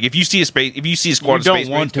up. Like if you see a squad of Space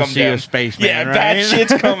Marines come down, a spaceman, yeah, right? bad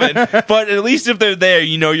shit's coming. But at least if they're there,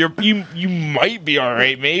 you know, you might be all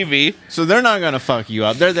right, maybe. So they're not going to fuck you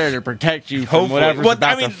up. They're there to protect you from Hopefully. whatever's Well,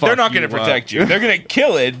 about I mean, to fuck they're not going to you protect up. you. They're going to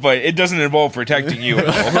kill it, but it doesn't involve protecting you at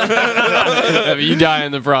all. I mean, you die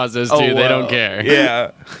in the process too. They don't care.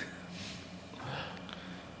 Yeah.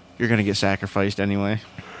 You're going to get sacrificed anyway.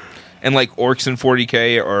 And like orcs in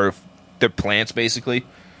 40K they're plants basically.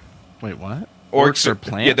 Wait, what? Orcs are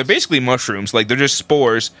plants? Yeah, they're basically mushrooms. Like they're just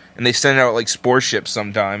spores, and they send out like spore ships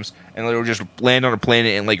sometimes, and they'll just land on a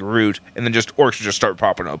planet and like root, and then just orcs just start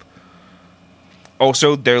popping up.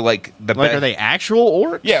 Also, they're like the Like, best. are they actual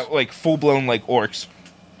orcs? Yeah, like full blown like orcs.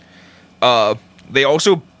 They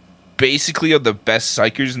also basically are the best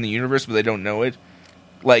psychers in the universe, but they don't know it.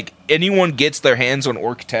 Like anyone gets their hands on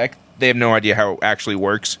orc tech, they have no idea how it actually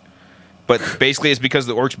works. But basically, it's because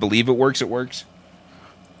the orcs believe it works.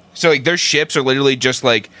 So like their ships are literally just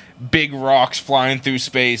like big rocks flying through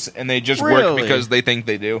space, and they just work Really? because they think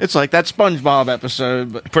they do. It's like that SpongeBob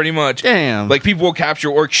episode, but Pretty much. damn. Like people will capture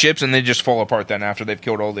orc ships, and they just fall apart then after they've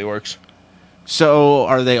killed all the orcs. So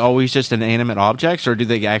are they always just inanimate objects, or do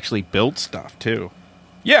they actually build stuff too?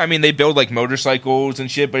 Yeah, I mean they build like motorcycles and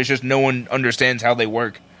shit, but it's just no one understands how they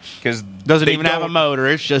work. Because Doesn't even have a motor.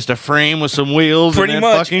 It's just a frame with some wheels. Pretty and it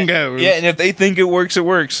much. fucking goes. Yeah, and if they think it works, it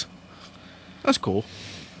works. That's cool.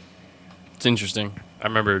 It's interesting. I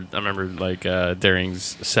remember like during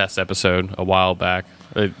Seth's episode a while back,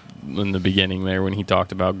 in the beginning there, when he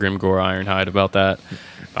talked about Grimgor Ironhide, about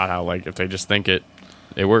how like if they just think it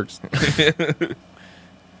works.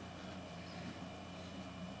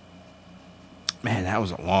 Man, that was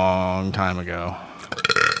a long time ago.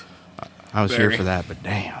 I was here for that, but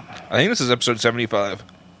damn. I think this is episode 75.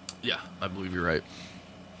 Yeah, I believe you're right.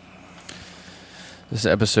 This is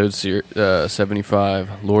episode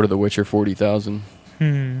 75, Lord of the Witcher 40,000.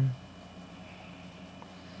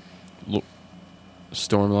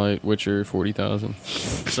 Stormlight Witcher 40,000.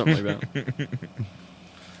 Something like that.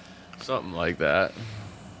 Something like that.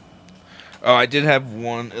 Oh, I did have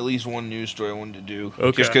at least one news story I wanted to do.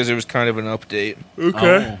 Okay. Just because it was kind of an update.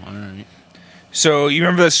 Okay. Oh, all right. So, you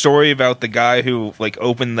remember that story about the guy who, like,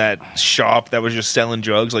 opened that shop that was just selling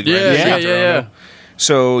drugs? Like, right in the center of Toronto?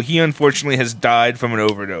 So, he unfortunately has died from an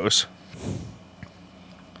overdose.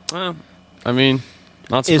 Well, I mean,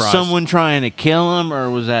 not Is surprised. someone trying to kill him, or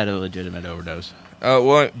was that a legitimate overdose?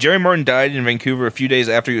 Well, Jerry Martin died in Vancouver a few days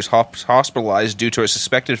after he was hospitalized due to a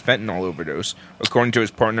suspected fentanyl overdose, according to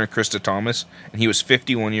his partner, Krista Thomas, and he was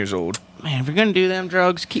 51 years old. Man, if you're gonna do them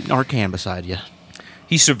drugs, keep Narcan beside you.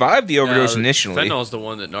 He survived the overdose initially. Fentanyl's the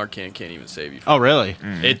one that Narcan can't even save you from. Oh, really?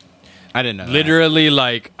 It I didn't know. literally,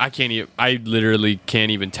 like, I literally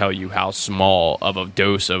can't even tell you how small of a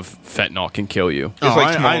dose of fentanyl can kill you. Oh,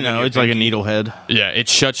 like smaller I than know. your It's like a pinky. needle head. Yeah, it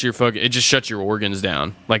just shuts your organs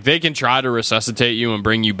down. Like, they can try to resuscitate you and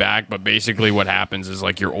bring you back, but basically what happens is,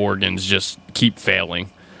 like, your organs just keep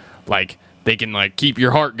failing. Like, they can, like, keep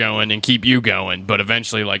your heart going and keep you going, but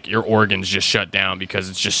eventually, like, your organs just shut down because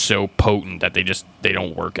it's just so potent that they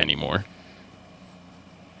don't work anymore.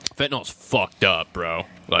 Fentanyl's fucked up, bro.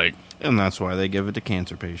 Like, And that's why they give it to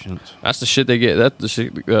cancer patients. that's the shit they get. That's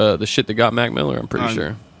the shit that got Mac Miller, I'm pretty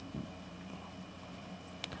sure.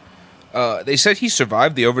 They said he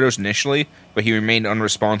survived the overdose initially, but he remained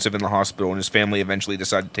unresponsive in the hospital, and his family eventually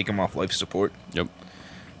decided to take him off life support. Yep.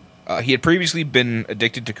 He had previously been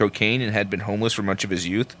addicted to cocaine and had been homeless for much of his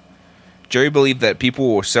youth. Jerry believed that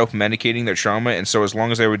people were self-medicating their trauma, and so as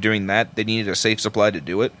long as they were doing that, they needed a safe supply to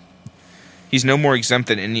do it. He's no more exempt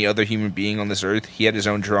than any other human being on this earth. He had his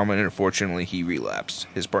own trauma, and unfortunately, he relapsed,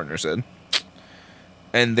 his partner said.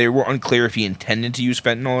 And they were unclear if he intended to use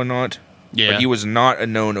fentanyl or not. Yeah. But he was not a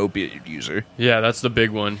known opiate user. Yeah, that's the big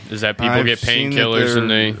one, is that people I've get seen painkillers and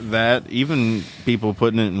they... That, even people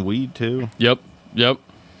putting it in weed, too. Yep.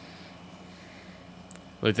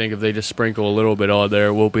 They think if they just sprinkle a little bit on there,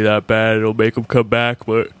 it won't be that bad. It'll make them come back,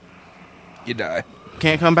 but... You die.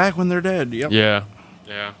 Can't come back when they're dead. Yep. Yeah.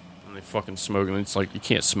 And they fucking smoke it. It's like, you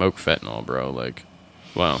can't smoke fentanyl, bro. Like,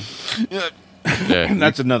 wow. Yeah,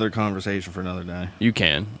 That's another conversation for another day. you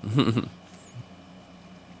can.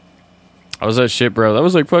 I was that shit, bro. That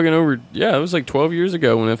was like fucking over... Yeah, it was like 12 years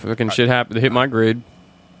ago when that fucking shit happened to hit my grade.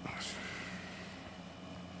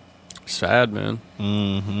 Sad, man.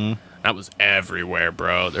 Mm-hmm. That was everywhere,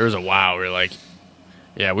 bro. There was a while where, like,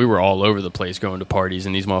 yeah, we were all over the place going to parties,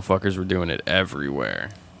 and these motherfuckers were doing it everywhere.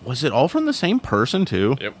 Was it all from the same person,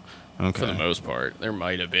 too? Yep. Okay. For the most part. There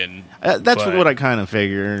might have been. That's but- what I kind of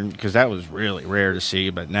figured, because that was really rare to see,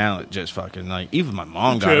 but now it just fucking, like, even my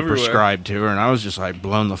mom It's got it everywhere. prescribed to her, and I was just, like,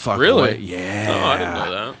 blown the fuck Really? away. Yeah. Oh, I didn't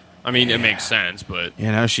know that. I mean, it makes sense, but...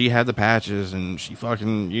 You know, she had the patches, and she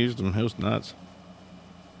fucking used them. It was nuts.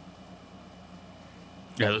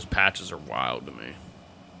 Yeah, those patches are wild to me.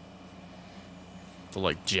 The,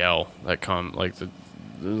 like, gel that come... Like,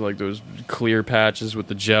 like those clear patches with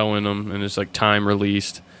the gel in them, and it's, like,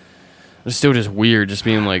 time-released. It's still just weird, just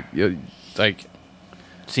being, like...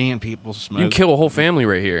 Seeing people smoke. You can kill a whole family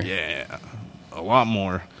right here. Yeah. A lot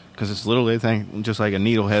more. Because it's literally, I think, just like a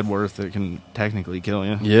needlehead worth that can technically kill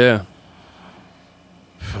you. Yeah.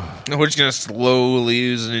 We're just going to slowly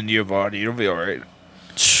use it into your body. You'll be alright.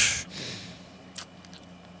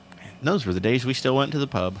 Those were the days we still went to the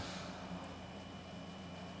pub.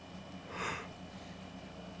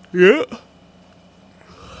 Yeah.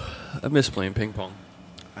 I miss playing ping pong.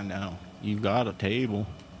 I know. You've got a table.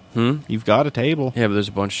 Hmm? You've got a table. Yeah, but there's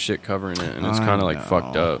a bunch of shit covering it, and it's I kind of, like, know.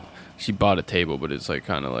 fucked up. She bought a table, but it's, like,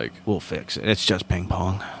 kind of, like... We'll fix it. It's just ping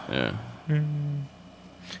pong. Yeah.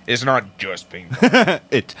 It's not just ping pong.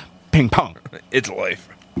 It's ping pong. It's life.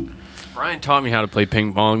 Brian taught me how to play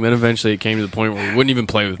ping pong, then eventually it came to the point where he wouldn't even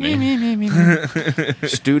play with me.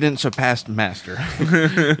 Student surpassed master.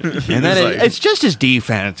 And then it's just his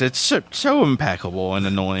defense. It's so impeccable and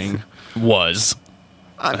annoying. Was.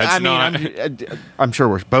 I mean, I'm sure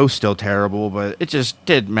we're both still terrible, but it just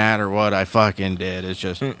didn't matter what I fucking did. It's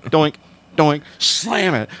just doink, doink,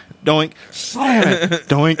 slam it. Doink, slam it.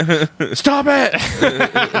 Doink, stop it.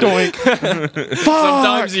 Doink, fuck.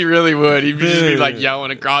 Sometimes he really would. He'd just be like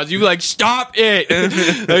yelling across. You'd be like, stop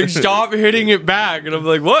it. Like, stop hitting it back. And I'm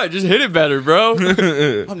like, what? Just hit it better, bro.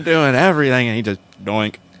 I'm doing everything, and he just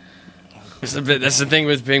doink. That's the thing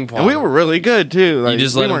with ping pong. And we were really good, too. Like, You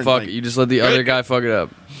just we let him weren't, fuck like- it. You just let the other guy fuck it up.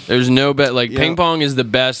 There's no bet. Like, Yeah. ping pong is the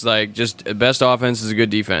best. Like, just best offense is a good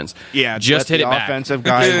defense. Yeah, just let hit the it back. offensive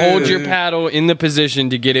guy- Just hold your paddle in the position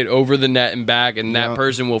to get it over the net and back, and that Yeah.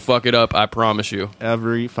 person will fuck it up. I promise you.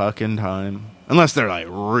 Every fucking time. Unless they're, like,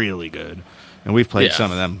 really good. And we've played Yeah. some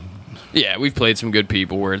of them. Yeah, we've played some good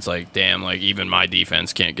people where it's like, damn, like even my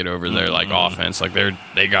defense can't get over their like offense. Like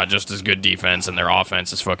they got just as good defense, and their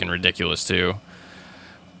offense is fucking ridiculous too.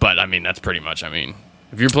 But I mean, that's pretty much. I mean,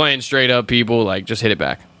 if you're playing straight up people, like just hit it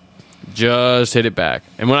back. Just hit it back.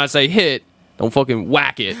 And when I say hit, don't fucking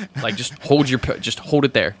whack it. Like just hold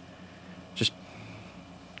it there. Just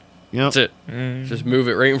Yep. that's it. Just move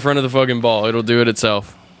it right in front of the fucking ball. It'll do it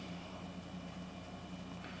itself.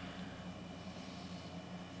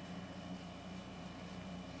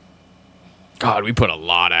 God, we put a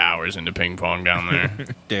lot of hours into ping pong down there.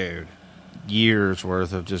 Dude, years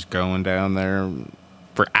worth of just going down there.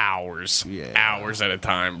 For hours. Yeah. Hours at a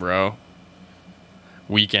time, bro.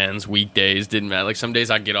 Weekends, weekdays, didn't matter. Like, some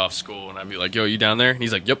days I'd get off school and I'd be like, yo, you down there? And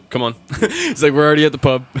he's like, yep, come on. He's like, we're already at the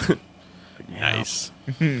pub. Nice.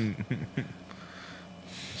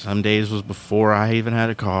 Some days was before I even had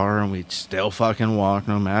a car, and we'd still fucking walk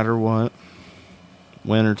no matter what.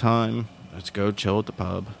 Wintertime, let's go chill at the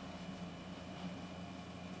pub.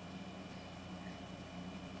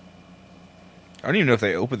 I don't even know if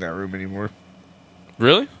they open that room anymore.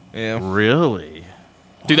 Really? Yeah. Really?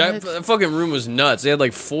 Dude, that fucking room was nuts. They had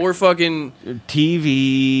like 4 fucking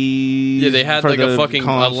TV. Yeah, they had for like a the fucking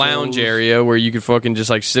consoles. lounge area where you could fucking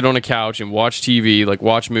just like sit on a couch and watch TV, like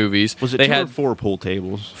watch movies. Was it they 2 had or 4 pool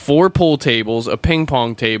tables? 4 pool tables, a ping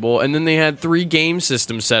pong table, and then they had 3 game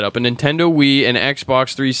systems set up: a Nintendo Wii, an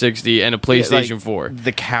Xbox 360, and a PlayStation 4.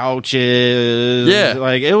 The couches. Yeah.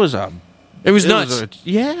 Like, it was a... It was nuts.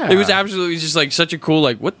 Yeah. It was absolutely just like such a cool,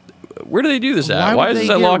 like, what? Where do they do this at? Why is would this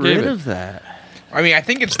they at get Lock rid Haven? of that? I mean, I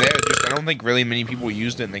think it's there. Just I don't think really many people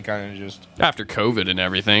used it, and they kind of just... After COVID and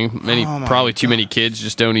everything, Oh my probably too God. many kids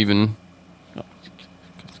just don't even.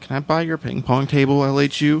 Can I buy your ping pong table,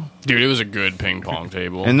 LHU? Dude, it was a good ping pong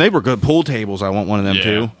table. And they were good pool tables. I want one of them Yeah,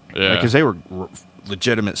 too. yeah. Because they were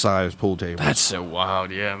legitimate sized pool tables. That's so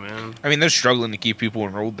wild, yeah, man. I mean, they're struggling to keep people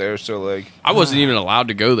enrolled there, so, like... I wasn't even allowed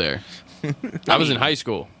to go there. I was in high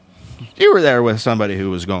school. You were there with somebody who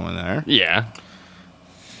was going there. Yeah.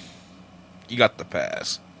 You got the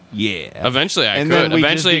pass. Yeah. Eventually I And then could. we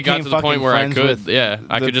Eventually it just got to the became point where I fucking could. friends with Yeah.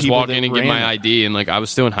 I the could just people walk that in and give my ran it. ID, and like I was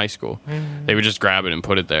still in high school. They would just grab it and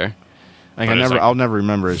put it there. Like, But it's like- I'll never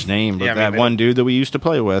remember his name, but Yeah, I mean, that they one don't- dude that we used to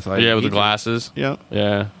play with. Like, Yeah, with he the glasses. Yeah.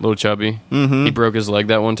 Yeah, little chubby. Mm-hmm. He broke his leg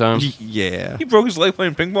that one time. Yeah. He broke his leg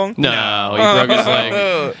playing ping pong? No, he broke his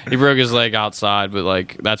leg. He broke his leg outside, but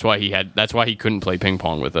like that's why he couldn't play ping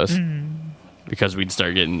pong with us. Because we'd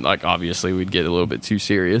start getting, like, obviously we'd get a little bit too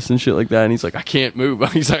serious and shit like that. And he's like, I can't move.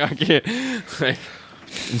 He's like, I can't. Like,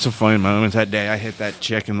 In some funny moments that day, I hit that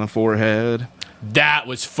chick in the forehead. that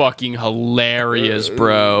was fucking hilarious,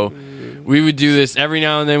 bro. We would do this every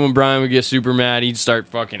now and then when Brian would get super mad. He'd start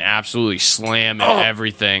fucking absolutely slamming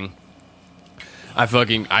everything.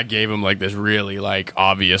 I gave him like this really like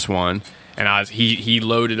obvious one. And he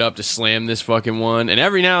loaded up to slam this fucking one. And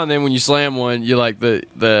every now and then when you slam one, you like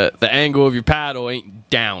the angle of your paddle ain't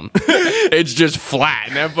down. It's just flat.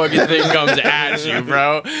 And that fucking thing comes at you,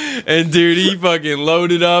 bro. And dude, he fucking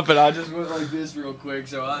loaded up and I just went like this real quick.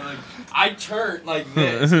 So I turned like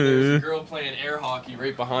this. And there's a girl playing air hockey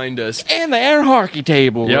right behind us. And the air hockey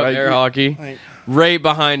table. Yep, like, air hockey. like- Right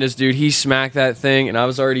behind us, dude. He smacked that thing, and I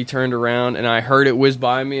was already turned around, and I heard it whiz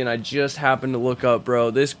by me, and I just happened to look up, bro.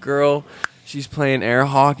 This girl, she's playing air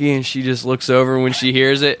hockey, and she just looks over when she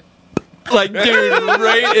hears it. Like, dude,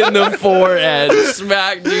 right in the forehead.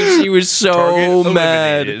 Smack, dude. She was so Target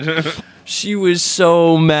mad. eliminated. She was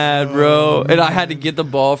so mad, bro. And I had to get the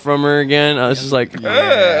ball from her again. I was just like,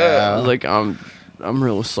 I was like, I'm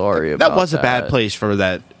real sorry about that. That was a bad place for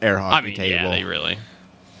that air hockey I mean, table. yeah, they really.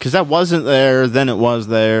 Because that wasn't there, then it was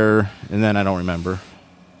there, and then I don't remember.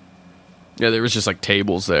 Yeah, there was just like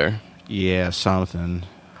tables there. Yeah, something.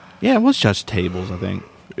 Yeah, it was just tables, I think.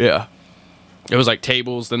 Yeah. It was like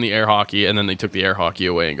tables, then the air hockey, and then they took the air hockey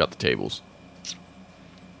away and got the tables.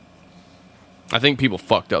 I think people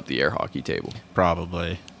fucked up the air hockey table.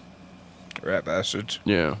 Probably. Rat bastards.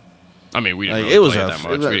 Yeah. I mean, we didn't Like, really it was play a- it that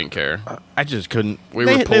much. We didn't care. I just couldn't. We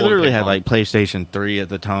they, were they pulling literally ping had pong. like PlayStation 3 at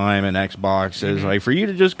the time and Xboxes. Like, for you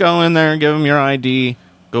to just go in there and give them your ID,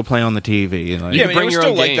 go play on the TV. Like, Yeah, I could mean, bring it was your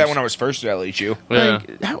still own like that games. when I was first at LHU. Yeah.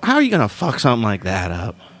 like, how are you going to fuck something like that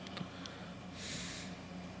up?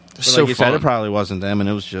 But so like you said, fun. it probably wasn't them, and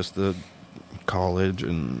it was just the college,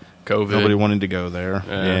 and COVID. nobody wanted to go there.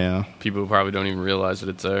 Yeah. People probably don't even realize that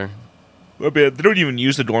it's there. They don't even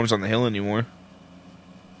use the dorms on the hill anymore.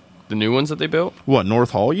 The new ones that they built? What,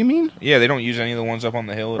 North Hall, you mean? Yeah, they don't use any of the ones up on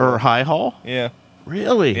the hill. At Or all. High Hall? Yeah,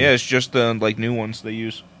 Really? yeah, it's just the like new ones they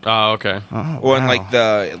use. Oh, okay. Oh, Or in wow.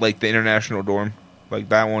 like the international dorm, like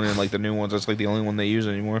that one and like the new ones. That's like the only one they use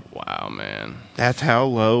anymore. Wow, man. That's how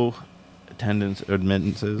low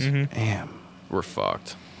admittance is. Mhm. Damn. We're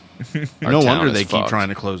fucked. Our No town wonder is they keep fucked. trying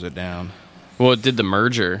to close it down. Well, it did the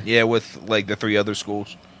merger. Yeah, with like the 3 other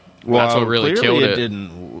schools. Well, that's what really clearly killed it.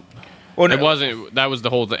 Didn't. Well, no, It wasn't. That was the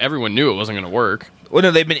whole thing. Everyone knew it wasn't going to work. well,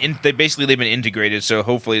 no, they've been integrated, so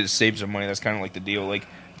hopefully it saves them money. That's kind of like the deal. Like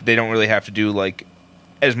they don't really have to do like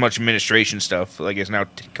as much administration stuff. Like it's now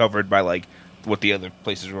covered by like what the other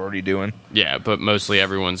places are already doing. Yeah, but mostly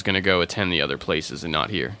everyone's going to go attend the other places and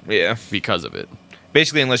not here Yeah, because of it.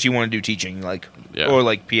 Basically, unless you want to do teaching, like or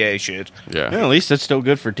like PA shit. Yeah. At least it's still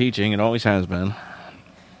good for teaching. It always has been.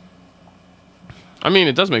 I mean,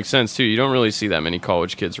 it does make sense too. You don't really see that many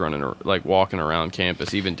college kids walking around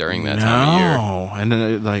campus, even during that time of year. No, and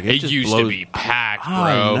then It just used blows. to be packed, bro.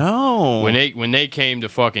 I know. When they came to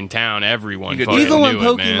fucking town, everyone You could- fucking Even when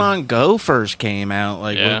knew it, man. Pokemon Go first came out,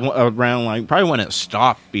 around probably when it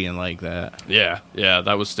stopped being like that. Yeah,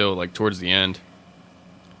 that was still like towards the end.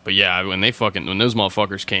 But yeah, when those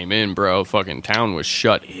motherfuckers came in, bro, fucking town was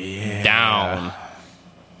shut down.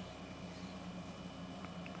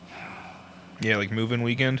 Yeah, like move-in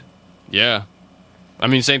weekend. Yeah. I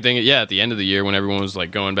mean, same thing. Yeah, at the end of the year when everyone was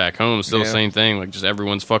like going back home, still the same thing. Like just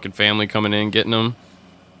everyone's fucking family coming in, getting them.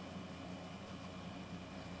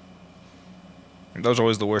 That was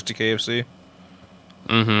always the worst at KFC.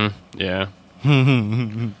 Mm-hmm. Yeah.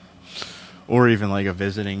 Or even like a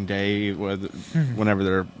visiting day, whenever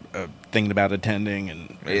they're thinking about attending,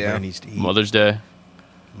 and everybody needs to eat. Mother's Day.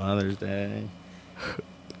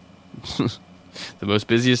 The most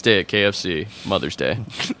busiest day at KFC, Mother's Day.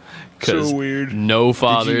 So weird. No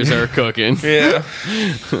fathers are cooking. Yeah.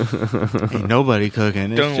 Ain't nobody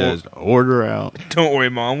cooking. It's Don't- just order out. Don't worry,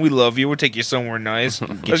 Mom. We love you. We'll take you somewhere nice.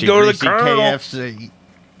 Get Let's you go to the greasy Colonel. KFC.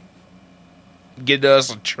 Get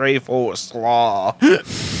us a tray full of slaw.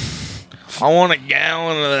 I want a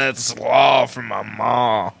gallon of that slaw from my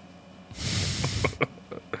ma.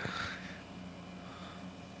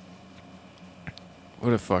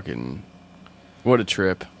 What a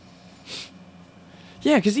trip.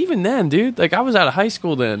 Yeah, because even then, dude, like I was out of high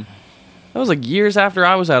school then. That was like years after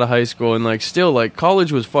I was out of high school, and like still, like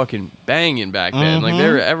college was fucking banging back then. Like they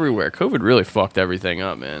were everywhere. COVID really fucked everything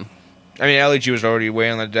up, man. I mean, LHG was already way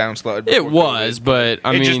on the downslide. It before was, COVID. but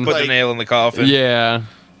I It mean, just put the nail in the coffin. yeah.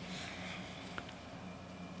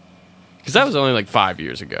 Because that was only like 5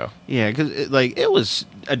 years ago. Yeah, because it was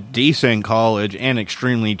a decent college and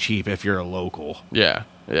extremely cheap if you're a local. Yeah.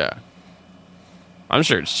 I'm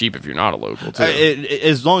sure it's cheap if you're not a local too.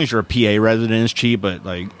 As long as you're a PA resident, it's cheap. But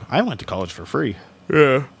like, I went to college for free.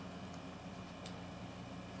 Yeah.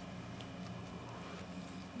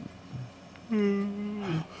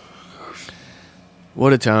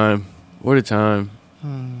 What a time. What a time.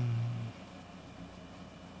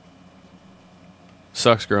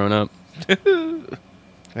 Sucks growing up.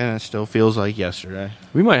 And it still feels like yesterday.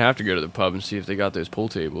 We might have to go to the pub and see if they got those pool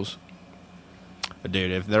tables.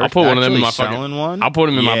 Dude, if they're I'll put one of them in actually my selling fucking- one, I'll put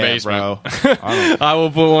 'em in my yeah, basement. bro. I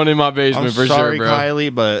will put one in my I'm basement for sorry, sure, bro.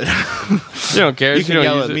 Kylie, but You don't care. you if can don't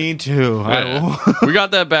yell use at it. me too. I Yeah. will. We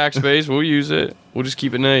got that backspace. We'll use it. We'll just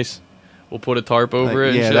keep it nice. We'll put a tarp over it.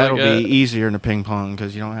 And Yeah, shit that'll like that. be easier in a ping pong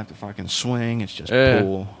because you don't have to fucking swing. It's just Yeah.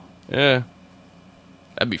 pool. Yeah.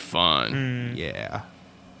 That'd be fun. Yeah.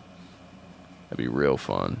 That'd be real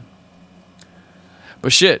fun.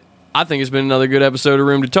 But shit, I think it's been another good episode of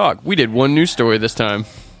Room to Talk. We did one news story this time.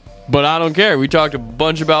 But I don't care. We talked a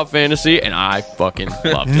bunch about fantasy, and I fucking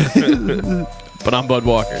loved it. But I'm Bud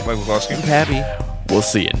Walker. Michael Klosky. Happy. We'll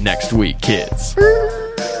see you next week, kids.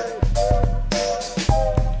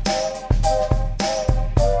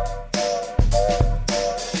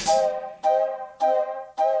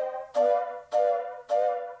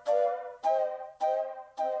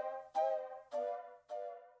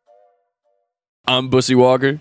 I'm Bussy Walker.